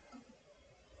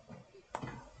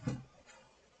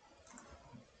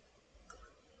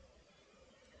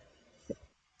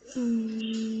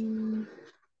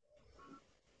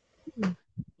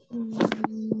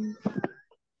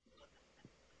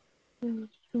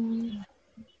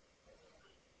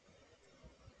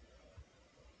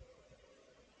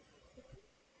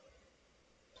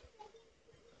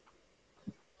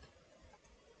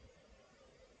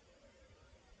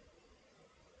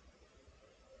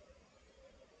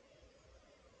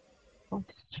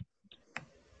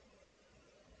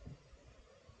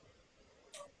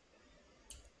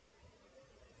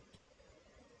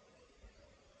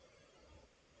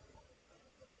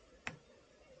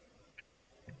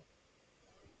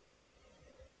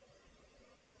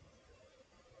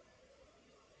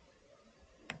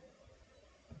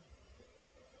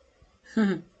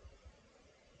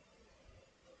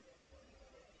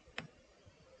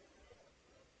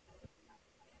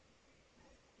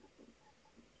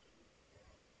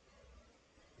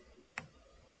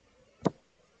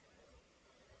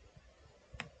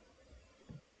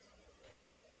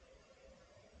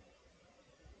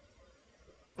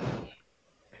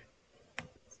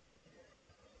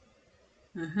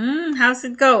 How's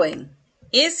it going?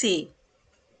 Easy.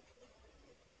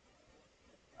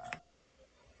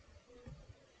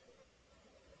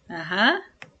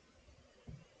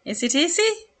 Is it easy?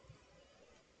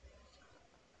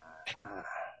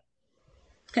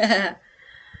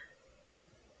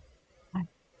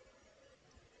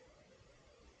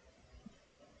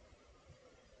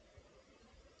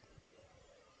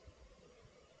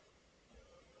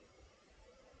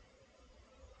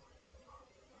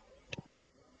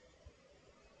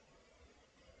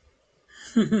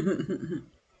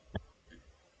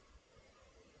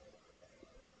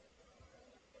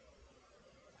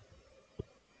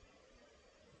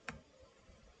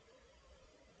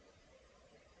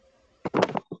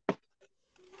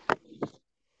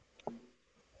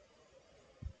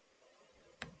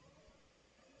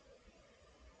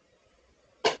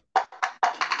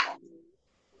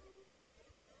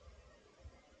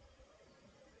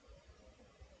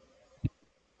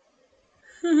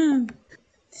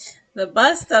 The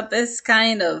bus stop is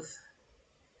kind of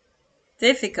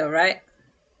difficult, right?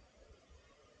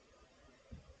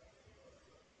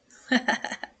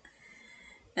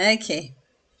 Okay.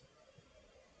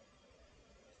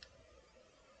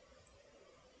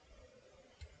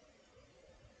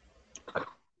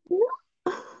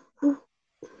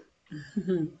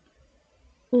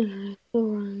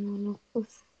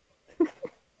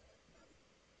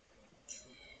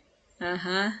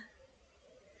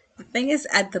 The thing is,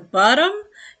 at the bottom,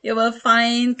 you will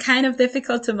find kind of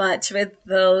difficult to match with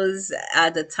those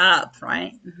at the top,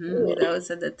 right? With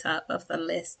those at the top of the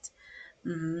list.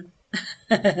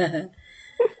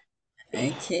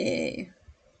 Okay.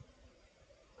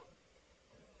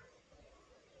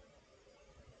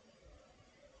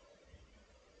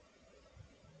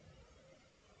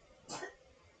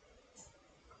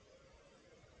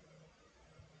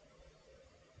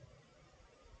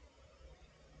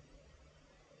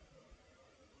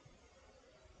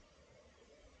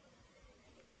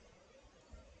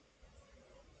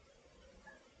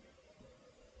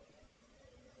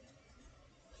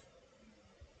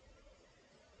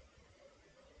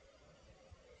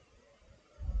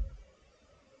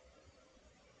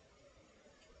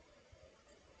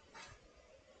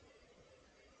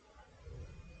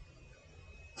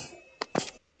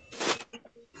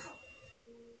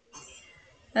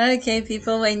 Okay,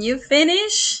 people, when you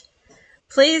finish,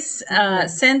 please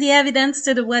send the evidence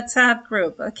to the WhatsApp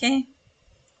group, okay?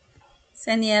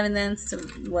 Send the evidence to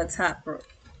the WhatsApp group.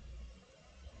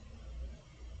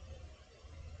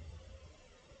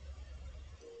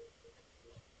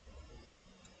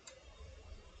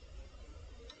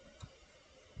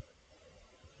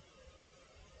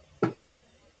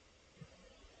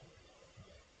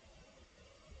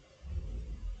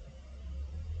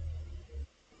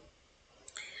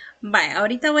 Vaya,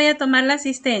 ahorita voy a tomar la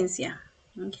asistencia.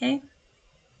 Ok.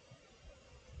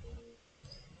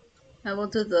 I will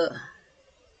do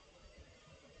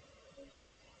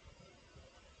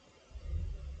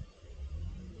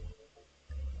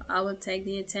I will take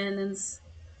the attendance.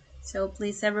 So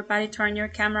please everybody turn your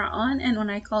camera on, and when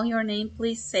I call your name,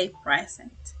 please say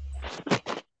present.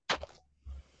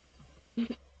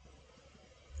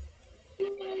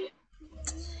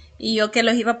 Y yo que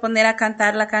los iba a poner a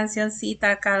cantar la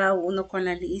cancioncita cada uno con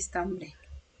la lista, hombre.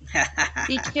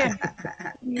 Teacher,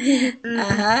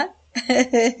 Ajá.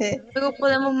 luego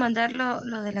podemos mandar lo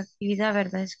de la actividad,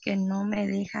 ¿verdad? Es que no me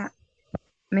deja,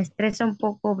 me estresa un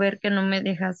poco ver que no me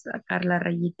deja sacar la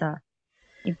rayita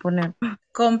y poner.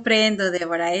 Comprendo,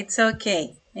 Deborah. It's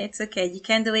okay. It's okay. You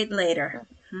can do it later.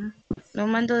 Lo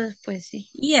mando después, sí.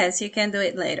 Yes, you can do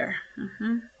it later.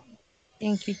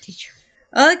 Thank you, teacher.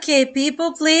 Okay,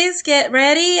 people, please get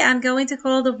ready. I'm going to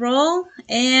call the roll,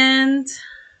 and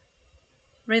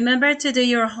remember to do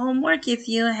your homework. If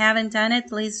you haven't done it,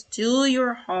 please do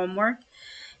your homework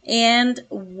and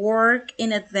work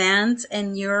in advance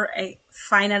in your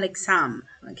final exam.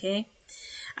 Okay.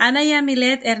 Ana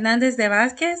Yamilet Hernández de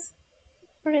Vázquez.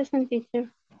 Present, teacher.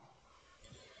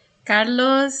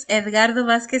 Carlos Edgardo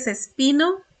Vázquez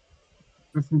Espino.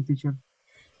 Present, teacher.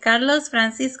 Carlos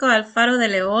Francisco Alfaro de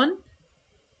León.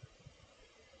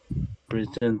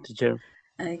 Present, teacher.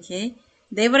 Okay.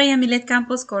 Débora Yamilet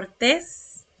Campos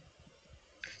Cortés.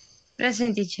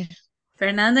 Present, teacher.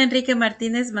 Fernando Enrique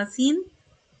Martínez Macín.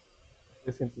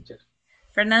 Present, teacher.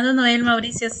 Fernando Noel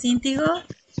Mauricio Cíntigo.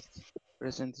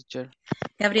 Present, teacher.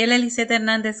 Gabriela Lisette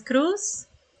Hernández Cruz.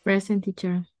 Present,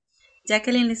 teacher.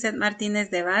 Jacqueline Lisette Martínez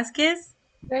de Vázquez.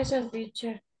 Present,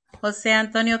 teacher. José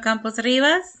Antonio Campos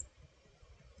Rivas.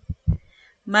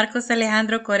 Marcos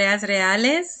Alejandro Coreas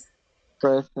Reales.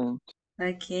 Present.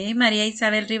 Ok. María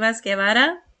Isabel Rivas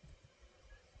Guevara.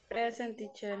 Present,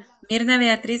 teacher. Mirna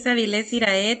Beatriz Avilés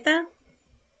Iraeta.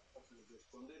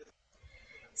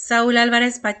 Saúl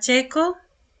Álvarez Pacheco.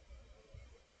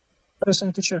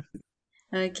 Present, teacher.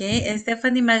 Ok.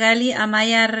 Stephanie Magali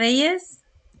Amaya Reyes.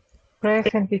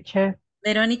 Present, teacher.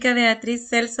 Verónica Beatriz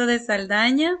Celso de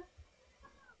Saldaña.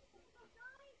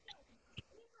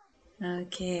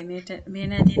 Okay,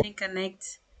 Mirna didn't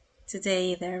connect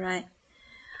today either, right?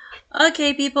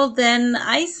 Okay, people, then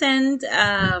I sent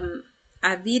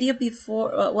a video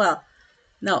before, well,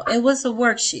 no, it was a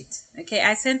worksheet, okay?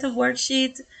 I sent a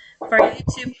worksheet for you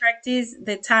to practice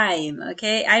the time,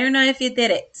 okay? I don't know if you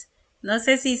did it. No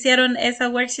sé si hicieron esa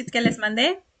worksheet que les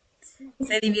mandé.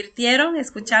 ¿Se divirtieron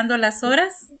escuchando las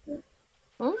horas?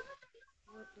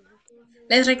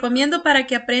 Les recomiendo para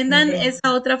que aprendan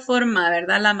esa otra forma,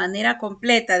 ¿verdad? La manera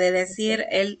completa de decir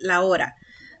la hora,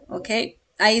 ¿ok?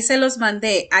 Ahí se los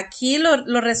mandé. Aquí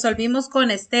lo resolvimos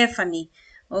con Stephanie,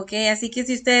 ¿ok? Así que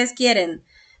si ustedes quieren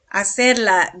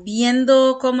hacerla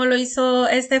viendo cómo lo hizo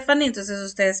Stephanie, entonces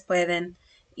ustedes pueden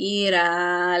ir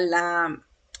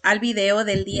al video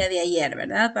del día de ayer,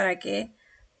 ¿verdad? Para que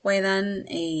puedan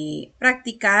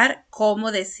practicar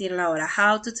cómo decir la hora,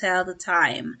 how to tell the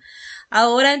time.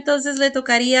 Ahora entonces le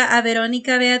tocaría a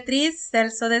Verónica Beatriz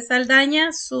Celso de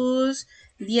Saldaña sus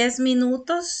 10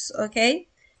 minutos, ¿ok?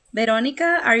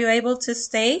 Verónica, are you able to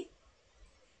stay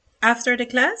after the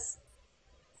class?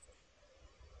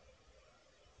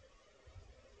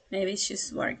 Maybe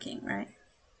she's working, right?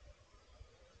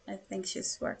 I think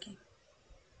she's working.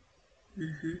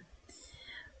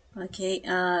 Okay,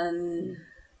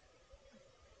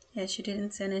 yeah, she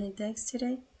didn't send any text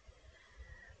today.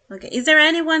 Okay, is there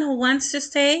anyone who wants to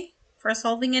stay for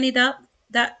solving any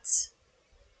dots?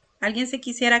 ¿Alguien se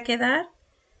quisiera quedar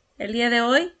el día de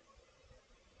hoy?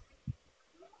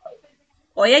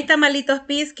 Hoy hay tamalitos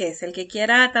pisques. El que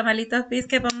quiera tamalitos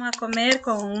pisques, vamos a comer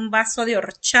con un vaso de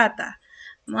horchata.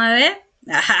 Vamos a ver.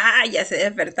 Ajá, ya se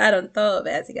despertaron todos.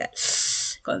 Ve, así que,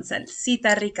 con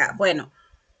salsita rica. Bueno,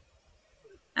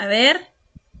 a ver.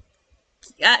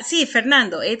 Sí,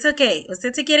 Fernando, it's okay.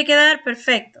 ¿Usted se quiere quedar?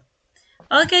 Perfecto.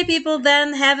 Okay, people,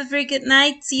 then have a very good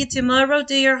night. See you tomorrow.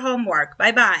 Do your homework.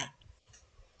 Bye bye.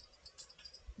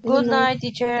 Good night,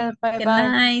 teacher. Bye Good bye.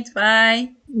 night.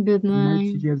 Bye. Good Good night,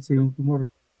 night. teacher. See you tomorrow.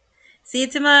 See you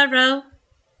tomorrow.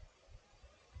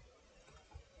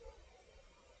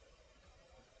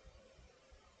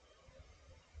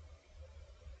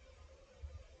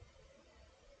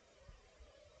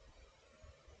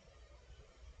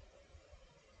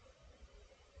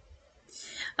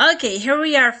 Okay, here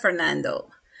we are, Fernando.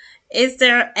 Is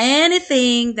there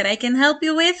anything that I can help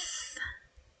you with?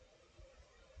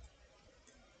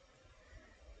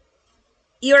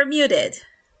 You're muted.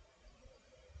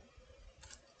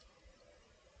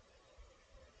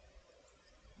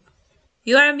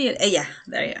 You are mute. Yeah,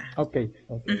 there you are. Ok.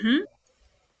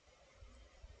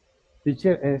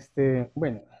 Teacher,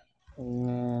 bueno,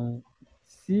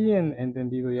 sí he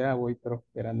entendido ya, voy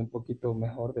prosperando un poquito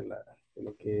mejor de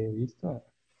lo que he visto.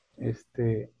 Me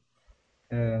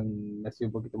ha sido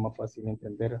un poquito más fácil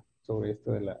entender sobre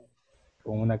esto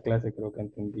con una clase creo que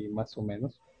entendí más o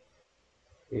menos.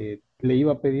 Le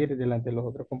iba a pedir delante de los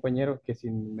otros compañeros que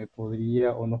si me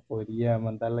podría o nos podría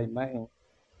mandar la imagen,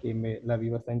 que la vi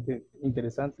bastante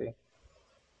interesante,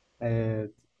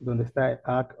 donde está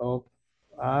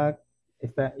at,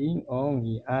 está in, on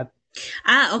y at.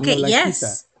 Ok, Uno la quita.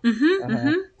 yes.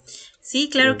 Sí,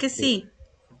 claro que sí.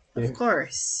 Of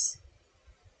course.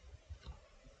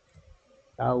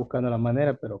 Estaba buscando la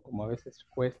manera, pero como a veces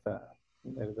cuesta,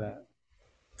 ¿verdad?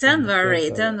 Don't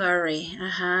worry.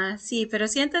 Ajá, sí, pero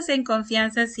siéntase en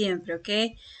confianza siempre, ¿ok?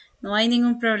 No hay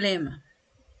ningún problema.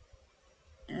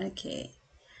 Ok.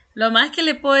 Lo más que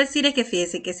le puedo decir es que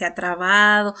fíjese que se ha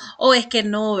trabado o es que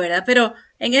no, ¿verdad? Pero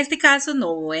en este caso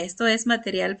no, esto es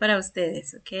material para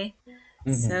ustedes, ¿ok?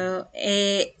 So,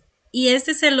 y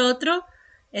este es el otro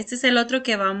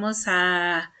que vamos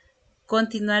a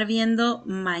continuar viendo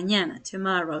mañana,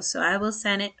 tomorrow. So I will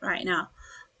send it right now.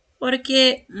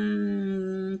 Porque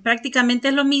prácticamente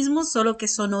es lo mismo, solo que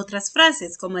son otras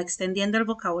frases, como extendiendo el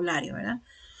vocabulario, ¿verdad?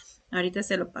 Ahorita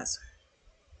se lo paso.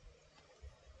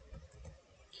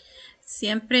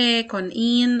 Siempre con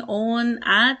in, on,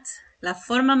 at. La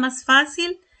forma más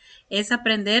fácil es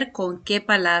aprender con qué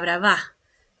palabra va,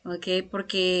 ¿ok?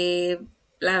 Porque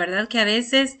la verdad que a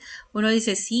veces uno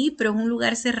dice, sí, pero es un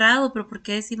lugar cerrado, pero ¿por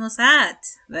qué decimos at?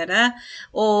 ¿Verdad?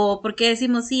 O ¿por qué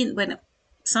decimos in? Bueno,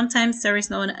 sometimes there is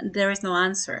no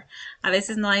answer. A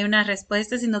veces no hay una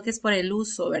respuesta, sino que es por el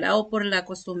uso, ¿verdad? O por la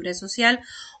costumbre social,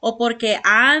 o porque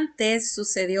antes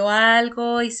sucedió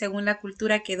algo y según la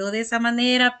cultura quedó de esa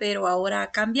manera, pero ahora ha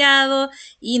cambiado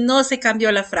y no se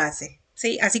cambió la frase.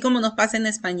 Sí, así como nos pasa en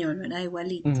español, ¿verdad?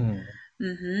 Igualito.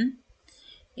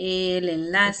 El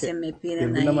enlace me De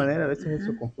piden alguna ahí. manera a veces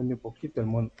eso confunde un poquito el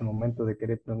momento de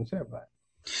querer pronunciar, ¿va?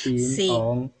 In, Sí.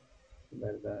 on,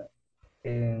 ¿verdad?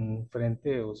 En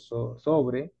frente o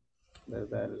sobre,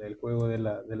 ¿verdad? El juego de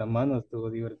la mano estuvo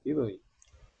divertido,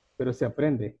 pero se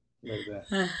aprende, ¿verdad?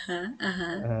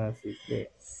 Ajá. Así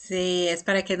que Sí, es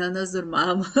para que no nos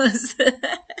durmamos.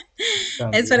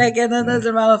 Es para también. que no nos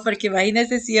durmamos, porque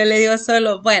imagínense si yo le digo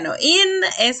solo, bueno, in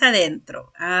es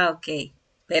adentro. Ok,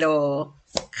 pero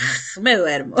me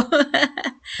duermo.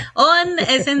 On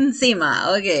es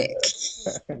encima, ok.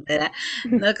 ¿Verdad?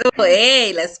 No como,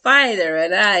 hey, la spider,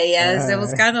 ¿verdad? Y ya estoy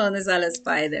buscando dónde está la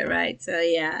spider, right? So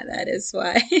yeah, that is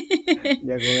why.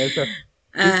 Ya con esa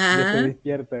ya se Ajá.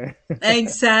 despierta.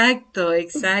 Exacto,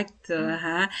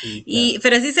 ajá. Sí, claro.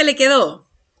 Pero sí se le quedó.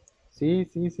 Sí,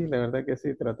 la verdad que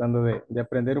sí, tratando de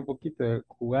aprender un poquito,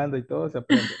 jugando y todo se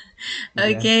aprende.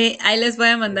 Ok, Ya. ahí les voy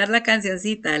a mandar la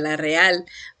cancioncita, la real,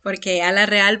 porque ya la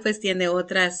real pues tiene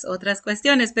otras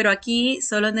cuestiones, pero aquí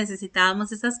solo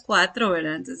necesitábamos esas cuatro,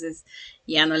 ¿verdad? Entonces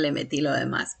ya no le metí lo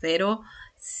demás, pero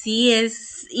sí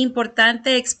es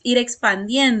importante ir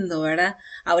expandiendo, ¿verdad?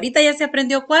 Ahorita ya se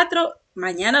aprendió cuatro,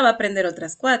 mañana va a aprender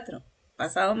otras cuatro,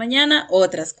 pasado mañana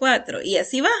otras cuatro, y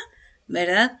así va.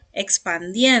 ¿Verdad?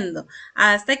 Expandiendo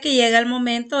hasta que llega el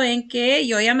momento en que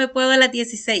yo ya me puedo a las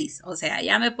 16, o sea,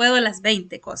 ya me puedo a las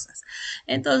 20 cosas.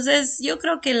 Entonces, yo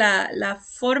creo que la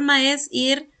forma es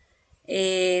ir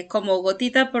como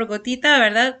gotita por gotita,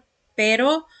 ¿verdad?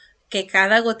 Pero que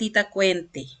cada gotita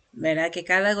cuente, ¿verdad? Que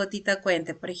cada gotita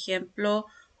cuente. Por ejemplo,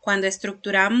 cuando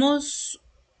estructuramos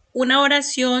una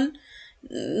oración,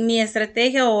 mi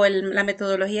estrategia o la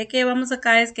metodología que llevamos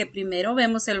acá es que primero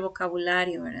vemos el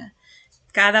vocabulario, ¿verdad?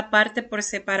 Cada parte por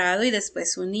separado y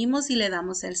después unimos y le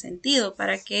damos el sentido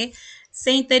para que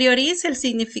se interiorice el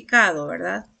significado,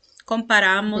 ¿verdad?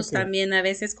 Comparamos también a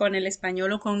veces con el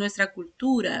español o con nuestra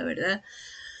cultura, ¿verdad?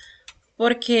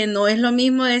 Porque no es lo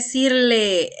mismo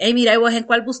decirle, hey, mira, vos en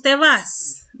cuál bus te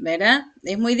vas, ¿verdad?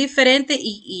 Es muy diferente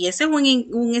y ese es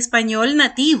un español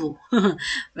nativo,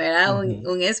 ¿verdad?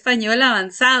 Un español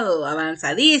avanzado,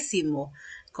 avanzadísimo.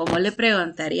 ¿Cómo le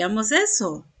preguntaríamos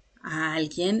eso a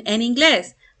alguien en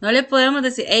inglés? No le podemos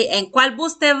decir, hey, ¿en cuál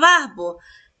bus te vas, vos? O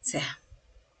sea,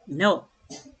 no.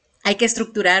 Hay que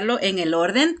estructurarlo en el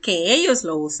orden que ellos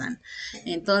lo usan.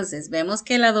 Entonces, vemos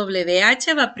que la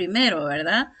WH va primero,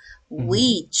 ¿verdad?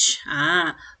 Which,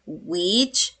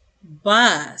 which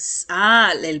bus,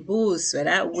 el bus,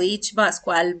 ¿verdad? Which bus,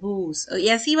 ¿cuál bus? Y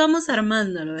así vamos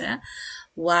armándolo, ¿verdad?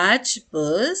 Which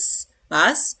bus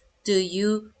do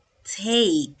you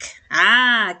take?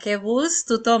 ¿Qué bus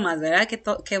tú tomas, verdad?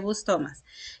 ¿Qué bus tomas?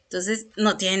 Entonces,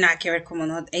 no tiene nada que ver como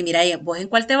no, mira, ¿vos en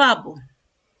cuál te vas, vos?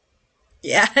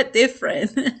 Yeah,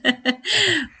 different.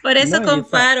 Por eso No,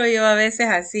 comparo yo a veces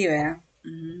así, ¿verdad?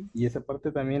 Ujú. y esa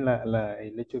parte también,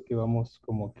 el hecho que vamos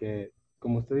como que,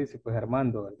 como usted dice, pues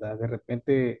armando, ¿verdad? De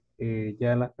repente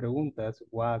ya las preguntas,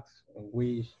 wax,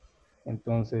 wish,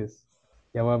 entonces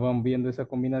ya van viendo esa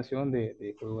combinación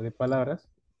de juego de palabras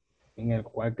en el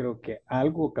cual creo que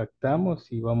algo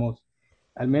captamos y vamos,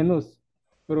 al menos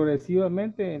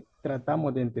progresivamente,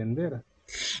 tratamos de entender,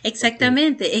 porque,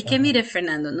 Exactamente. Es que ajá, mire,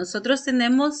 Fernando, nosotros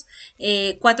tenemos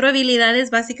 4 habilidades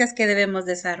básicas que debemos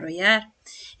desarrollar.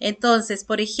 Entonces,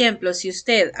 por ejemplo, si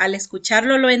usted al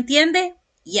escucharlo lo entiende,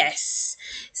 yes.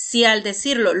 Si al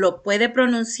decirlo lo puede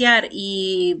pronunciar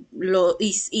y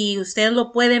usted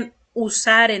lo puede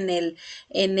usar en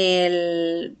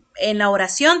la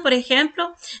oración, por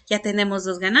ejemplo, ya tenemos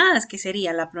 2 ganadas, que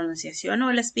sería la pronunciación o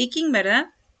el speaking, ¿verdad?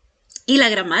 Y la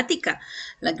gramática,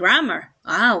 la grammar.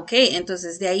 Ah, ok,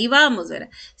 entonces de ahí vamos, ¿verdad?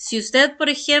 Si usted, por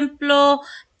ejemplo,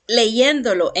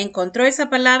 leyéndolo, encontró esa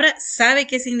palabra, sabe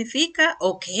qué significa,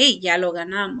 ok, ya lo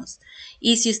ganamos.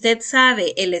 Y si usted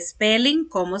sabe el spelling,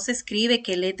 cómo se escribe,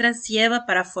 qué letras lleva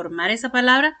para formar esa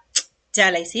palabra,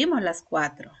 ya la hicimos las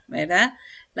 4, ¿verdad?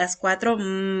 Las 4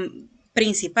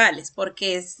 principales,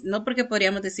 no porque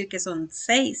podríamos decir que son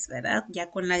 6, ¿verdad? Ya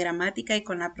con la gramática y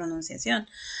con la pronunciación.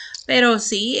 Pero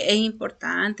sí, es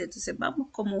importante. Entonces vamos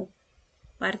como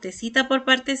partecita por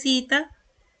partecita,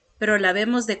 pero la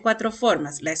vemos de 4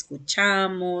 formas. La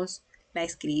escuchamos, la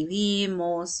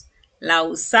escribimos, la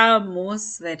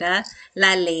usamos, ¿verdad?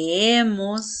 La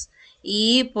leemos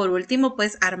y por último,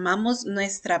 pues armamos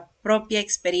nuestra propia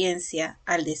experiencia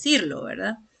al decirlo,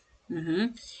 ¿verdad?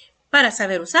 Ujú. Para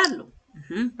saber usarlo,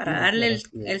 para sí, darle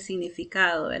claro, el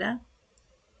significado, ¿verdad?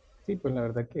 sí, pues la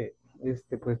verdad que,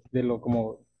 pues de lo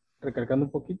como recalcando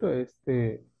un poquito,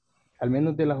 al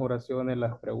menos de las oraciones,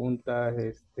 las preguntas,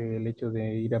 el hecho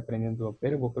de ir aprendiendo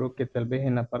verbos, creo que tal vez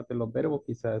en la parte de los verbos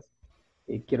quizás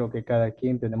quiero que cada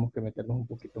quien tenemos que meternos un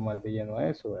poquito más de lleno a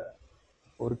eso, ¿verdad?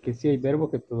 Porque sí hay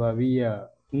verbos que todavía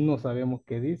no sabemos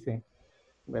qué dicen,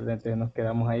 ¿verdad? Entonces nos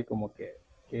quedamos ahí como que,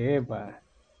 ¿qué va?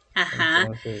 Ajá,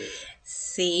 Entonces,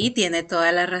 sí, tiene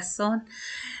toda la razón.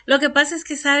 Lo que pasa es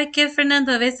que, ¿sabe qué,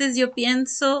 Fernando? A veces yo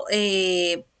pienso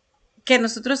que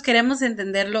nosotros queremos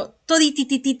entenderlo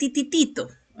todititititito,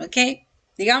 ¿ok?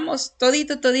 Digamos,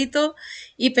 todito, todito,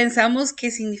 y pensamos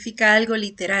que significa algo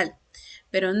literal.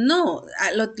 Pero no,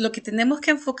 lo que tenemos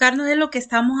que enfocarnos es lo que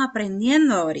estamos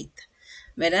aprendiendo ahorita,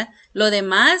 ¿verdad? Lo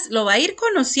demás lo va a ir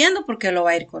conociendo porque lo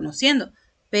va a ir conociendo.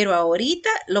 Pero ahorita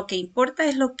lo que importa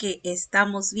es lo que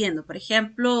estamos viendo. Por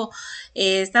ejemplo,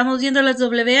 estamos viendo las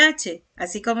WH,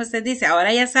 así como usted dice,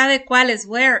 ahora ya sabe cuál es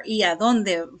where y a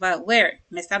dónde va where.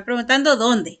 Me están preguntando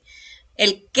dónde.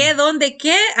 El qué, dónde,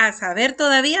 qué, a saber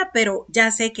todavía, pero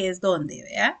ya sé que es dónde,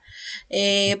 ¿verdad?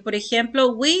 Por ejemplo,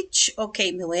 which, ok,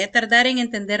 me voy a tardar en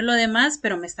entender lo demás,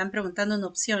 pero me están preguntando una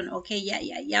opción, ok,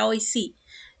 ya, hoy sí.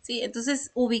 Sí,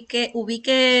 entonces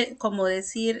ubique, como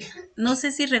decir, no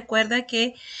sé si recuerda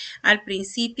que al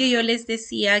principio yo les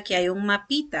decía que hay un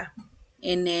mapita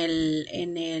en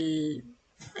el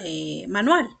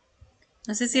manual.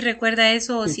 No sé si recuerda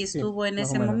eso o sí, si sí, sí, estuvo en más o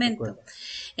ese menos momento. recuerdo.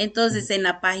 Entonces, Ujú. en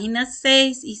la página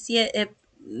 6 y 7,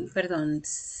 perdón,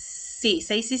 sí,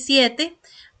 6 y 7,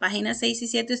 página 6 y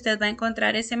 7, usted va a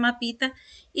encontrar ese mapita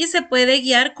y se puede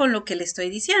guiar con lo que le estoy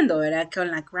diciendo, ¿verdad?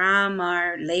 Con la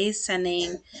grammar,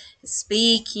 listening,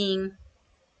 speaking.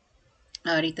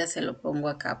 Ahorita se lo pongo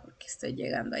acá porque estoy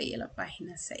llegando ahí a la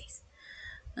página 6.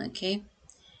 ¿Ok?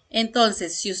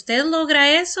 Entonces, si usted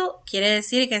logra eso, quiere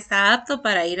decir que está apto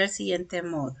para ir al siguiente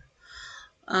modo.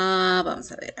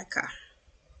 Vamos a ver acá.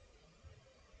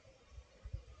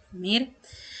 Mire,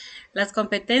 las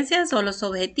competencias o los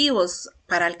objetivos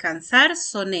para alcanzar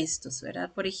son estos,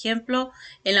 ¿verdad? Por ejemplo,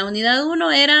 en la unidad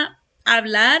 1 era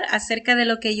hablar acerca de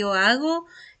lo que yo hago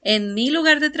en mi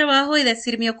lugar de trabajo y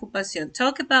decir mi ocupación.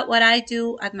 Talk about what I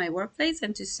do at my workplace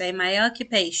and to say my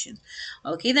occupation.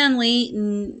 Okay, then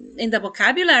in the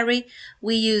vocabulary,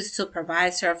 we use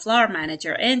supervisor, floor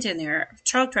manager, engineer,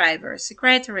 truck driver,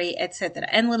 secretary, etc.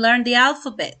 And we learn the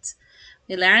alphabet.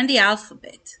 We learn the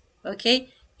alphabet.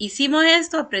 Okay, hicimos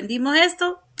esto, aprendimos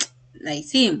esto, la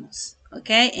hicimos, ¿ok?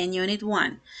 En Unit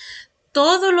 1.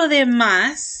 Todo lo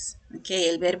demás, ¿ok?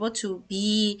 El verbo to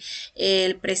be,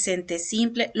 el presente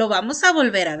simple, lo vamos a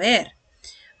volver a ver.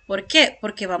 ¿Por qué?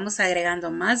 Porque vamos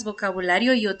agregando más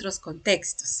vocabulario y otros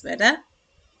contextos, ¿verdad?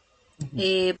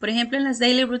 Ujú. Por ejemplo, en las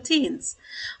daily routines,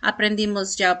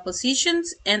 aprendimos job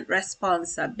positions and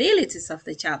responsibilities of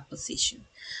the job position.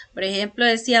 Por ejemplo,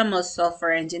 decíamos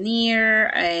software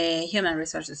engineer, human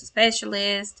resources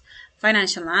specialist,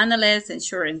 financial analyst,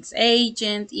 insurance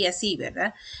agent y así,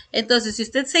 ¿verdad? Entonces, si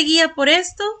usted se guía por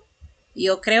esto,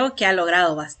 yo creo que ha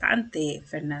logrado bastante,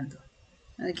 Fernando.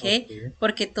 ¿Ok?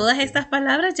 Porque todas estas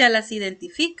palabras ya las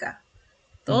identifica.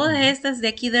 Todas estas de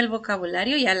aquí del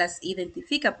vocabulario ya las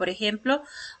identifica. Por ejemplo,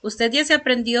 usted ya se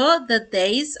aprendió the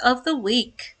days of the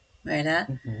week, ¿verdad?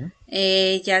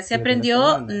 Ya se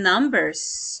aprendió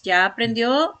numbers, ya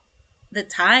aprendió the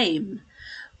time.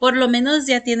 Por lo menos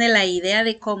ya tiene la idea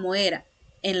de cómo era.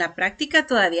 En la práctica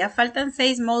todavía faltan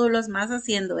 6 módulos más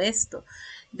haciendo esto,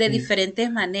 de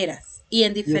diferentes maneras y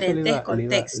en Y eso diferentes le iba a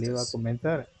contextos.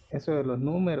 comentar. Eso de los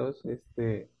números,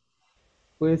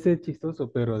 puede ser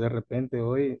chistoso, pero de repente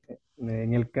hoy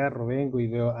en el carro vengo y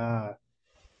veo,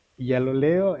 y ya lo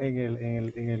leo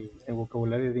en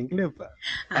vocabulario de inglés, va.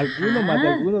 Alguno más de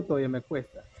Ajá. alguno todavía me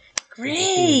cuesta. Es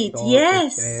decir, Great,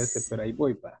 12, 13, yes. pero ahí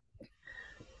voy, va.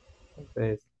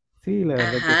 Entonces, sí, la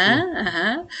verdad que Ajá, sí.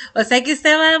 ajá. O sea que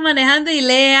usted va manejando y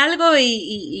lee algo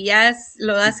y ya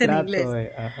lo Y hace en trato inglés. de,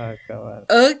 acabar.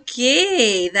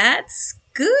 Ok, that's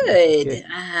Así good. que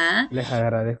Ajá. les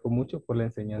agradezco mucho por la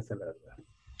enseñanza, la verdad.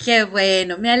 Qué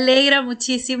bueno, me alegra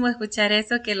muchísimo escuchar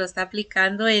eso que lo está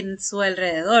aplicando en su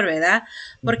alrededor, ¿verdad?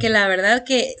 Porque la verdad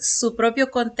que su propio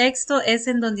contexto es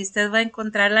en donde usted va a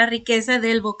encontrar la riqueza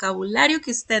del vocabulario que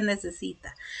usted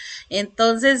necesita.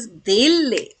 Entonces,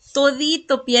 dile,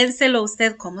 todito, piénselo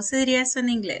usted, ¿cómo se diría eso en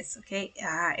inglés? ¿Ok?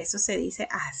 Eso se dice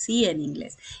así en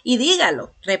inglés. Y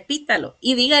dígalo, repítalo,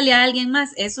 y dígale a alguien más,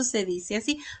 eso se dice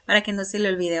así, para que no se le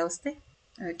olvide a usted.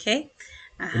 ¿Ok?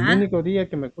 El Ajá. único día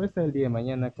que me cuesta es el día de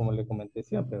mañana, como le comenté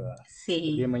siempre, ¿verdad?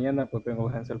 El día Sí. de mañana pues vengo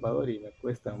a San Salvador y me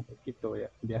cuesta un poquito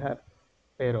viajar,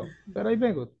 pero ahí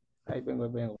vengo,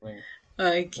 vengo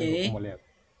Ok. como le hago,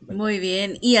 ¿verdad? Muy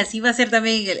bien. Y así va a ser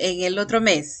también en el otro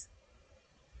mes.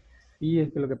 Y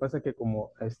es que lo que pasa es que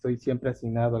como estoy siempre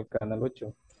asignado al Canal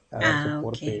 8 a dar Ok.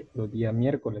 soporte los días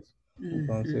miércoles, Ujú.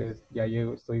 entonces ya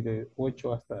llego, estoy de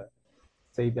 8 hasta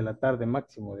 6 de la tarde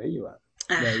máximo de ahí, va.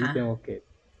 De ahí Ajá. tengo que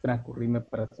transcurrirme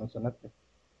para Sonsonate.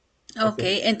 Ok,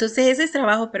 Ese, entonces ese es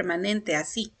trabajo permanente,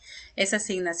 así, esa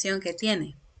asignación que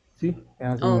tiene. sí, es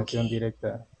Ok. asignación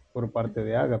directa por parte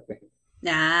de Agape.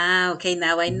 Ok,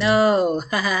 now I Ujú. know.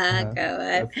 Ajá,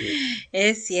 Cabal. así es.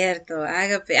 Es cierto,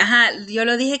 Agape. Ajá, yo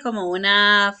lo dije como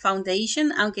una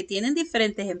foundation, aunque tienen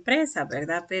diferentes empresas,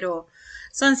 ¿verdad? Pero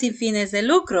son sin fines de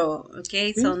lucro,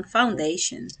 ok, Sí, son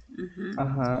foundation. Ujú.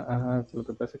 ajá. Lo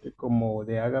que pasa es que como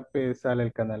de Agape sale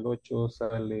el Canal 8,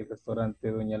 sale el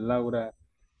restaurante Doña Laura,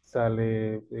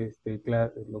 sale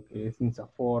lo que es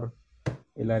Insafor,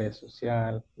 el área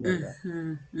social, ¿verdad?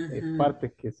 Ujú, ujú.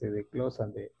 Partes que se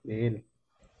desglosan de él,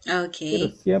 Ok, pero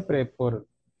siempre por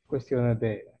cuestiones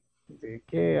de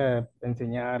que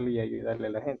enseñarle y ayudarle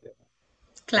a la gente, ¿no?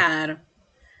 Así. claro.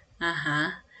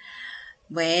 Ajá.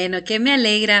 Bueno, que me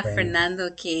alegra, Bueno,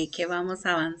 Fernando, que vamos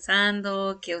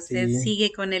avanzando, que usted sí,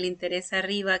 sigue con el interés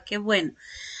arriba. Qué bueno.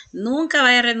 Nunca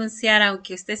vaya a renunciar,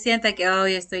 aunque usted sienta que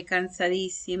hoy estoy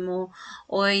cansadísimo,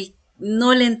 hoy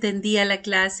no le entendía la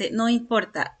clase, no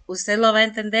importa, usted lo va a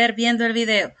entender viendo el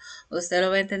video, usted lo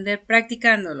va a entender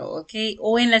practicándolo, ¿ok?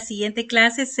 O en la siguiente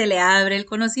clase se le abre el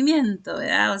conocimiento,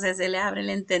 ¿verdad? O sea, se le abre el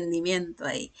entendimiento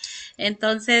ahí.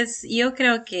 Entonces, yo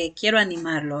creo que quiero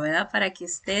animarlo, ¿verdad? Para que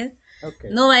usted ok,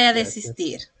 no vaya a gracias.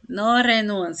 desistir, no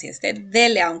renuncie, usted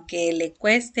dele, aunque le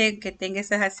cueste que tenga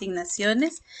esas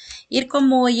asignaciones. Ir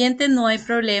como oyente no hay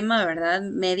problema, ¿verdad?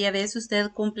 Media vez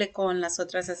usted cumple con las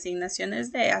otras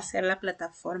asignaciones de hacer la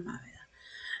plataforma, ¿verdad?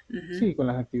 Ujú. Sí, con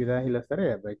las actividades y las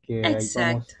tareas, ¿verdad? Que ahí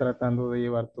vamos Exacto, tratando de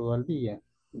llevar todo al día,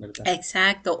 ¿verdad?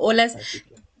 exacto. O Así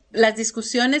que, las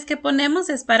discusiones que ponemos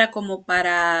es para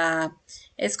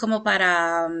es como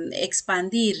para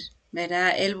expandir,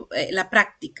 ¿verdad? La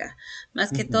práctica,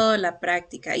 más que ujú. todo la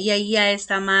práctica. Y ahí ya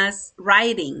está más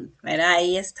writing, ¿verdad?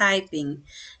 Ahí es typing.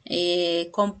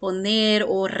 Componer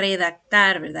o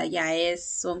redactar, ¿verdad? Ya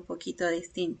es un poquito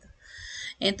distinto.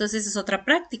 Entonces es otra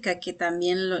práctica que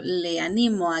también le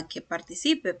animo a que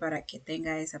participe para que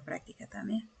tenga esa práctica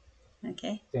también.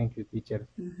 Okay. Thank you, teacher,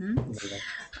 Ujú. ¿verdad?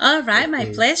 All right, Ok, my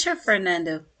pleasure,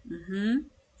 Fernando. Ujú.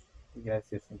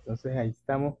 gracias. Entonces ahí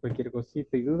estamos, cualquier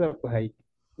cosita y duda, pues ahí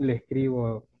le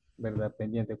escribo, ¿verdad?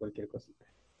 Pendiente de cualquier cosita.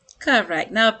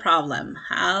 Correct, no problem.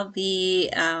 I'll be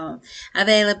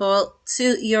available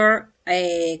to your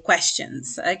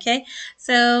questions. Okay,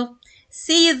 so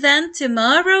see you then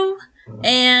tomorrow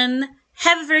and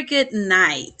have a very good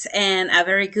night and a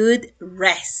very good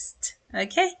rest.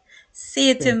 Okay, see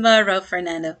you Thank, tomorrow,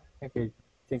 Fernando. okay,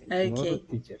 thank you tomorrow, Okay,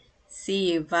 teacher.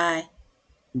 see you. Bye.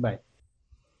 Bye.